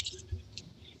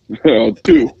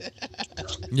 2.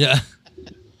 Yeah.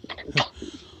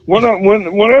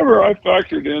 Whenever I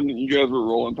factored in that you guys were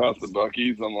rolling past the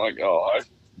Buc-ee's, I'm like, oh,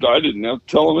 I didn't have to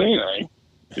tell them anything.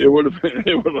 It would have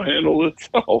handled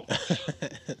itself.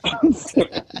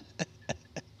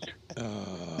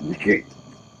 You can't.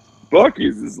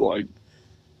 Buc-ee's is like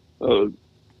a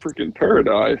freaking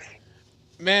paradise.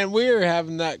 Man, we were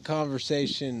having that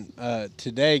conversation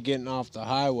today getting off the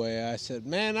highway. I said,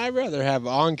 man, I'd rather have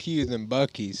On-Q than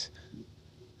Buc-ee's.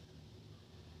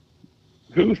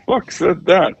 Who the fuck said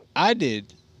that? I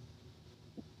did.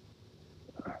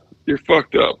 You're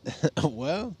fucked up.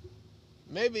 Well,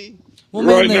 maybe. Well,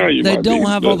 Right man, now you they might don't be,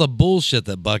 have but- all the bullshit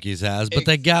that Buc-ee's has, but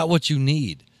they got what you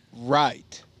need.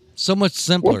 Right. So much What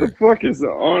simpler. the fuck is the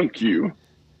On-Q?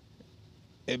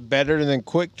 Better than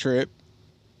Quick Trip.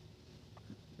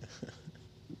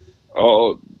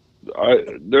 Oh,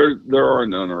 there are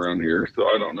none around here, so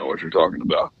I don't know what you're talking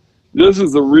about. This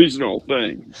is a regional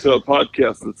thing. It's a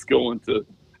podcast that's going to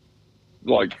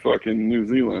like fucking New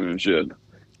Zealand and shit.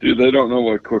 Dude, they don't know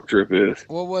what Quick Trip is.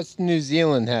 Well, what's New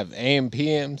Zealand have? AM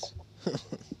PMs?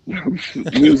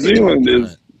 New Zealand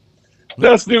is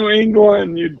That's New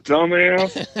England, you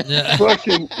dumbass. Yeah.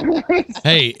 Fucking.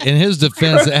 Hey, in his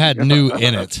defense, it had new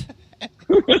in it.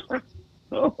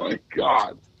 Oh my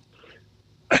God.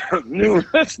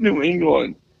 That's New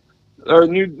England. Or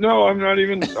no, I'm not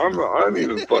even. I'm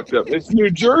even fucked up. It's New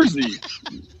Jersey.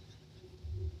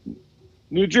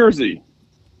 New Jersey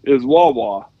is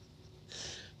Wawa.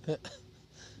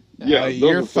 Yeah, those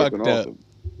you're are fucking fucked up. awesome.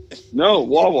 No,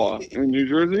 Wawa in New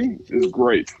Jersey is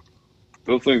great.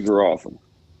 Those things are awesome.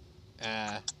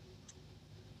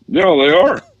 No, they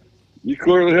are. You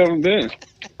clearly haven't been.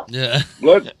 Yeah.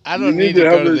 But I don't you need to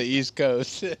have go to the East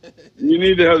Coast. You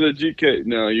need to have the GK.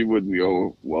 No, you wouldn't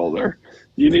go well there.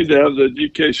 You need to have the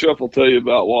GK Shuffle tell you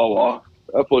about Wawa.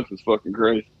 That place is fucking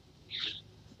crazy.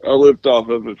 I lived off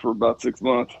of it for about 6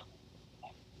 months.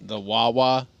 The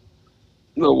Wawa.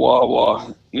 The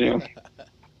Wawa, yeah.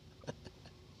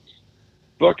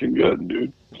 Fucking good,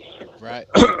 dude. Right.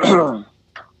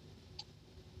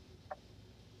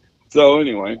 So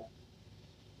anyway,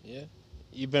 Yeah.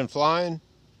 You been flying?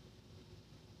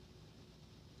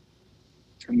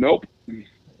 nope.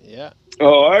 Yeah.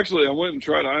 Oh, actually, I went and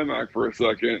tried iMac for a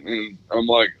second, and I'm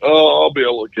like, oh, I'll be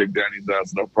able to kick Danny's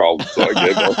ass, no problem. So I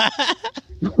gave up.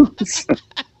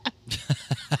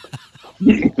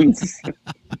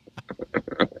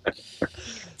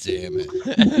 Damn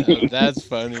it. That's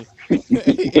funny.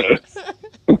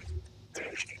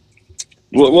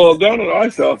 Well, down at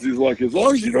Ice House, he's like, as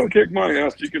long as you don't kick my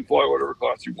ass, you can fly whatever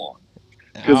class you want.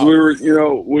 Because we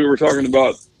were talking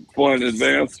about flying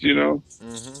advanced,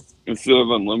 instead of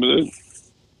unlimited.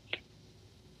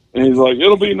 And he's like,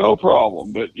 it'll be no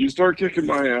problem, but you start kicking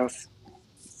my ass,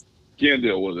 can't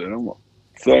deal with it.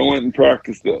 So I went and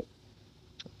practiced the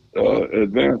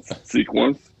advanced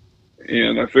sequence,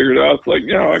 and I figured out, it's like,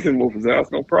 yeah, I can whoop his ass,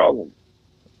 no problem.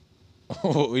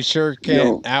 We sure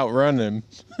can't outrun him.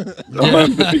 No.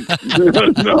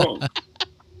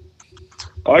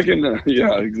 I can,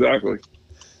 yeah, exactly.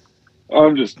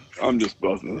 I'm just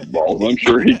busting his balls. I'm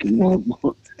sure he can.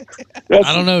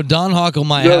 I don't know. Don Hockle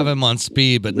might have him on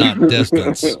speed, but not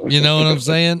distance. You know what I'm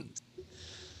saying?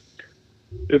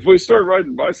 If we start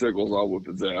riding bicycles, I'll whip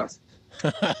his ass.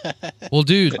 Well,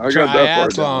 dude, I got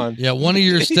that far down. Yeah, one of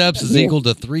your steps is equal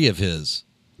to 3 of his.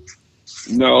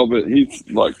 No, but he's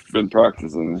like been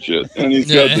practicing and shit, and he's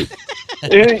got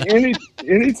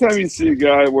anytime you see a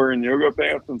guy wearing yoga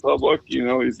pants in public, he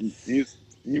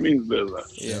means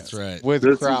business. Yeah, that's right. With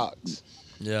Crocs.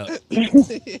 Yeah.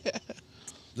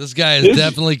 This guy has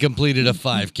definitely completed a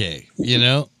 5K.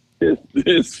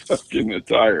 His fucking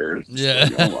attire. Yeah.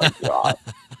 Like, oh my God,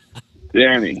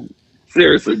 Danny,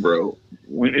 seriously, bro,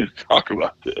 we need to talk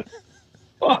about this.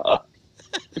 Fuck.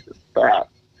 It's fat.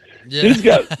 Yeah. He's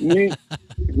got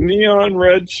neon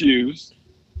red shoes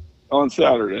on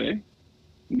Saturday,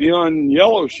 neon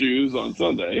yellow shoes on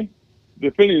Sunday,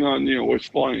 depending on which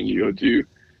flying you go to,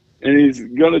 and he's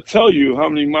gonna tell you how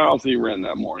many miles he ran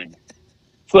that morning.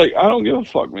 It's like, I don't give a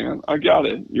fuck, man. I got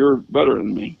it. You're better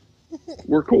than me.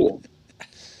 We're cool.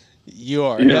 You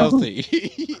are healthy.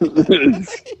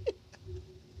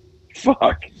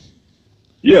 Fuck.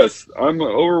 Yes, I'm an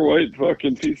overweight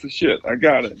fucking piece of shit. I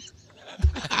got it.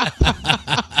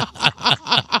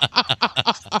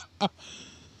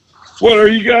 What, are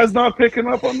you guys not picking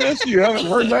up on this? You haven't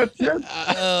heard that yet?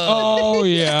 Oh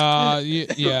yeah,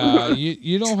 yeah.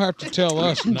 You don't have to tell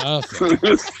us nothing.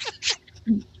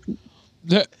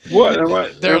 What am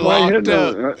I? They're locked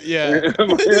up. Yeah.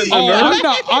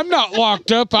 I'm not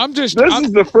locked up. I'm just. This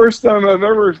is the first time I've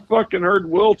ever fucking heard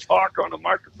Will talk on a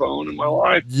microphone in my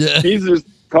life. Yeah. He's just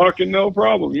talking no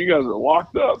problem. You guys are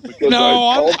locked up because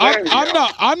No,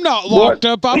 I'm not locked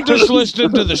up. I'm just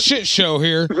listening to the shit show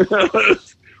here.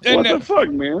 What the fuck,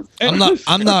 man?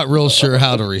 I'm not real sure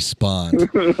how to respond.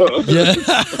 Yeah.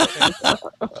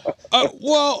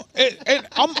 Well,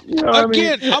 I'm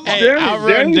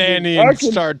outrun Danny and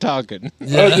start talking.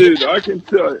 Yeah. Oh, dude, I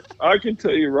can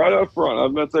tell you right up front.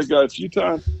 I've met that guy a few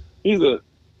times. He's a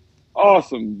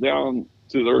awesome down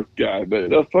to the earth guy, but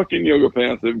the fucking yoga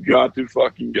pants have got to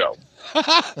fucking go.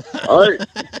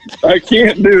 I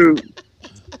can't do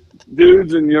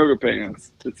dudes in yoga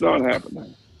pants. It's not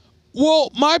happening.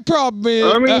 Well, my problem is,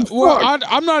 I mean,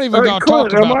 I'm not even going to talk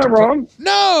about. Am I wrong?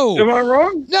 No. Am I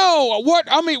wrong? No.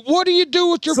 What do you do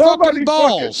with your fucking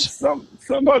balls?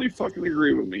 Somebody fucking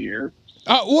agree with me here.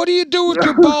 What do you do with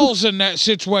your balls in that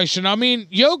situation? I mean,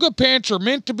 yoga pants are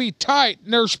meant to be tight,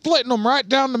 and they're splitting them right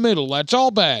down the middle. That's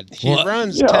all bad. He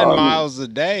runs 10 miles a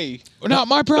day. Not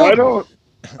my problem.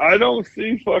 I don't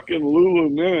see fucking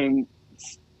Lululemon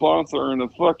sponsoring a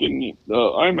fucking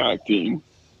IMAC team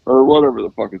or whatever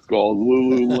the fuck it's called,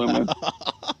 Lululemon.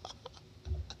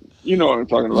 You know what I'm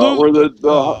talking about? Where the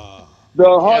hot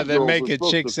Yeah, they girls make are a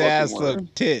supposed to chick's fucking ass wear.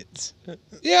 look tits.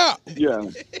 Yeah. Yeah,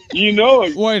 you know.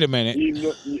 Wait a minute.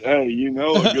 Hey, you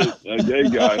know a gay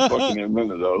guy fucking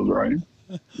invented those, right?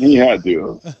 He had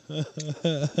to.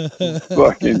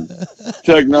 Fucking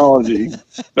technology,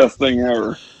 best thing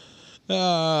ever.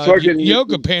 Fucking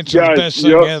yoga pants are the guys, best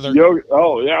thing ever.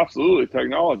 Oh, yeah, absolutely,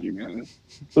 technology, man.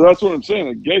 So that's what I'm saying.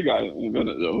 A gay guy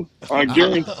invented those. I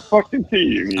guarantee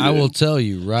you. He I did. will tell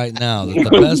you right now that the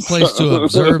best place to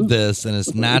observe this in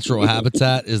its natural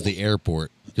habitat is the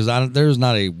airport. Because there's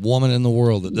not a woman in the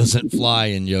world that doesn't fly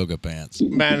in yoga pants.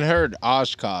 Man, I heard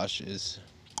Oshkosh is.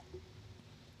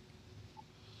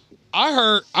 I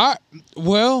heard.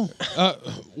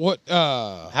 What?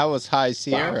 How was High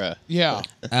Sierra? Yeah.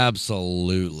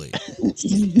 Absolutely.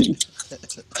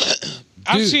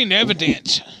 I've seen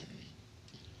evidence.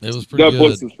 It was pretty That good.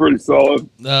 place is pretty solid.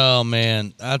 Oh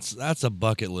man, that's a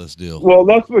bucket list deal. Well,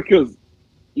 that's because,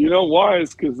 you know why?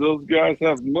 It's because those guys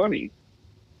have money.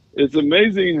 It's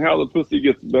amazing how the pussy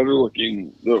gets better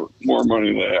looking the more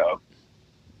money they have.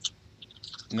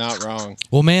 Not wrong.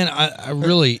 Well, man, I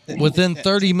really, within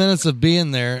 30 minutes of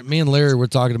being there, me and Larry were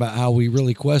talking about how we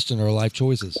really question our life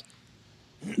choices.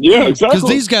 Yeah, exactly. Because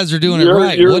these guys are doing it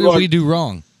right. What did we do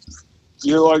wrong?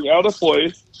 You're like out of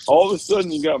place. All of a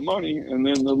sudden, you got money, and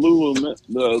then the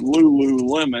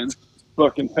Lululemon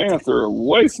fucking pants are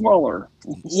way smaller.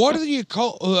 What do you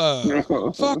call?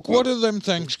 Fuck. What are them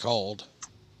things called?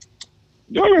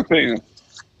 Yoga pants.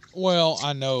 Well,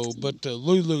 I know, but the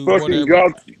Lulu, Fucking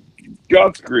whatever.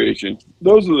 God's creation.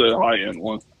 Those are the high end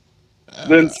ones.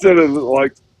 Then instead of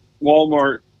like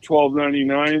Walmart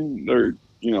 $12.99, they're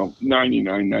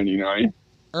 $99.99.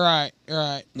 Right.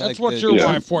 That's Like what the- your Yeah.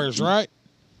 wife wears, right?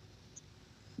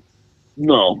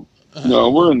 No,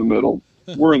 we're in the middle.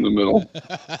 We're in the middle.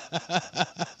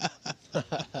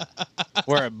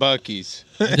 We're at Bucky's.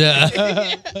 Yeah.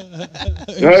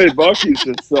 Hey, Bucky's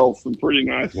just sells some pretty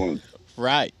nice ones.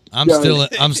 Right. I'm still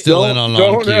in on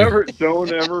Don't Q.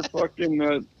 ever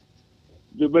fucking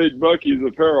debate Bucky's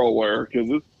apparel wear because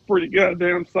it's pretty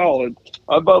goddamn solid.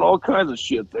 I bought all kinds of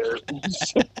shit there.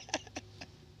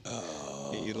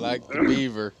 You like the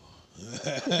beaver.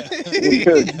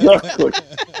 Exactly.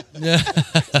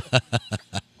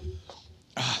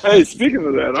 Hey, speaking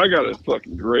of that, I got a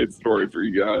fucking great story for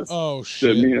you guys. Oh That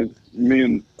shit.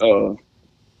 me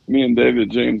and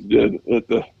David James did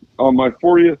on my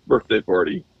 40th birthday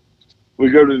party. We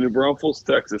go to New Braunfels,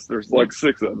 Texas. There's like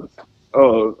 6 of us.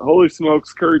 Holy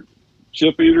smokes, Kurt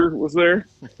Chip Eater was there.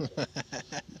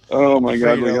 Oh my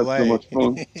God, we had so much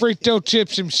fun. Frito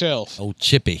Chips himself. Oh,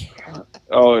 Chippy.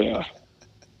 Oh yeah.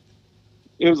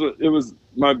 It was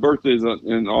my birthday's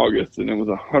in August, and it was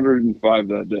 105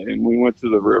 that day, and we went to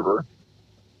the river.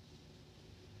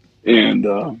 And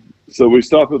so we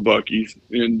stop at Bucky's,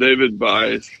 and David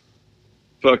buys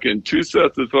fucking 2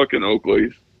 sets of fucking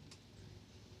Oakleys,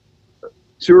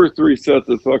 2 or 3 sets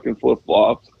of fucking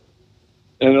flip-flops,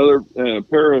 and a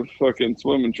pair of fucking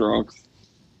swimming trunks.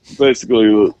 Basically,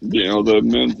 the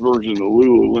men's version of the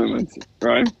Lululemons,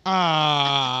 right?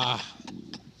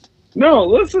 No,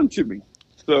 listen to me.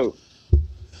 So,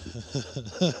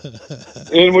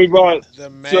 and we bought The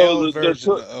male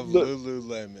version of the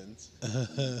Lululemons.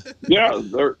 Yeah,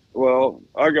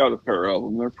 I got a pair of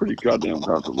them. They're pretty goddamn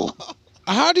comfortable.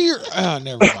 How do you?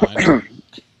 Never mind.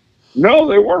 No,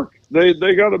 they work. They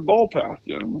got a ball path,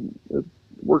 gentlemen. It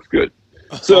works good.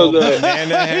 So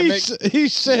banana hammock. He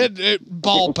said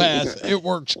ball path. It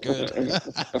works good.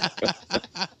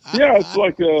 Yeah, it's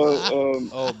like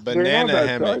a banana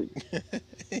hammock.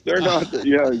 They're not.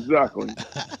 Yeah, exactly.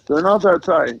 They're not that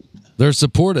tight. They're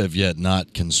supportive yet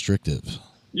not constrictive.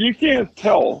 You can't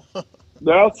tell.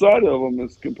 The outside of them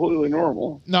is completely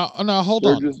normal. No, hold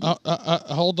They're on. just-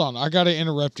 Hold on. I got to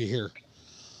interrupt you here.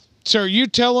 So are you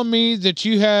telling me that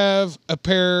you have a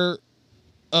pair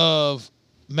of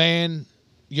man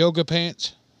yoga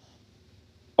pants?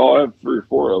 Oh, I have 3 or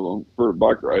 4 of them for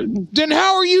bike riding. Then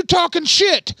how are you talking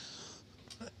shit?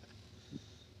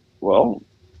 Well,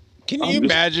 Can you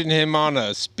imagine him on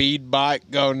a speed bike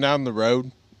going down the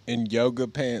road in yoga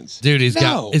pants? Dude, he's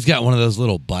No. got one of those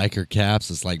little biker caps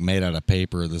that's like made out of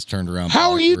paper that's turned around.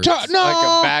 How are you backwards. talking? No,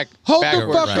 Like a hold the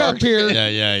backward fuck shark. up here.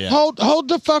 Yeah. Hold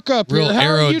the fuck up Real here. How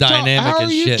are you aerodynamic how are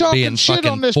and you shit, talking being shit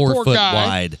fucking on this 4 poor foot guy?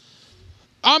 wide.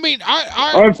 I mean,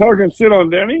 I'm talking shit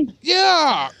on Denny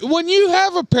yeah. When you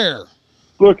have a pair,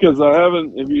 because I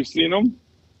haven't. Have you seen them?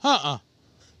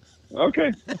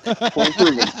 Okay. Point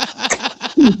proven.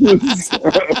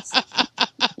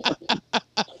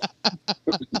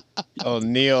 Oh,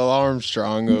 Neil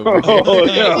Armstrong over here. Oh,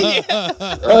 yeah.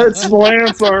 That's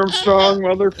Lance Armstrong,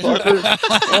 motherfucker.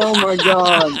 Oh, my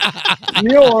God.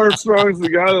 Neil Armstrong's the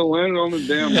guy that landed on the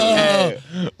damn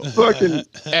moon. Fucking.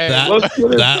 Let's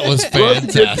get it. That was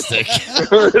fantastic.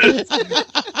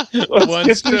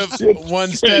 One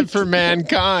step for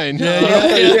mankind.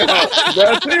 Yeah,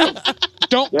 that's him.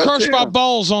 Don't That's crush my him.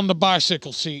 balls on the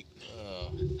bicycle seat.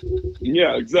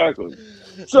 Yeah, exactly.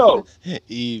 So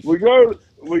Eve. we go to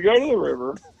the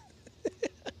river,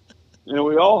 and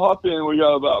we all hop in. We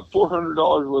got about $400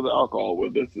 worth of alcohol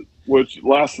with us, which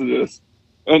lasted us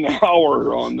an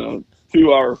hour on the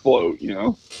 2-hour float. You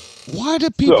know. Why do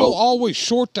people So- always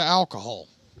short the alcohol?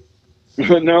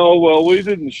 No, well, we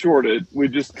didn't short it. We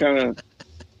just kind of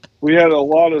we had a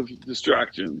lot of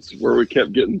distractions where we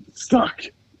kept getting stuck.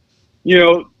 You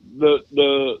know,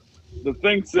 the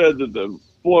thing said that the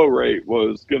flow rate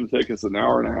was going to take us an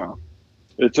hour and a half.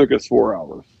 It took us 4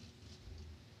 hours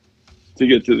to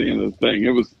get to the end of the thing.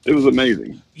 It was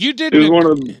amazing. You It was one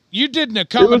of the, You didn't one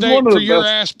accommodate of for the your best-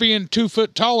 ass being 2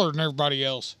 foot taller than everybody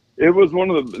else. it was one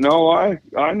of the no. I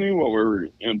knew what we were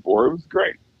in for. It was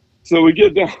great. So we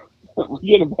get down. We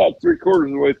get about 3/4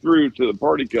 of the way through to the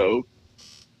party cove,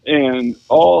 and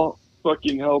all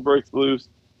fucking hell breaks loose.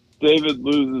 David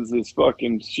loses his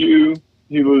fucking shoe.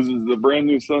 He loses the brand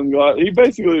new sunglasses. He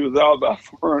basically was out about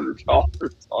 $400 on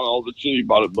all the shit he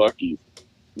bought at Buc-ee's.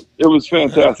 It was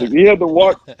fantastic. He had to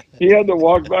walk back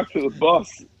to the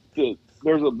bus.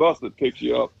 There's a bus that picks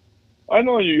you up. I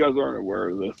know you guys aren't aware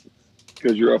of this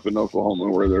because you're up in Oklahoma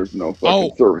where there's no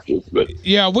fucking services, but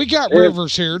Yeah, we got And-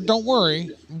 rivers here. Don't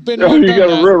worry. Been no, there, you done got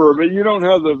that. a river, but you don't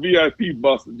have the VIP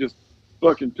bus that just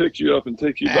fucking picks you up and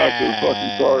takes you back to the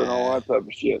fucking car and all that type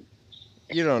of shit.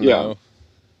 You don't Yeah. know.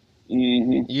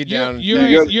 Mm-hmm. You down? You You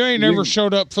ain't got- ever you-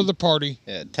 showed up for the party.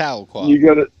 Yeah, towel quad. You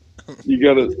gotta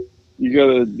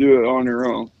do it on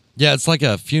your own. Yeah, it's like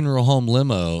a funeral home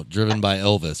limo driven by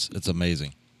Elvis. It's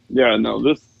amazing. Yeah, no,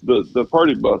 the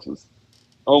party bus is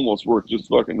almost worth just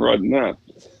fucking riding that.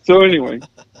 So anyway,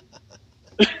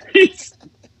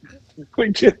 we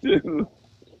get to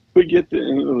the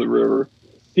end of the river.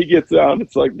 He gets out.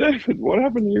 It's like, David, what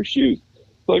happened to your shoes?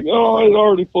 It's like, oh, I had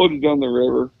already floated down the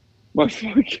river.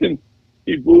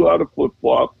 He blew out a flip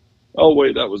flop. Oh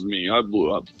wait, that was me. I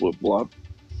blew out the flip flop.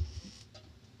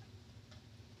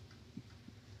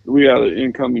 We had an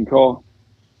incoming call.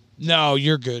 No,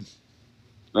 you're good.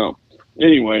 No.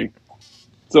 Anyway,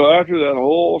 so after that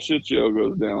whole shit show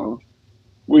goes down,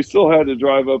 we still had to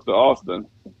drive up to Austin,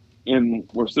 and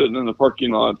we're sitting in the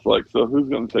parking lot. It's like, so who's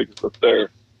going to take us up there?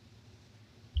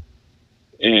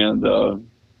 And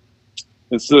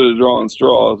instead of drawing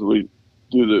straws, we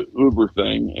do the Uber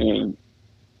thing, and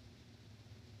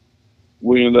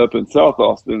we end up in South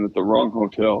Austin at the wrong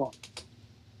hotel.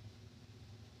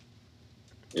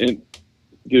 And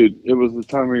dude, it was the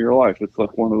time of your life. It's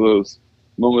like one of those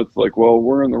moments like, well,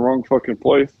 we're in the wrong fucking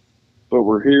place, but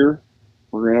we're here.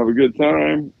 We're going to have a good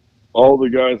time. All the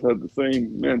guys had the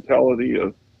same mentality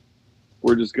of,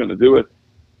 we're just going to do it.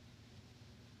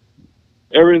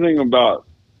 Everything about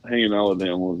hanging out with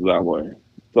them was that way.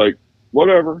 It's like,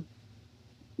 whatever,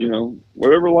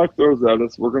 whatever life throws at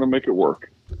us, we're going to make it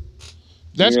work.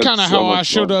 That's We had kind of so how I much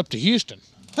showed fun. up to Houston.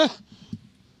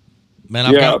 Man,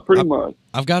 I've Pretty got much.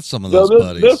 I've got some of So those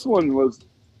buddies. this one was,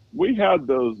 we had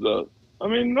those,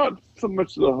 not so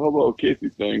much the Hobo Casey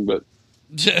thing, but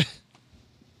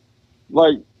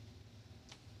like,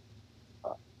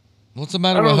 What's the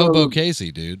matter I with don't Hobo know.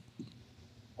 Casey, dude?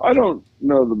 I don't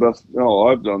know the best. No,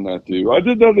 I've done that too. I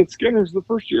did that at Skinner's the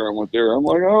first year I went there. I'm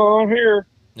like, oh, I'm here.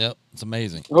 Yep, it's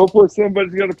amazing. Hopefully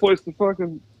somebody's got a place to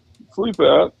fucking sleep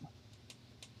at.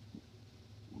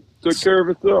 Took care of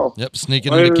itself. Yep,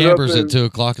 sneaking I into ended up campers in- at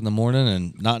 2:00 in the morning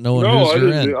and not knowing No, who's I you're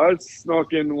didn't. in. I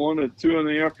snuck in one at 2 in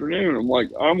the afternoon. I'm like,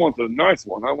 I want the nice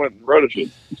one. I went and read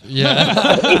it. Yeah.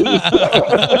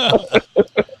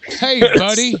 Hey,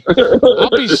 buddy, I'll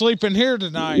be sleeping here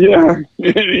tonight. Yeah,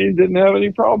 he didn't have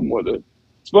any problem with it.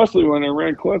 Especially when I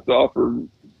ran Clint off for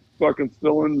fucking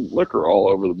spilling liquor all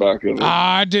over the back of it.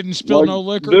 I didn't spill Like, no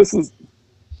liquor. This is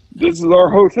our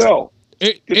hotel.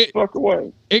 It Get it the fuck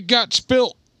away. it got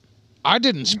spilt. I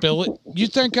didn't spill it. You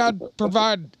think I'd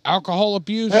provide alcohol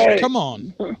abuse? Hey. Come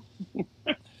on.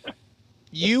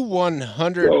 You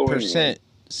 100%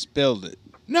 spilled it.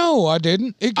 No, I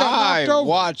didn't. It got I knocked over.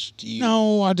 watched you.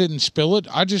 No, I didn't spill it.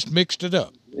 I just mixed it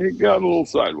up. It got a little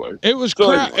sideways. It was So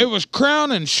crown. anyway. It was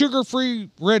Crown and sugar-free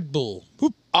Red Bull.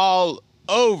 Whoop. All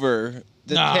over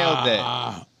the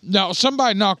tailgate. No,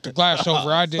 somebody knocked the glass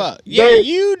over. I did. Fuck. Yeah, Hey,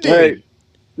 you did.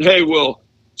 Hey, Will.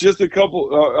 Just a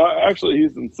couple. Actually,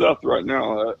 he's in Seth right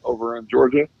now over in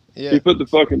Georgia. Yeah. He put the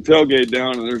fucking tailgate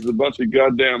down, and there's a bunch of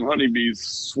goddamn honeybees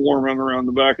swarming around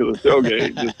the back of the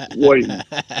tailgate,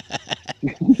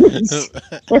 just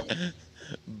waiting.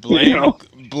 Blame, You know?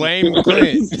 blame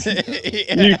Clint.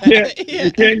 You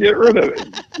can't get rid of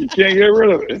it. You can't get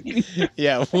rid of it.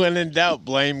 Yeah, when in doubt,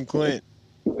 blame Clint.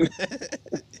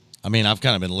 I mean, I've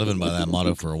kind of been living by that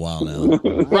motto for a while now.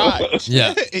 Right.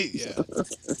 Yeah. Yeah.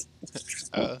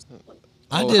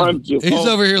 I I'm did. just- He's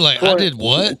over here like, I did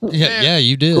what? Yeah,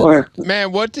 you did. Clint,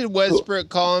 Man, what did Westbrook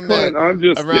call him Clint, I'm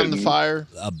just around the kidding. fire?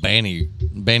 A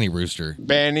banny rooster.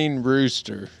 Banning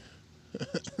Rooster.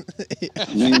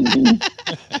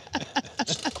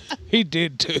 He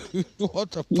did too.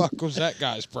 What the fuck was that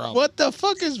guy's problem? What the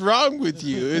fuck is wrong with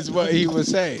you? Is what he was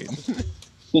saying.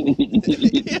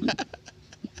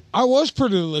 I was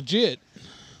pretty legit.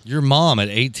 Your mom at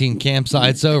 18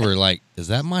 campsites over, like, is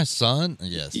that my son?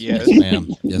 Yes. Yes. ma'am.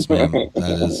 Yes, ma'am.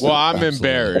 That is. Well, I'm absolutely-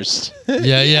 embarrassed.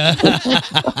 Yeah.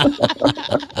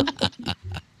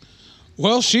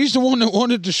 Well, she's the one that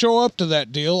wanted to show up to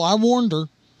that deal. I warned her.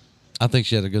 I think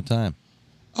she had a good time.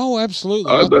 Oh,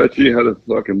 absolutely. I bet she had a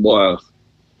fucking blast.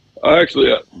 I actually,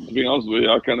 to be honest with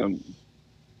you, I kind of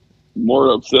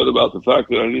more upset about the fact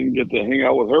that I didn't get to hang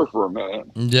out with her for a minute.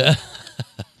 Yeah.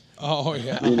 Oh,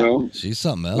 yeah. You know, She's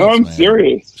something else. no, I'm man.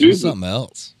 serious. She's something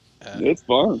else. It's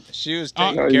fun. She was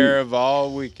taken Uh, care of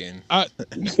all weekend.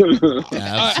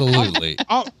 Absolutely.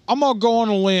 I'm gonna go on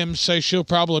a limb, say she'll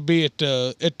probably be at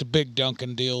the Big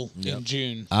Duncan deal Yep. in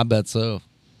June. I bet so.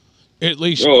 At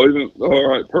least, Oh, even all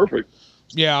right, perfect.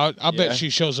 yeah. I Yeah. bet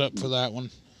she shows up for that one.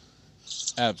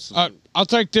 Absolutely. I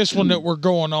think this one that we're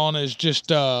going on is just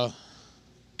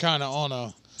kind of on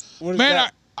a. What is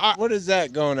Man, that? What is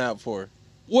that going out for?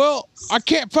 Well, I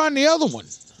can't find the other one.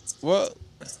 Well,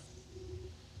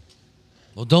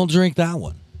 Well, don't drink that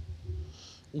one.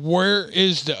 Where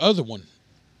is the other one?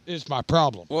 Is my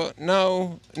problem. well,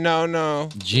 no.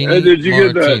 Genie Hey, did you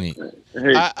Martini. get that?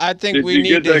 Hey, I think did we you need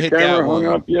get to that hit camera that hung one.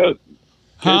 up yet?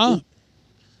 Huh?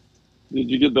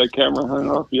 Did you get that camera hung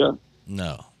up yet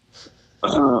No.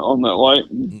 on that light?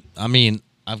 I mean,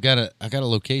 I got a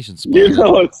location spot. You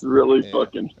know, it's really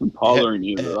fucking bothering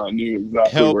you that I knew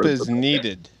exactly Help where is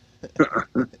needed.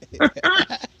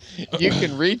 You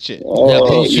can reach it. Yeah, Oh,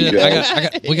 bullshit.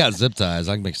 you We got zip ties.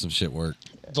 I can make some shit work.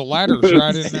 The ladder's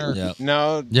right in there. Yeah.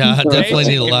 No. Yeah, I definitely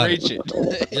Jason need a can ladder. reach it.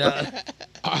 Yeah.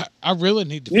 I really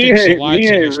need to He fix the ain't, lights he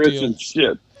in ain't this rich deal. and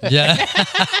shit. Yeah.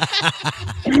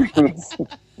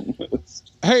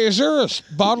 Hey, is there a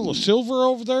bottle of silver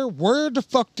over there? Where the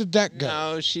fuck did that go?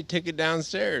 No, she took it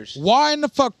downstairs. Why in the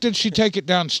fuck did she take it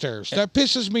downstairs? That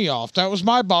pisses me off. That was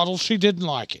my bottle. She didn't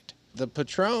like it. The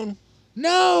Patron.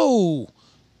 No,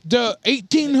 the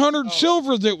 1800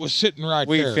 silver that was sitting right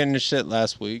We there. finished it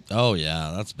last week. Oh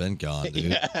yeah, that's been gone,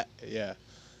 dude. Yeah.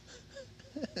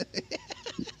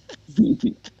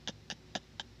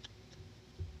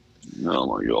 Oh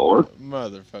my god.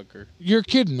 Motherfucker. You're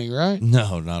kidding me, right?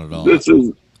 No, not at all. This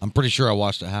is I'm pretty sure I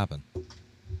watched it happen.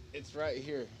 It's right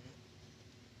here.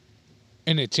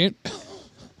 And it's in.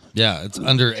 Yeah, it's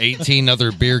under 18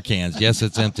 other beer cans. Yes,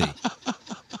 it's empty.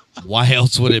 Why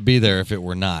else would it be there if it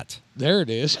were not? There it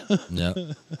is. Yep.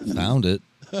 Found it.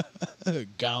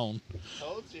 Gone.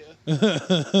 Told you.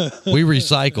 We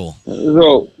recycle.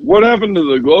 so. What happened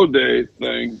to the glow day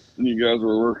thing you guys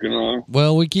were working on?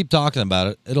 Well, we keep talking about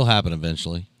it. It'll happen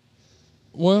eventually.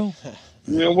 Well,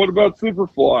 Yeah. What about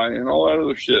Superfly and all that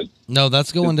other shit? No,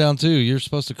 that's going down too. You're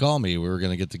supposed to call me. We were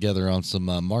going to get together on some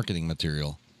marketing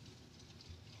material.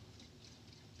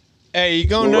 Hey, you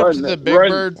going Well, up to the Big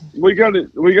Bird? We got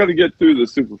to get through the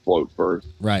Super Float first.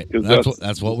 Right. 'Cause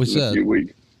That's what we in a said. few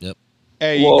weeks.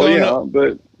 Hey, you Well, going yeah, up?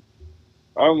 but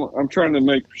I'm trying to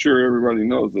make sure everybody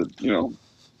knows that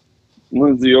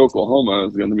Lindsay, Oklahoma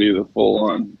is going to be the full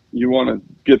on. You want to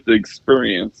get the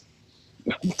experience.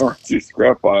 RC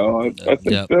scrap pile. I think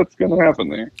Yep. that's going to happen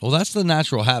there. Well, that's the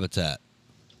natural habitat.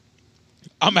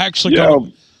 I'm actually Yeah,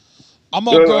 going. I'm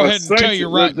gonna go the ahead and tell you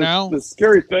sanction- right the- now. The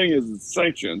scary thing is it's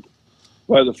sanctioned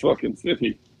by the fucking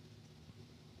city.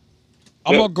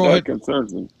 I'm gonna go that ahead.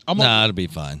 concerns me. I'm gonna, Nah, it'll be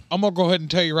fine. I'm gonna go ahead and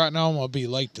tell you right now. I'm gonna be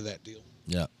late to that deal.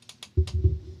 Yeah.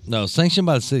 No, sanctioned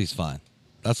by the city's fine.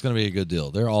 That's going to be a good deal.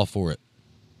 They're all for it.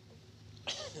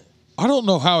 I don't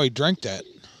know how he drank that.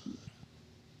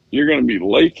 You're going to be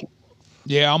late.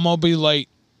 Yeah, I'm gonna be late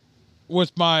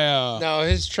with my. No,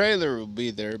 his trailer will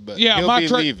be there, but Yeah, he'll my be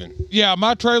tra- leaving. Yeah,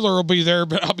 my trailer will be there,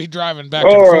 but I'll be driving back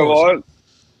All and right, forth. well,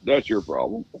 that's your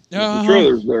problem. If Uh-huh. the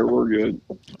trailer's there, we're good.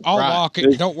 I'll Right. lock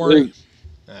it. Don't worry.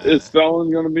 Is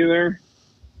Fallon going to be there?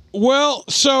 Well,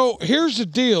 so here's the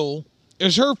deal: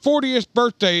 is her 40th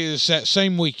birthday is that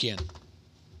same weekend.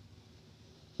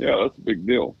 Yeah, that's a big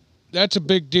deal. That's a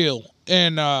big deal.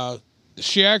 And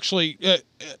she actually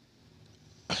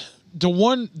the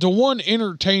one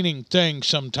entertaining thing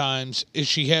sometimes is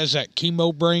she has that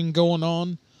chemo brain going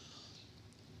on.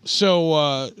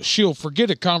 So she'll forget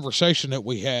a conversation that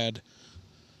we had.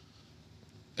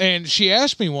 And she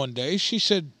asked me one day, she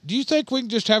said, "Do you think we can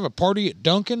just have a party at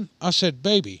Duncan?" I said,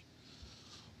 "Baby,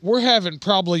 we're having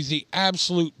probably the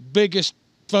absolute biggest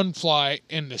fun fly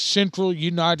in the central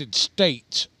United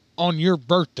States on your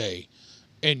birthday,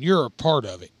 and you're a part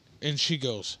of it." And she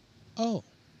goes, "Oh,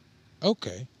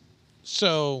 okay."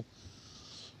 So,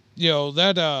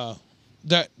 that's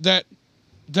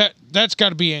got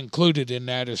to be included in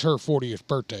that as her 40th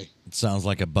birthday. It sounds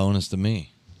like a bonus to me.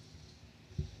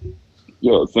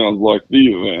 Yeah, it sounds like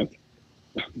the event.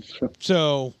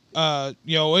 So, what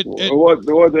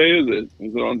day is it?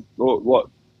 Is it on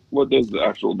what is the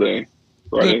actual day?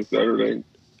 Friday, Saturday?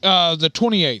 The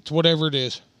 28th, whatever it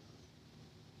is.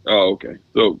 Oh, okay.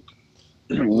 So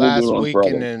we'll Last do it on weekend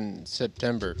Friday. in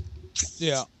September.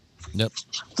 Yeah. Yep.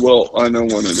 Well, I know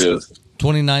when it is.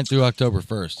 29th through October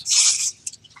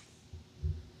 1st.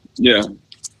 Yeah.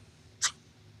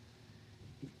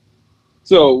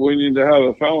 So we need to have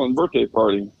a Fallon birthday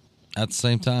party. At the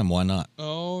same time, why not?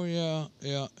 Oh, yeah.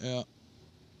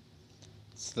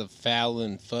 It's the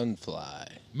Fallon Fun Fly.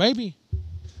 Maybe.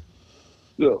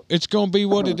 So, It's going to be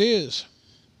what it is.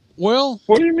 Well,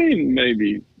 what do you mean,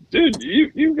 maybe? Dude,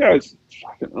 you guys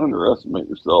fucking underestimate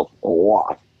yourself a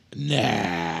lot.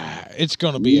 nah, it's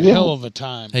going to be a Yeah. hell of a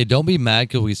time. Hey, don't be mad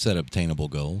because we set obtainable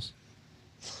goals.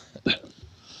 Well,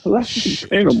 that's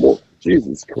attainable.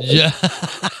 Jesus Christ.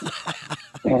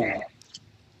 Yeah.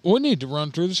 We need to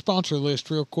run through the sponsor list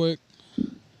real quick.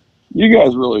 You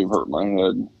guys really hurt my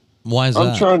head. Why is I'm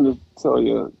that? trying to tell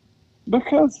you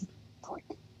because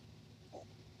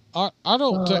I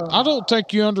don't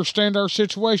think you understand our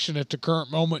situation at the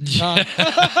current moment in time.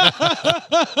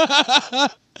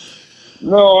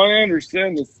 no, I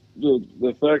understand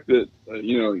the fact that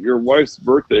your wife's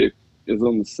birthday is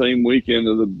on the same weekend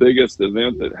as the biggest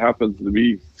event that happens to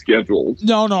be scheduled.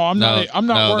 No, I'm not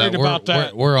worried about we're,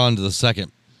 that. We're on to the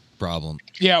second problem.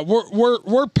 Yeah,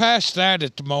 we're past that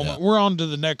at the moment. Yeah. We're on to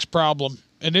the next problem,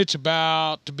 and it's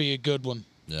about to be a good one.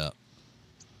 Yeah.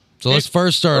 So let's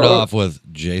first start off with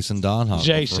Jason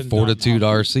Donhoff for Fortitude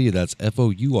RC. That's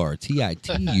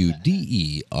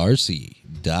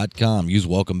FOURTITUDERC.com. Use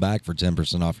welcome back for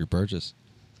 10% off your purchase.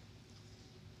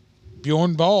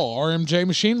 Bjorn Ball, RMJ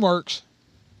Machine Works.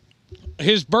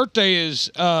 His birthday is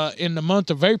in the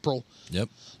month of April. Yep.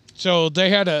 So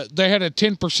they had a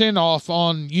 10% off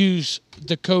on use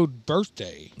the code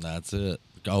birthday. That's it.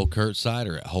 Oh, Kurt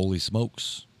Sider at Holy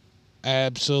Smokes.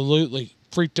 Absolutely.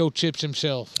 Frito Chips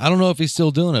himself. I don't know if he's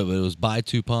still doing it, but it was buy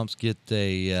 2 pumps, get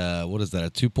a, what is that, a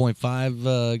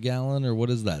 2.5 gallon, or what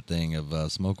is that thing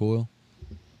of smoke oil?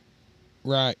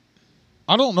 Right.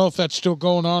 I don't know if that's still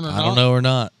going on or not. I don't know or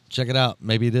not. Check it out.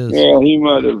 Maybe it is. Yeah, he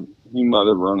might have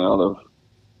run out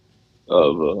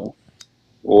of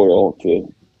oil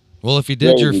to. Well, if he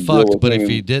did, you're fucked. But if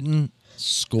he didn't,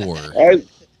 score.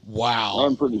 Wow.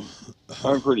 I'm pretty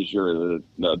sure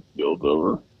that bill's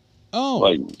over.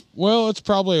 Oh, well, it's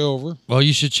probably over. Well,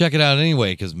 you should check it out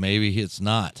anyway, because maybe it's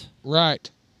not. Right.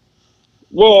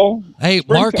 Well, hey,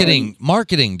 marketing,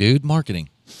 dude, marketing.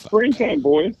 Springtime,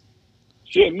 boys.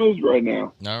 Shit moves right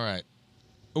now. All right.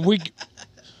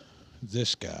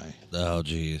 This guy. Oh,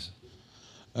 jeez.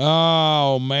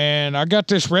 Oh, man. I got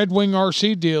this Red Wing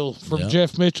RC deal from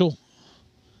Jeff Mitchell.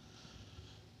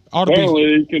 Apparently,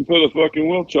 you can put a fucking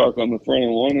wheel chock on the front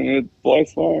of one and it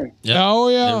flies fine. Yep. Oh,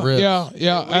 yeah.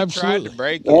 Yeah, absolutely. Tried to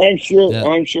break it. I'm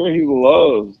sure he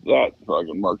loves that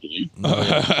fucking marketing.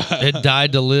 It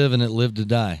died to live and it lived to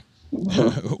die.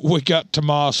 We got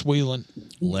Tomas Whelan.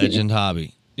 Legend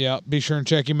Hobby. Yeah, be sure and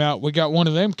check him out. We got one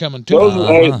of them coming, too.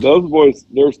 Those boys,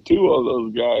 there's 2 of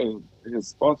those guys, his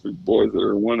sponsored boys, that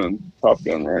are winning Top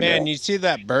Gun right now. Man, you see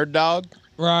that bird dog?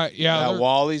 Right, yeah. That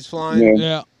Wally's flying?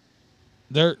 Yeah.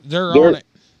 They're on it.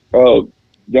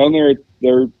 Down there,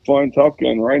 they're flying Top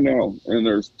Gun right now, and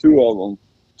there's 2 of them,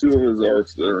 2 of his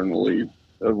arcs that are in the lead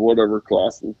of whatever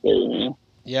classes they're in.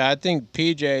 Yeah, I think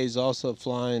PJ is also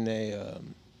flying the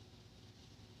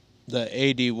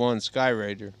AD1 Sky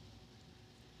Raider.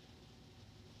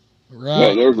 Right.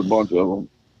 Yeah, there's a bunch of them.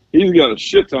 He's got a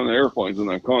shit ton of airplanes in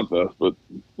that contest, but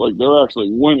they're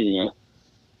actually winning it.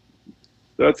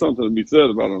 That's something to be said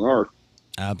about an arc.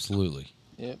 Absolutely.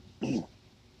 Yep.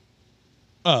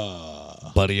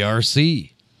 Buddy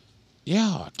RC.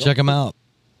 Yeah. Check them out.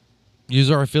 Use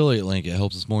our affiliate link. It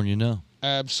helps us more than you know.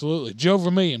 Absolutely. Joe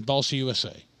Vermillion, Bossy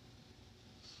USA.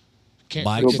 Can't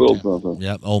Mike- He'll forget build that. something.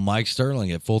 Yep. Old Mike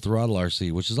Sterling at Full Throttle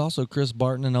RC, which is also Chris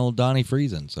Barton and old Donnie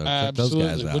Friesen. So check those guys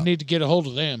Absolutely. out. We need to get a hold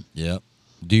of them. Yep.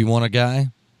 Do you want a guy?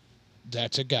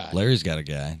 That's a guy. Larry's got a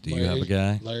guy. Do you have a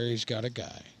guy? Larry's got a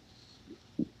guy.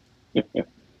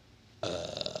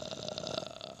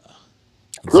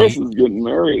 Chris See- is getting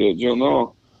married at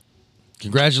Juneau.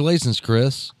 Congratulations,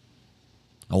 Chris.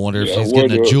 I wonder if Yeah, she's what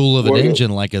getting a a- jewel of an what a-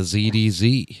 engine like a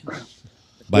ZDZ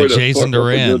by Way to Jason fuck up a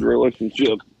Duran. Good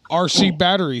relationship. RC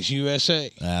Batteries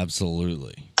USA.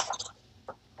 Absolutely.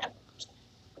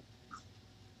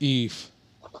 Eve.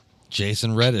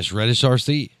 Jason Reddish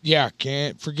RC. Yeah,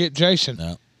 can't forget Jason.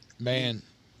 No. Man.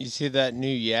 You see that new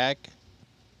yak?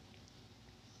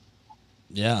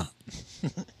 Yeah.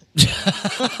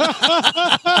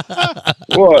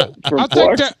 What? From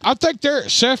Flex? I think they're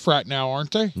at Seth right now,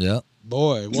 aren't they? Yep.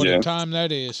 Boy, what Yeah. a time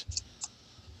that is.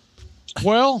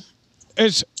 Well,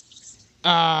 it's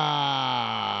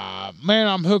man,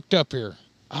 I'm hooked up here.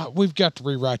 We've got to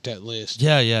rewrite that list.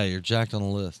 Yeah, you're jacked on the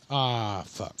list.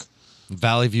 Fuck.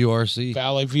 Valley View RC.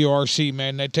 Valley View RC,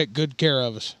 man, they take good care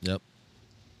of us. Yep.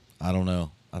 I don't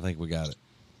know. I think we got it.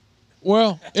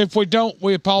 Well, if we don't,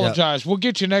 we apologize. We'll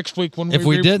get you next week when If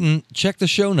we didn't, check the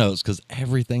show notes because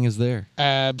everything is there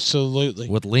Absolutely.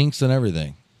 with links and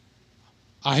everything.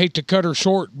 I hate to cut her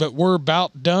short, but we're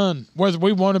about done, whether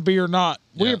we want to be or not.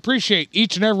 We Yeah. appreciate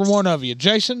each and every one of you.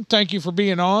 Jason, thank you for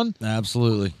being on.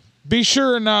 Absolutely. Be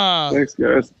sure and Thanks,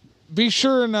 guys.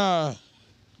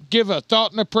 give a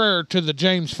thought and a prayer to the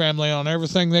James family on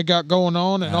everything they got going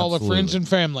on and all the friends Absolutely. and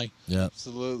family. Yep.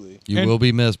 Absolutely. You And- will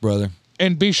be missed, brother.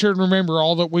 And be sure to remember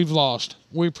all that we've lost.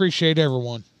 We appreciate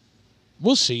everyone.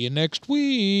 We'll see you next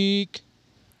week.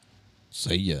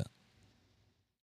 See ya.